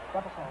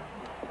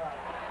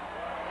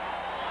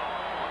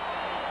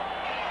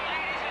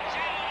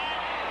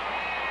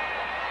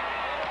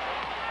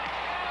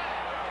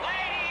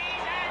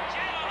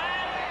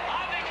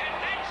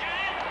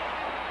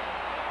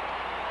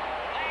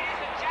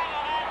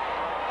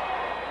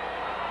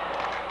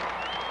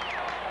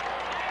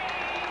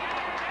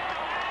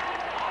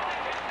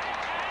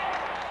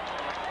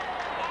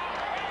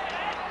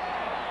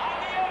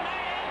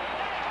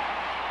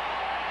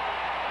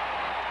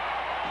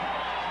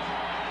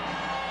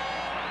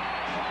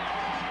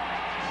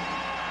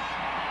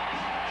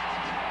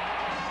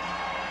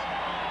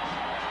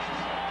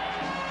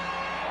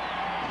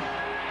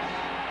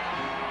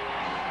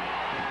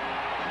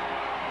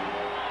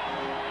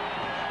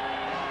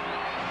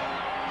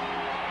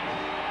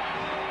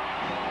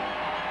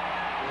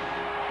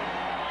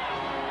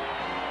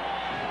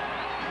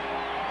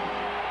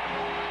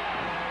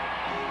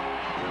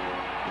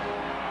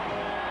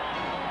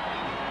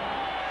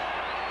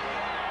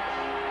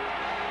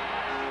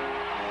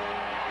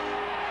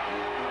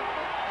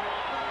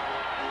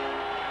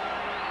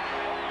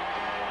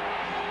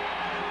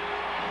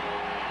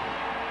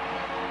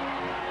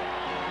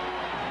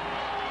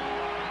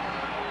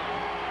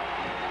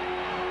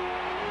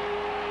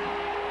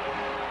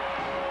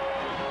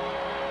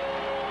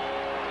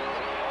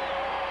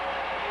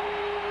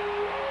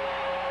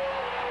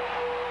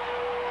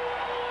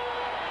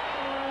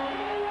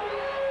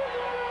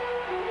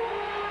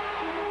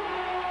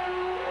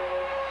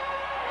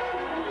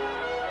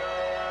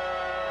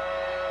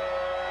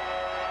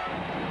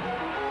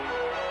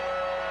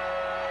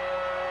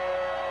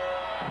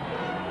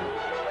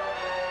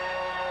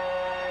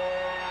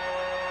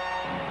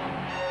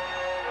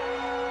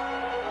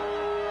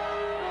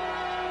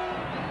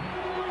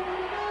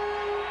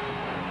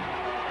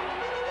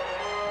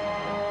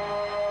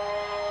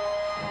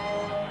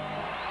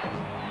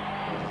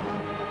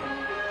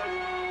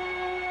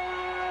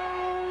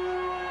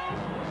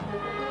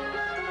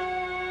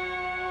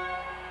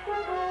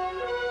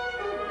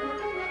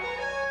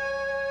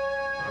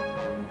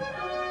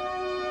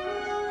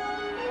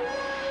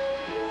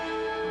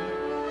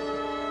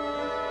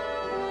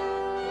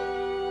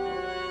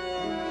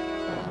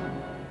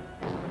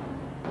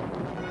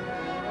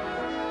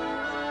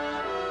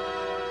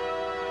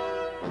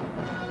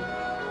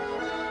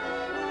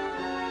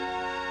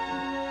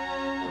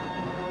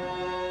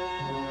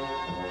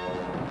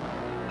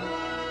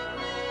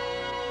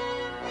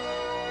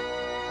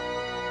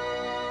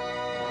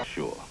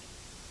 Sure.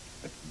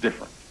 It's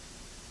different.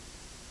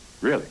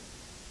 Really.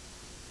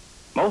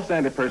 Most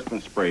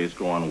antiperspirant sprays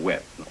go on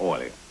wet and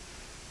oily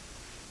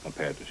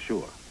compared to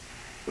Sure,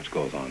 which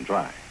goes on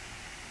dry.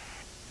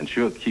 And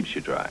Sure keeps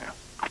you dry.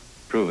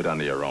 Prove it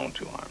under your own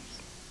two arms.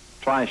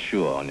 Try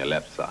Sure on your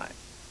left side,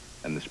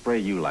 and the spray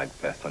you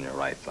like best on your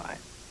right side.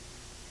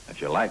 If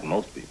you're like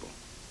most people,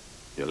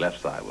 your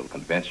left side will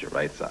convince your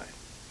right side.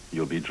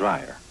 You'll be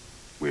drier.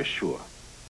 We're sure.